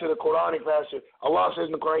 go back to the Quranic passage. Allah says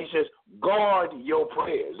in the Quran, He says, guard your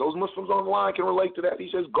prayers. Those Muslims on the line can relate to that. He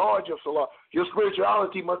says, guard your salah. Your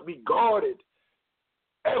spirituality must be guarded,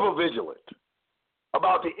 ever vigilant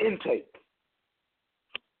about the intake,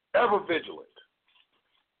 ever vigilant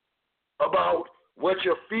about what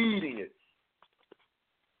you're feeding it,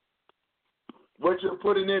 what you're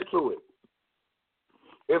putting into it.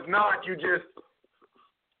 If not, you just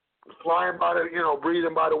flying by the,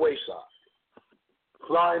 breathing by the wayside,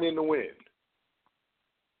 flying in the wind.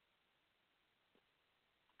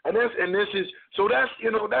 That's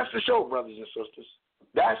the show, brothers and sisters.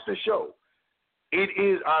 That's the show. It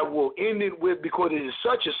is, I will end it with, because it is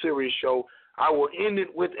such a serious show, I will end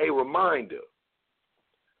it with a reminder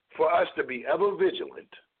for us to be ever vigilant,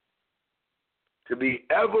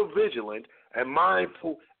 and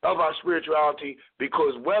mindful of our spirituality,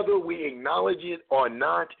 because whether we acknowledge it or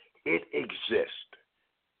not, it exists.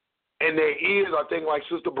 And there is, I think, like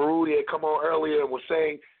Sister Baruti had come on earlier and was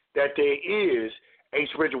saying that there is a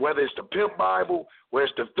spiritual, whether it's the Pimp Bible, whether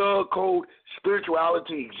it's the Thug Code,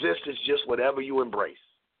 spirituality exists. It's just whatever you embrace.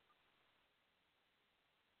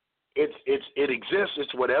 It exists.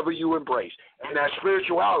 It's whatever you embrace, and that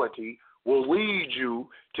spirituality will lead you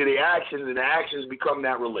to the actions, and the actions become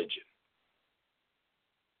that religion.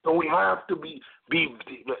 So we have to be.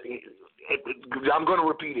 I'm going to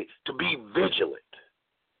repeat it. To be vigilant,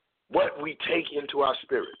 what we take into our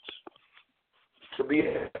spirits. To be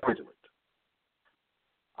vigilant.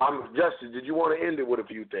 Justice, did you want to end it with a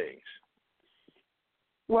few things?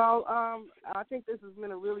 Well, I think this has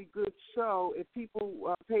been a really good show. If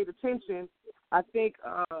people paid attention, I think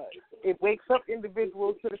it wakes up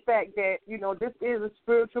individuals to the fact that, this is a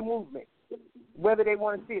spiritual movement, whether they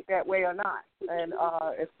want to see it that way or not. And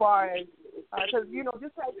as far as, because,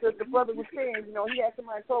 just like the brother was saying, he had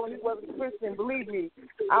somebody told him he wasn't a Christian. Believe me,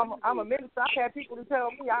 I'm a minister. I've had people to tell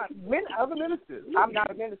me, other ministers, I'm not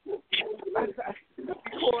a minister.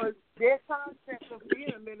 Because their concept of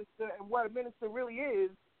being a minister and what a minister really is,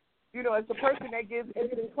 it's a person that gives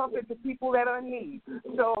instant comfort to people that are in need.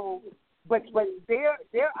 So, but their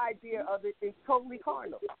idea of it is totally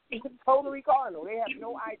carnal. It's totally carnal. They have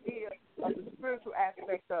no idea of the spiritual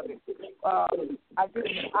aspect of it.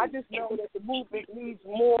 I just know that the movement needs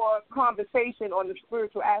more conversation on the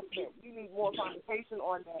spiritual aspect. We need more conversation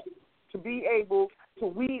on that to be able to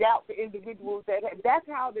weed out the individuals that's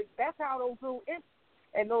how those little imps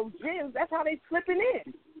and those jinns, that's how they slipping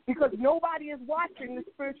in, because nobody is watching the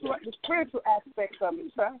spiritual aspects of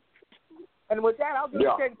it, sir. And with that, I'll just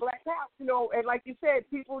say Black Power, and like you said,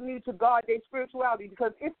 people need to guard their spirituality,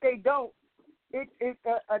 because if they don't, it's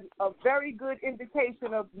a very good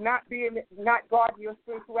indication of not guarding your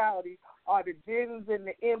spirituality are the jinns and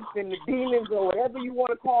the imps and the demons or whatever you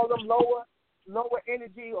want to call them, lower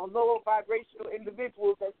energy or lower vibrational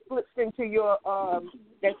individuals that slip into your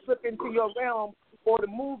realm or the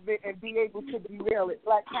movement and be able to derail it.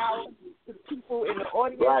 Black Power, to the people in the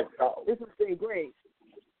audience, this has been great.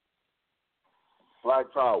 Black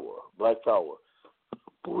Power.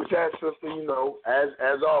 With that, sister,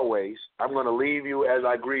 as always, I'm going to leave you as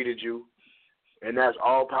I greeted you, and that's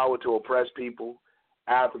all power to oppressed people,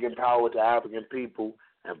 African power to African people,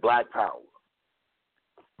 and Black Power.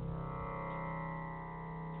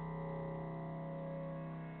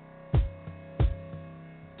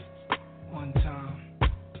 One time.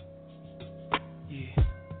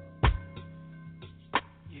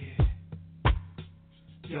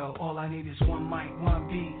 Yo, all I need is one mic, one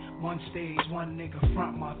beat, one stage, one nigga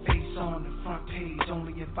front my face on the front page.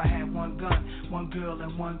 Only if I had one gun, one girl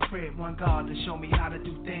and one crib, one God to show me how to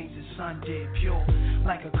do things the sun did. Pure,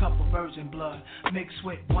 like a cup of virgin blood, mixed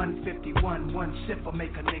with 151, one sip will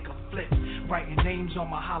make a nigga flip. Writing names on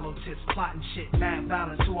my hollow tips, plotting shit, mad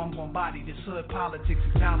violence, who I'm gonna body. This hood politics,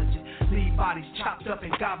 acknowledge it. Leave bodies chopped up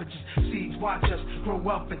in garbages. Seeds watch us grow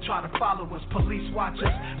up and try to follow us. Police watch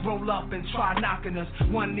us roll up and try knocking us.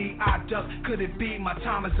 One knee I duck, could it be my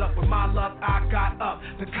time is up? With my luck I got up,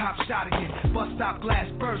 the cop shot again. Bust stop glass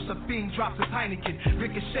burst, a fiend drops his Heineken.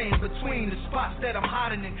 Ricocheting between the spots that I'm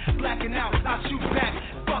hiding in. Blacking out, I shoot back,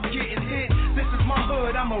 fuck getting hit. This is my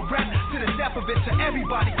hood, I'm a rap to the death of it. To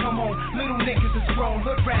everybody come on, little niggas is grown.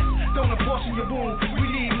 Hood rats, don't abortion your wound.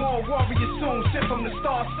 We need more warriors soon. Sent from the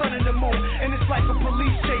stars, sun and the moon. And it's like a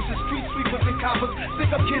police chase, street sweepers and coppers.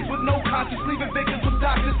 Stick up kids with no conscience, leaving victims with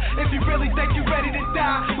doctors. If you really think you ready to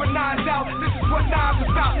die, with nines out, this is what nines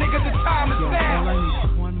about, nigga, the time is now. All I need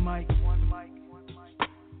is one mic.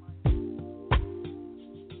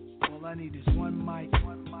 All I need is one mic. That's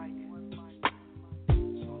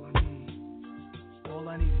all I need. All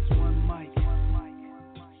I need is one mic.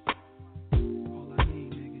 All I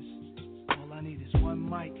need, niggas. All I need is one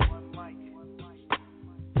mic.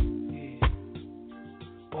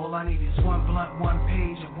 Yeah. All I need is one blunt, one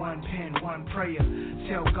page, and one pen, one prayer.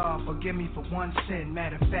 Tell God, forgive me for one sin.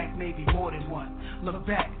 Matter of fact, maybe more than one. Look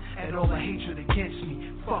back at all the hatred against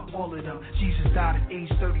me. Fuck all of them. Jesus died at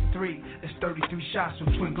age 33. That's 33 shots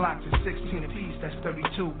from twin Glocks and 16 apiece. That's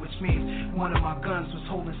 32, which means one of my guns was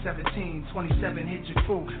holding 17. 27 hit your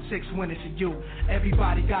crew, 6 went it to you.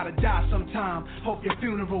 Everybody gotta die sometime. Hope your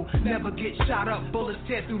funeral never get shot up. Bullets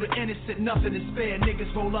tear through the innocent, nothing is fair.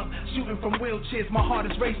 Niggas roll up, shooting from wheelchairs. My heart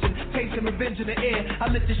is racing, tasting revenge in the air.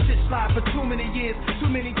 I let this shit slide for too many years, too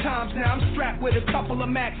many times now. I'm strapped with a couple of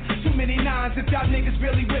Macs, too many nines. If y'all niggas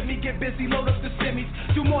really with me, get busy, load up the semis.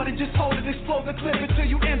 Do more than just hold it, explode the clip until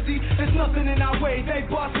you empty. There's nothing in our way. They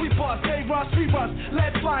bust, we bust, they rush, we rush.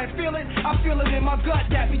 Lead flying, feel it? I feel it in my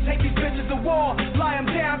gut that we take these bitches to war. Lie them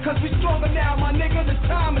down, cause we stronger now, my nigga, the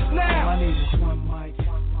time is now. All I need is one mic.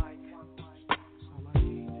 That's all I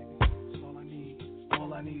need, nigga. That's all I need.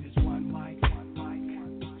 All I need is one mic.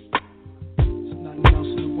 There's nothing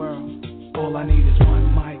else in the world. All I need is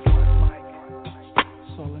one mic.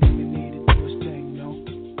 That's all a nigga need to do his thing, yo.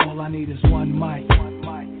 All I need is one mic.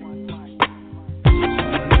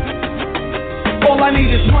 All I need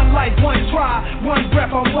is one life, one try, one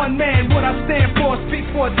breath. I'm one man. What I stand for speaks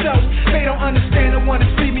for itself. They don't understand and want to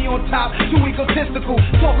see me on top. Too egotistical,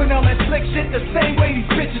 talking all that slick shit the same way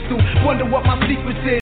these bitches do. Wonder what my secret is.